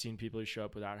I've seen people who show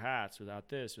up without hats, without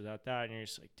this, without that, and you're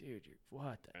just like, dude, you're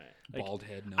what? Right. Bald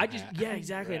head, no hat. Yeah,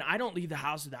 exactly. Right. And I don't leave the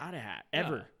house without a hat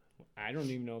ever. I don't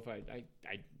even know if I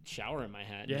shower in my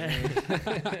hat.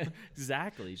 Yeah,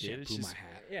 exactly, dude. Shampoo my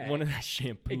hat. Yeah, one of that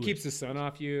shampoo. It keeps the sun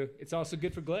off you. It's also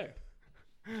good for glare.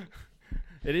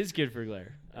 It is good for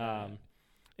glare.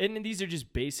 And these are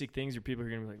just basic things where people are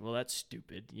gonna be like, well, that's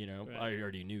stupid. Right. I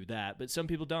already knew that, but some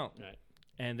people don't. Right.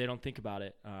 And they don't think about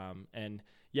it. And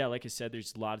yeah, like I said,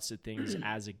 there's lots of things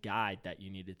as a guide that you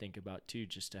need to think about too,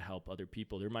 just to help other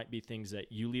people. There might be things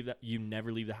that you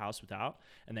never leave the house without,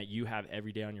 and that you have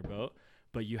every day on your boat,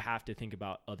 but you have to think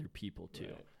about other people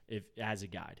too, if as a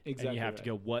guide. Exactly. And you have to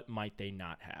go, what might they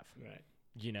not have? Right.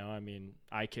 I mean,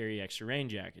 I carry extra rain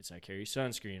jackets, I carry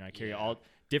sunscreen, I carry all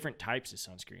different types of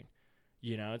sunscreen.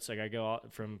 It's like I go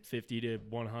out from 50 to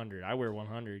 100. I wear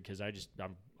 100 because I'm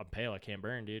pale, I can't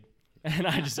burn, dude. And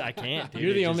I can't, dude.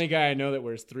 You're the only guy I know that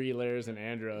wears 3 layers and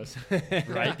Andros.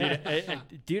 Right,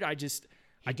 dude? Dude,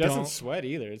 He doesn't sweat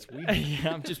either. It's weird.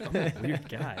 Yeah, I'm a weird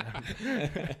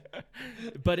guy.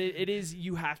 But it is,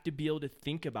 you have to be able to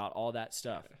think about all that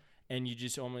stuff. And you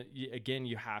just again,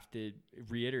 you have to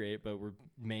reiterate, but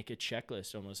make a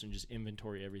checklist almost and just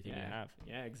inventory everything you have.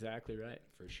 Yeah, exactly right.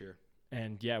 For sure.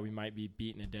 And yeah, we might be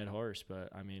beating a dead horse, but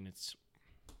I mean, it's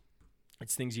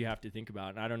things you have to think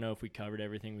about. And I don't know if we covered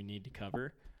everything we need to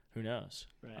cover. Who knows?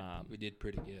 Right. We did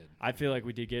pretty good. I feel like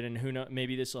we did good, and who knows?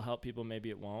 Maybe this will help people. Maybe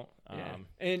it won't. Yeah.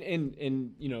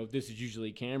 And this is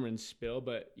usually Cameron's spill,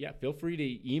 but yeah, feel free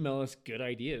to email us good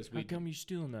ideas. How come you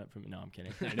stealing that from me? No, I'm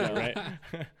kidding. I know, right?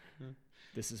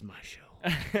 This is my show.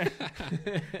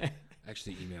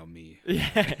 Actually, email me.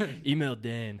 Yeah, email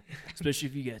Dan, especially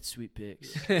if you got sweet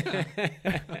pics.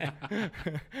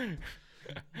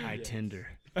 I Tinder.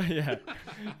 Yeah,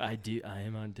 I do. I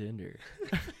am on Tinder.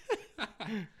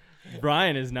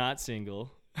 Brian is not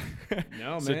single.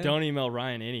 No, man. So don't email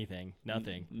Ryan anything.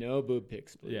 Nothing. No boob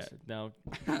pics, please. Yeah, no.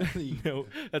 No.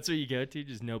 That's what you go to.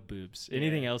 Just no boobs.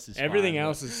 Anything else is everything fine,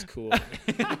 else is cool.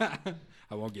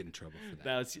 I won't get in trouble for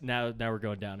that. Now we're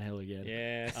going downhill again.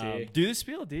 Yeah. See. Do the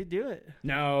spiel, dude. Do it.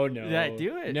 No. Yeah,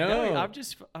 do it. No. I'm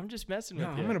just messing with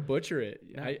you. I'm gonna butcher it.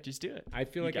 No, just do it. I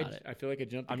feel like I jumped.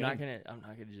 The I'm gun. not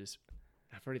gonna just.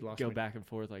 I've already lost. Go back and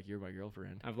forth like you're my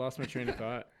girlfriend. I've lost my train of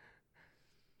thought.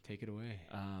 Take it away.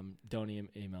 Don't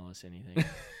email us anything.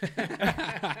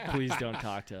 Please don't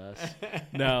talk to us.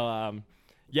 No.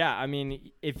 Yeah, I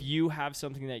mean, if you have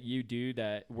something that you do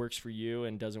that works for you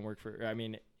and doesn't work for, I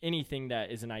mean, anything that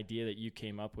is an idea that you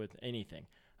came up with, anything,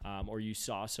 or you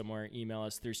saw somewhere, email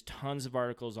us. There's tons of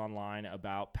articles online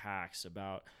about packs,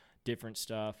 about different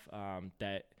stuff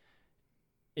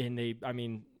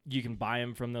you can buy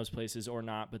them from those places or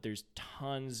not, but there's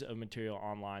tons of material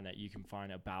online that you can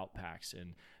find about packs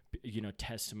and,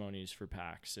 testimonies for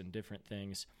packs and different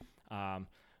things.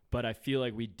 But I feel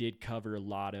like we did cover a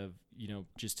lot of,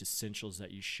 just essentials that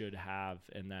you should have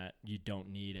and that you don't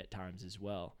need at times as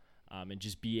well. And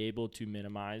just be able to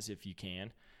minimize if you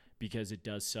can, because it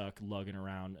does suck lugging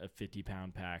around a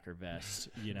 50-pound pack or vest,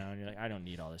 and you're like, I don't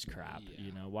need all this crap.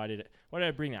 Yeah. Why did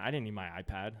I bring that? I didn't need my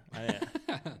iPad. I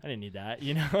didn't need that.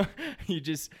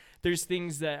 There's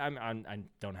things that I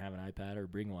don't have an iPad or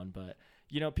bring one, but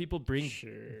people bring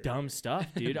dumb stuff,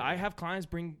 dude. I have clients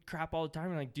bring crap all the time.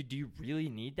 I'm like, dude, do you really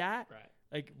need that? Right.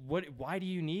 Like, why do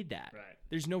you need that? Right.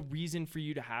 There's no reason for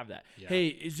you to have that. Yeah. Hey,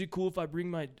 is it cool if I bring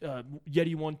my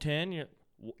Yeti 110?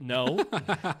 No,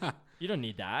 you don't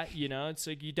need that. You know, it's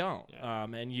like you don't.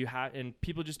 Yeah. And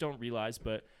people just don't realize,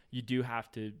 but you do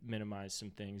have to minimize some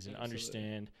things and Absolutely.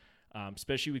 understand,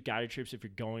 especially with guided trips. If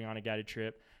you're going on a guided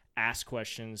trip, ask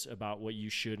questions about what you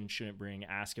should and shouldn't bring.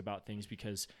 Ask about things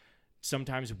because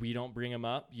sometimes we don't bring them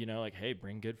up, you know, like, hey,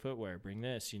 bring good footwear, bring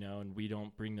this, you know, and we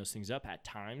don't bring those things up at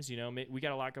times. You know, we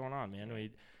got a lot going on, man.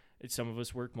 Some of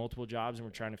us work multiple jobs and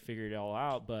we're trying to figure it all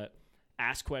out, but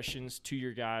ask questions to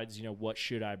your guides, you know, what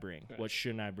should I bring? Right. What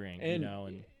shouldn't I bring? And, you know,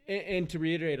 and to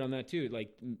reiterate on that too, like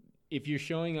if you're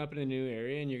showing up in a new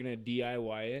area and you're going to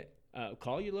DIY it,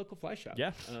 call your local fly shop.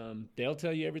 Yeah. They'll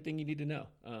tell you everything you need to know.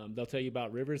 They'll tell you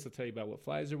about rivers. They'll tell you about what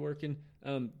flies are working.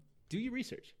 Do your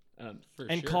research.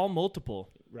 Call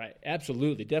multiple. Right.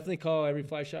 Absolutely. Definitely call every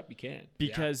fly shop you can.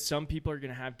 Because some people are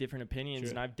going to have different opinions, Sure.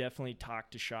 and I've definitely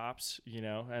talked to shops, you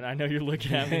know, and I know you're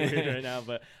looking at me weird right now,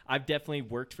 but I've definitely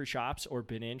worked for shops or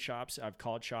been in shops. I've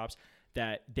called shops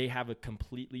that they have a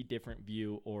completely different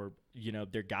view, or, you know,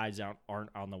 their guys aren't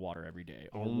on the water every day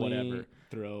or Only whatever.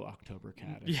 Throw October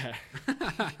cat. Yeah.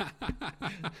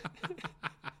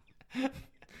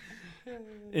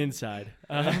 Inside.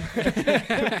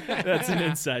 That's an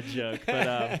inside joke.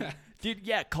 But, dude,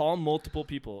 yeah, call multiple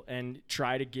people and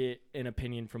try to get an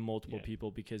opinion from multiple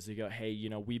people because they go, hey, you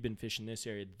know, we've been fishing this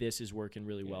area. This is working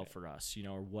really well for us, you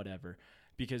know, or whatever.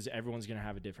 Because everyone's going to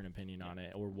have a different opinion on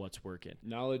it or what's working.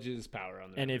 Knowledge is power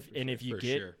on that. And if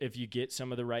you get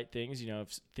some of the right things, you know,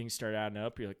 if things start adding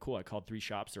up, you're like, cool, I called 3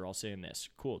 shops. They're all saying this.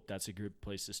 Cool. That's a good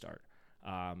place to start.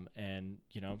 And,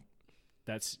 you know,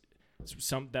 that's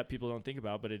some that people don't think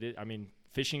about, but it is, I mean,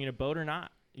 fishing in a boat or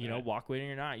not, you know, walk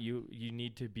wading or not, you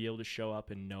need to be able to show up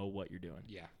and know what you're doing.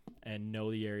 Yeah. And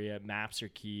know the area. Maps are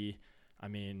key. I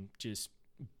mean, just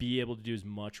be able to do as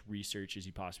much research as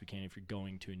you possibly can if you're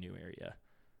going to a new area.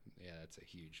 Yeah, that's a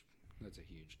huge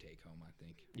take home, I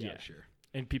think. Yeah. For sure.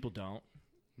 And people don't.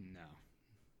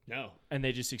 No. And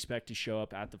they just expect to show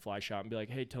up at the fly shop and be like,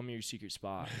 hey, tell me your secret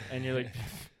spot. And you're like,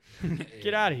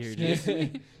 get out of here,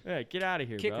 dude. Yeah, get out of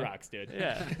here, Kick bro. rocks, dude.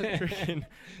 Yeah. Freaking,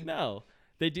 no.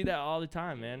 They do that all the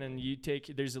time, man. And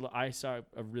I saw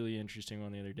a really interesting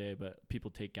one the other day, but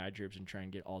people take guide trips and try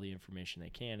and get all the information they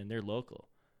can, and they're local.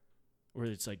 Where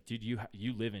it's like, dude, you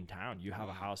live in town. You have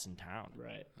a house in town.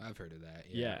 Right. I've heard of that.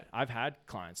 Yeah. I've had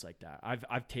clients like that.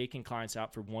 I've taken clients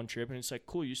out for one trip, and it's like,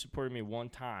 cool, you supported me one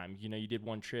time. You know, you did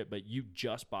one trip, but you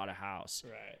just bought a house.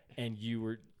 Right. And you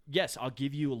were, yes, I'll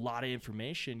give you a lot of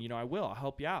information. You know, I will. I'll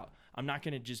help you out. I'm not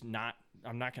going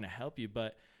to help you.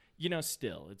 But, you know,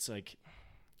 still, it's like,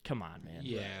 come on, man.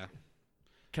 Yeah.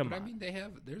 Come but on. I mean,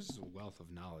 there's a wealth of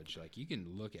knowledge. Like, you can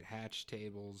look at hatch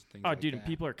tables, things Oh, like dude, that. and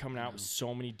people are coming out with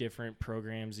so many different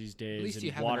programs these days. least and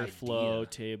you have water an flow idea.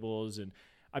 tables. And,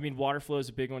 I mean, water flow is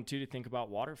a big one, too, to think about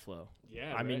water flow.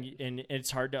 Yeah. I mean, and it's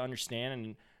hard to understand,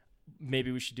 and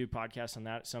maybe we should do a podcast on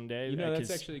that someday. you know, that's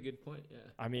actually a good point. Yeah.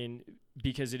 I mean,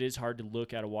 because it is hard to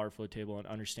look at a water flow table and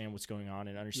understand what's going on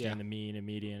and understand the mean and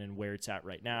median and where it's at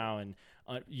right now. And,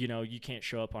 you know, you can't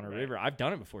show up on a river. I've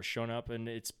done it before, shown up and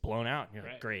it's blown out. And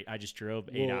you're like, great, I just drove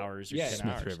 8 hours or 10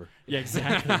 Smith hours. River. Yeah,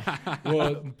 exactly.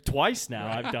 Well, twice now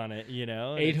I've done it, you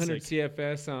know. and 800 it's like,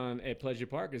 CFS at Pleasure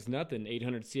Park is nothing.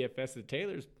 800 CFS at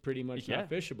Taylor's pretty much not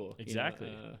fishable. Exactly.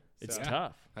 You know? it's So-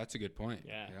 tough. That's a good point.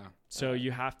 Yeah. So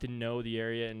you have to know the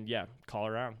area and, call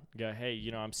around. Go, hey,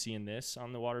 you know, I'm seeing this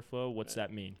on the water flow. What's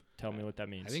that mean? Tell me what that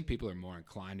means. I think people are more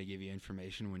inclined to give you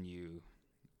information when you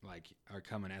like are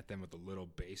coming at them with a little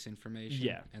base information.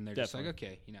 Yeah, and they're definitely. just like,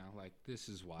 okay, you know, like this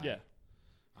is why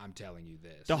I'm telling you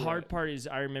this. The hard part is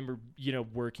I remember, you know,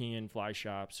 working in fly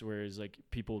shops where it's like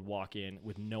people would walk in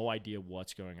with no idea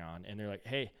what's going on. And they're like,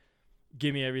 hey,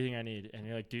 give me everything I need. And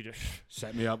you're like, dude,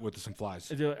 set me up with some flies.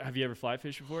 have you ever fly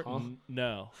fished before?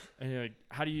 No. And you're like,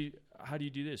 how do you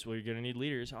do this? Well, you're going to need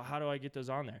leaders. How do I get those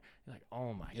on there? You're like,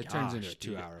 oh my god. It turns into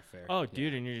a 2-hour affair. Oh,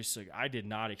 dude. And you're just like, I did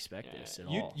not expect this at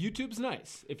all. YouTube's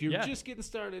nice. If you're just getting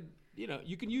started, you know,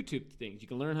 you can YouTube things. You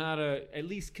can learn how to at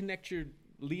least connect your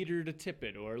leader to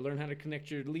tippet or learn how to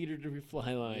connect your leader to your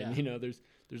fly line. Yeah. You know, there's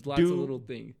lots of little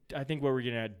things. I think what we're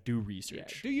going to do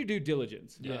research. Do your due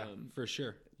diligence. Yeah, for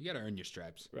sure. You got to earn your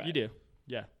stripes. Right. You do.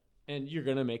 Yeah. And you're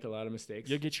going to make a lot of mistakes.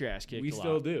 You'll get your ass kicked. We a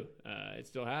still lot. do. It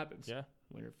still happens. Yeah.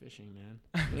 Winter fishing, man.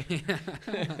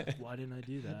 Why didn't I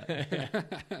do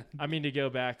that? I mean, to go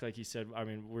back, like you said, I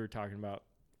mean, we were talking about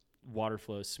water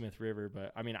flow, Smith River,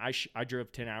 but I mean, I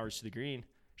drove 10 hours to the green,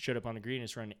 showed up on the green,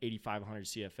 it's running 8,500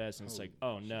 CFS, and it's like,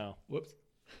 oh no. Whoops.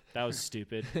 That was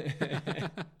stupid.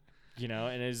 you know,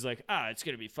 and it's like, it's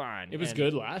going to be fine. It was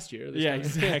good last year. Yeah,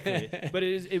 exactly. But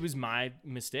it was my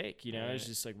mistake, you know. Right. It's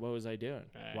just like, what was I doing?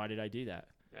 Right. Why did I do that?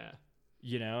 Yeah.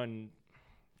 You know, and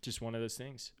just one of those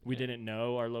things. We didn't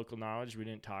know our local knowledge. We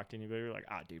didn't talk to anybody. We're like,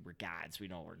 dude, we're guides. We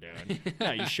know what we're doing.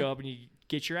 No, you show up and you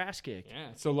get your ass kicked. Yeah.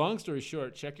 So long story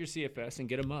short, check your CFS and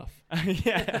get a muff.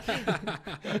 Yeah.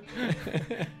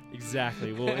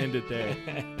 Exactly. We'll end it there.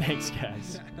 Thanks,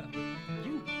 guys.